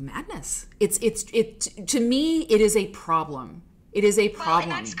madness. To me, it is a problem. It is a problem.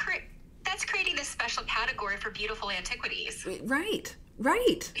 Well, and that's creating this special category for beautiful antiquities.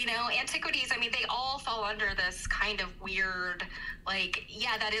 Right. You know, antiquities, I mean, they all fall under this kind of weird, like,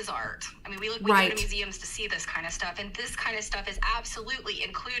 yeah, that is art. I mean, we go to museums to see this kind of stuff, and this kind of stuff is absolutely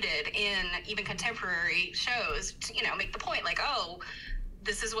included in even contemporary shows to, you know, make the point, like, oh,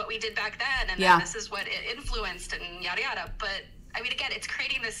 this is what we did back then, and then this is what it influenced, and yada, yada. But, I mean, again, it's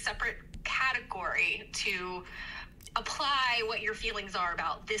creating this separate category to apply what your feelings are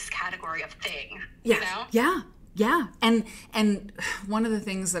about this category of thing, you know? Yeah. And one of the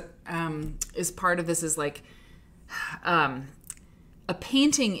things that is part of this is like a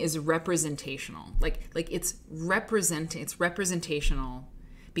painting is representational. Like it's representational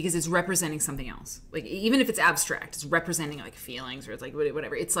because it's representing something else. Like even if it's abstract, it's representing like feelings, or it's like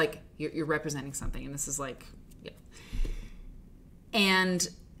whatever. It's like you're representing something, and this is like, yeah. And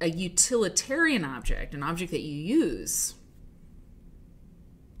a utilitarian object, an object that you use,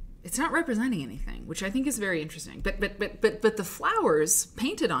 it's not representing anything, which I think is very interesting. But the flowers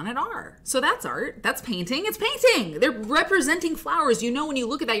painted on it are. So that's art. That's painting. It's painting. They're representing flowers. You know, when you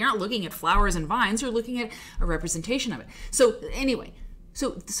look at that, you're not looking at flowers and vines. You're looking at a representation of it. So anyway, so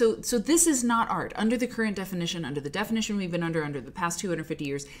this is not art under the current definition, under the definition we've been under the past 250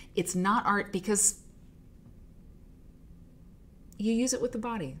 years. It's not art because you use it with the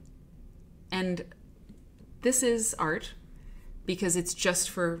body. And this is art because it's just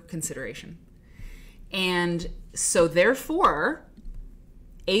for consideration. And so therefore,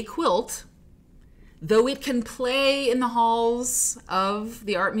 a quilt, though it can play in the halls of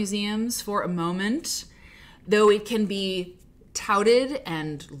the art museums for a moment, though it can be touted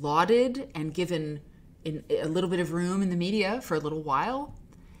and lauded and given in a little bit of room in the media for a little while,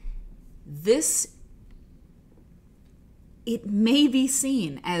 it may be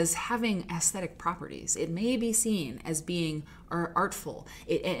seen as having aesthetic properties. It may be seen as being artful.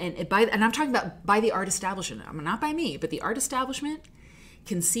 And I'm talking about by the art establishment. Not by me, but the art establishment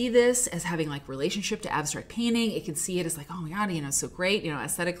can see this as having like relationship to abstract painting. It can see it as like, oh my God, you know, it's so great. You know,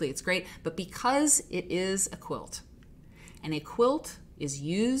 aesthetically it's great. But because it is a quilt, and a quilt is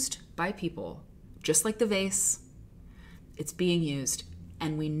used by people, just like the vase, it's being used.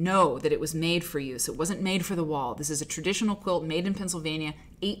 And we know that it was made for use. It wasn't made for the wall. This is a traditional quilt made in Pennsylvania,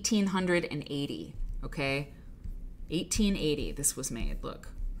 1880, okay? 1880, this was made, look,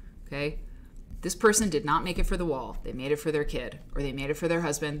 okay? This person did not make it for the wall. They made it for their kid, or they made it for their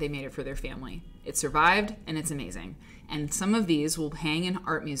husband, they made it for their family. It survived, and it's amazing. And some of these will hang in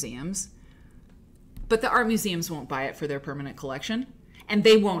art museums, but the art museums won't buy it for their permanent collection, and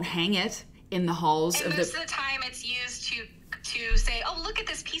they won't hang it in the halls of most of the time it's used to say, oh, look at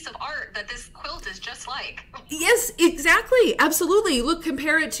this piece of art that this quilt is just like. Yes, exactly. Absolutely. Look,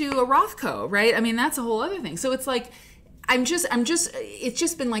 compare it to a Rothko, right? I mean, that's a whole other thing. So it's like, it's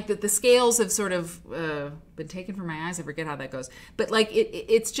just been like the scales have sort of been taken from my eyes. I forget how that goes. But like,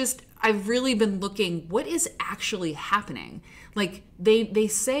 it's just, I've really been looking, what is actually happening? Like they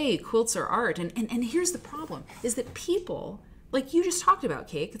say quilts are art. And here's the problem, is that people, like you just talked about,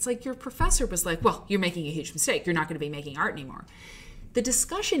 Cake, it's like your professor was like, well, you're making a huge mistake. You're not going to be making art anymore. The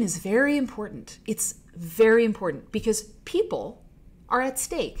discussion is very important. It's very important because people are at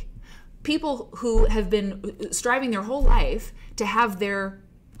stake. People who have been striving their whole life to have their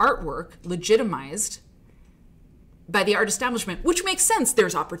artwork legitimized by the art establishment, which makes sense.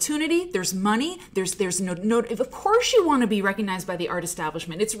 There's opportunity, there's money, there's no, of course you want to be recognized by the art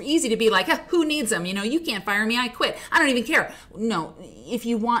establishment. It's easy to be like, who needs them? You know, you can't fire me, I quit. I don't even care. No, if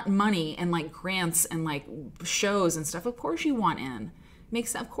you want money and like grants and like shows and stuff, of course you want in.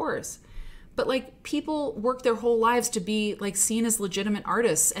 Makes sense, of course. But like people work their whole lives to be like seen as legitimate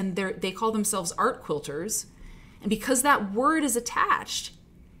artists, and they call themselves art quilters. And because that word is attached,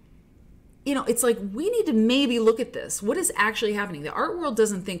 you know, it's like we need to maybe look at this. What is actually happening? The art world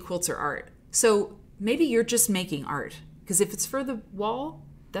doesn't think quilts are art. So maybe you're just making art. Because if it's for the wall,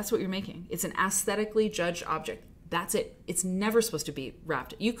 that's what you're making. It's an aesthetically judged object. That's it. It's never supposed to be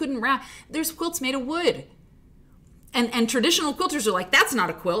wrapped. You couldn't wrap. There's quilts made of wood. And traditional quilters are like, that's not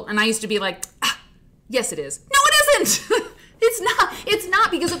a quilt. And I used to be like, yes, it is. No, it isn't. It's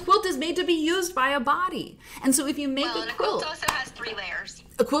not because a quilt is made to be used by a body. And so if you make a quilt also has 3 layers.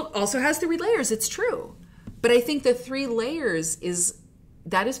 A quilt also has 3 layers. It's true. But I think the 3 layers is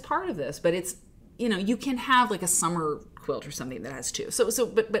part of this. But it's, you can have like a summer quilt or something that has 2.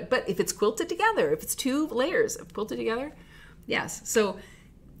 But if it's quilted together, if it's 2 layers of quilted together, yes. So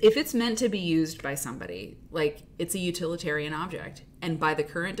if it's meant to be used by somebody, like it's a utilitarian object. And by the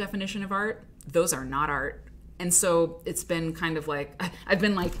current definition of art, those are not art. And so it's been kind of like, I've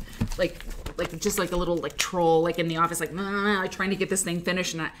been like just like a little like troll, like in the office, like trying to get this thing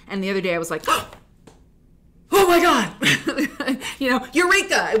finished. And the other day I was like, oh my God,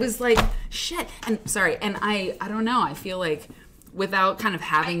 eureka. It was like, shit. And sorry. And I don't know. I feel like without kind of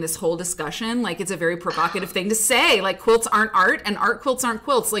having this whole discussion, like it's a very provocative thing to say, like quilts aren't art and art quilts aren't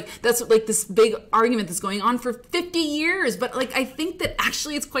quilts. Like that's like this big argument that's going on for 50 years. But like, I think that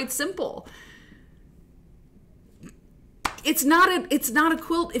actually it's quite simple. It's not a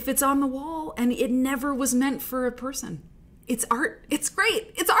quilt if it's on the wall, and it never was meant for a person. It's art. It's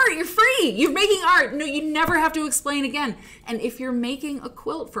great. It's art. You're free. You're making art. No, you never have to explain again. And if you're making a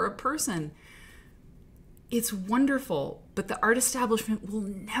quilt for a person, it's wonderful, but the art establishment will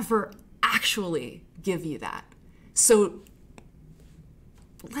never actually give you that. So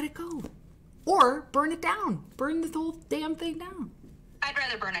let it go. Or burn it down. Burn the whole damn thing down. I'd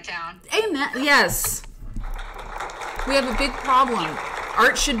rather burn it down. Amen. Yes. We have a big problem.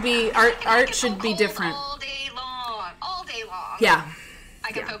 Art should be different. All day long. Yeah.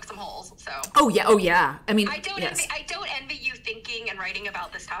 I can poke some holes. So. Oh yeah. I mean, I don't envy you thinking and writing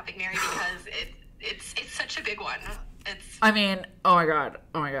about this topic, Mary, because it's such a big one. I mean, oh my god.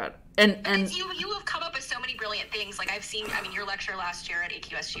 And you have come up with so many brilliant things. Like I've seen. I mean, your lecture last year at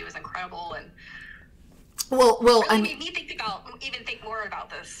AQSG was incredible, and well, really made me think more about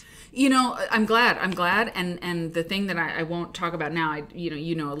this. I'm glad, and the thing that I won't talk about now,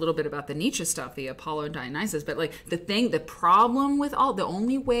 you know a little bit about the Nietzsche stuff, the Apollo and Dionysus, but like the problem with the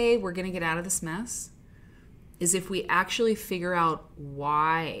only way we're gonna get out of this mess is if we actually figure out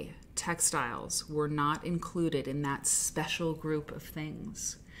why textiles were not included in that special group of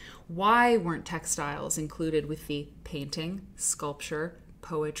things. Why weren't textiles included with the painting, sculpture,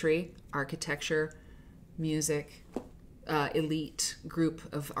 poetry, architecture, music, elite group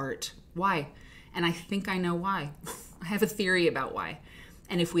of art? Why? And I think I know why. I have a theory about why.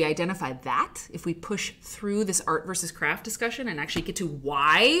 And if we identify that, if we push through this art versus craft discussion and actually get to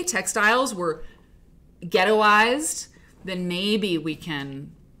why textiles were ghettoized, then maybe we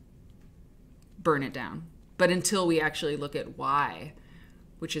can burn it down. But until we actually look at why,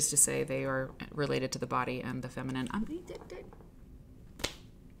 which is to say they are related to the body and the feminine. Until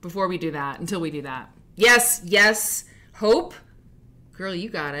we do that. Yes. Hope, girl, you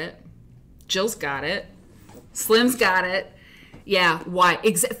got it. Jill's got it. Slim's got it. Yeah, why?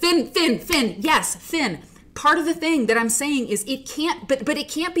 Finn. Yes, Finn. Part of the thing that I'm saying is it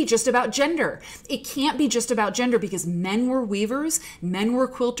can't be just about gender. It can't be just about gender because men were weavers, men were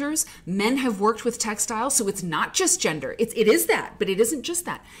quilters, men have worked with textiles, so it's not just gender. It is that, but it isn't just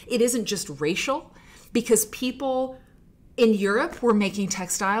that. It isn't just racial because people in Europe were making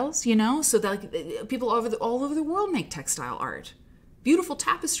textiles, so that like, people all over the world make textile art. Beautiful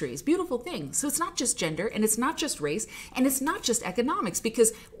tapestries, beautiful things. So it's not just gender, and it's not just race, and it's not just economics,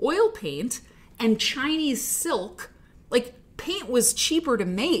 because oil paint and Chinese silk, like paint was cheaper to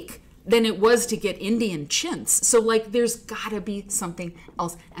make than it was to get Indian chintz. So like there's gotta be something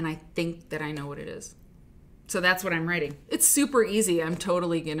else, and I think that I know what it is. So that's what I'm writing. It's super easy. I'm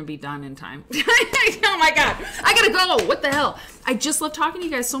totally gonna be done in time. Oh my God, I gotta go. What the hell? I just love talking to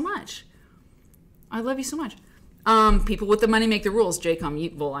you guys so much. I love you so much. People with the money make the rules.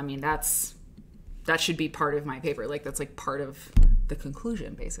 Jcom, well, I mean, that should be part of my paper. Like that's like part of the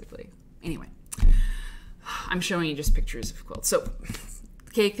conclusion, basically. Anyway, I'm showing you just pictures of quilts. So,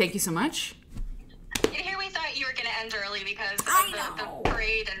 Cake, thank you so much. Here we thought you were going to end early because of the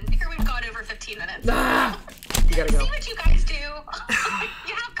parade, and here we've gone over 15 minutes. You gotta go. See what you guys do.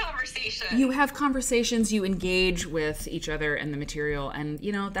 You have conversations. You have conversations. You engage with each other and the material, and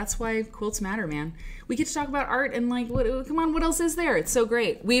that's why quilts matter, man. We get to talk about art and like, come on, what else is there? It's so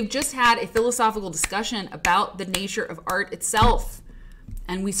great. We've just had a philosophical discussion about the nature of art itself,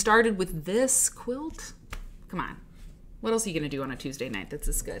 and we started with this quilt. Come on, what else are you gonna do on a Tuesday night that's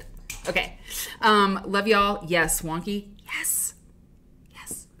this good? Okay, love y'all. Yes, wonky. Yes.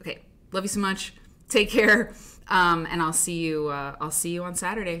 Okay, love you so much. Take care. And I'll see you on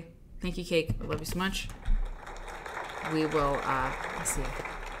Saturday. Thank you, Cake. I love you so much. We will, I'll see you.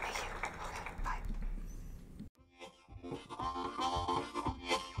 Thank you. Okay,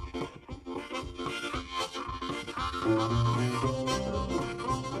 bye. Bye.